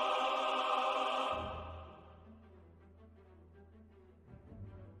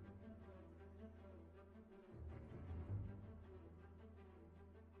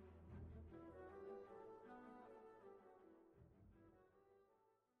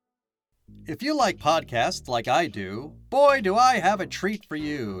 If you like podcasts like I do, boy, do I have a treat for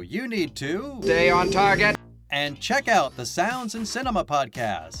you. You need to stay on target and check out the Sounds and Cinema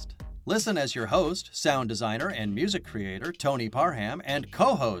podcast. Listen as your host, sound designer and music creator Tony Parham, and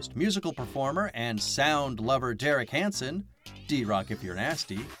co-host, musical performer and sound lover Derek Hansen, D-Rock if you're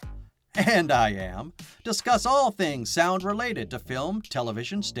nasty, and I am, discuss all things sound related to film,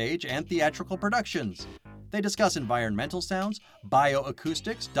 television, stage, and theatrical productions. They discuss environmental sounds,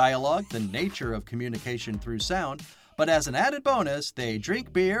 bioacoustics, dialogue, the nature of communication through sound, but as an added bonus, they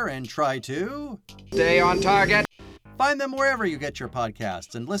drink beer and try to stay on target. Find them wherever you get your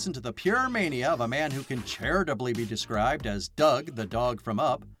podcasts and listen to the pure mania of a man who can charitably be described as Doug, the dog from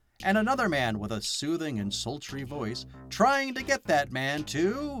Up, and another man with a soothing and sultry voice trying to get that man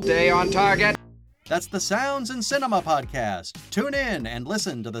to stay on target. That's the Sounds and Cinema podcast. Tune in and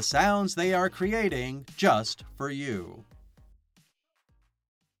listen to the sounds they are creating just for you.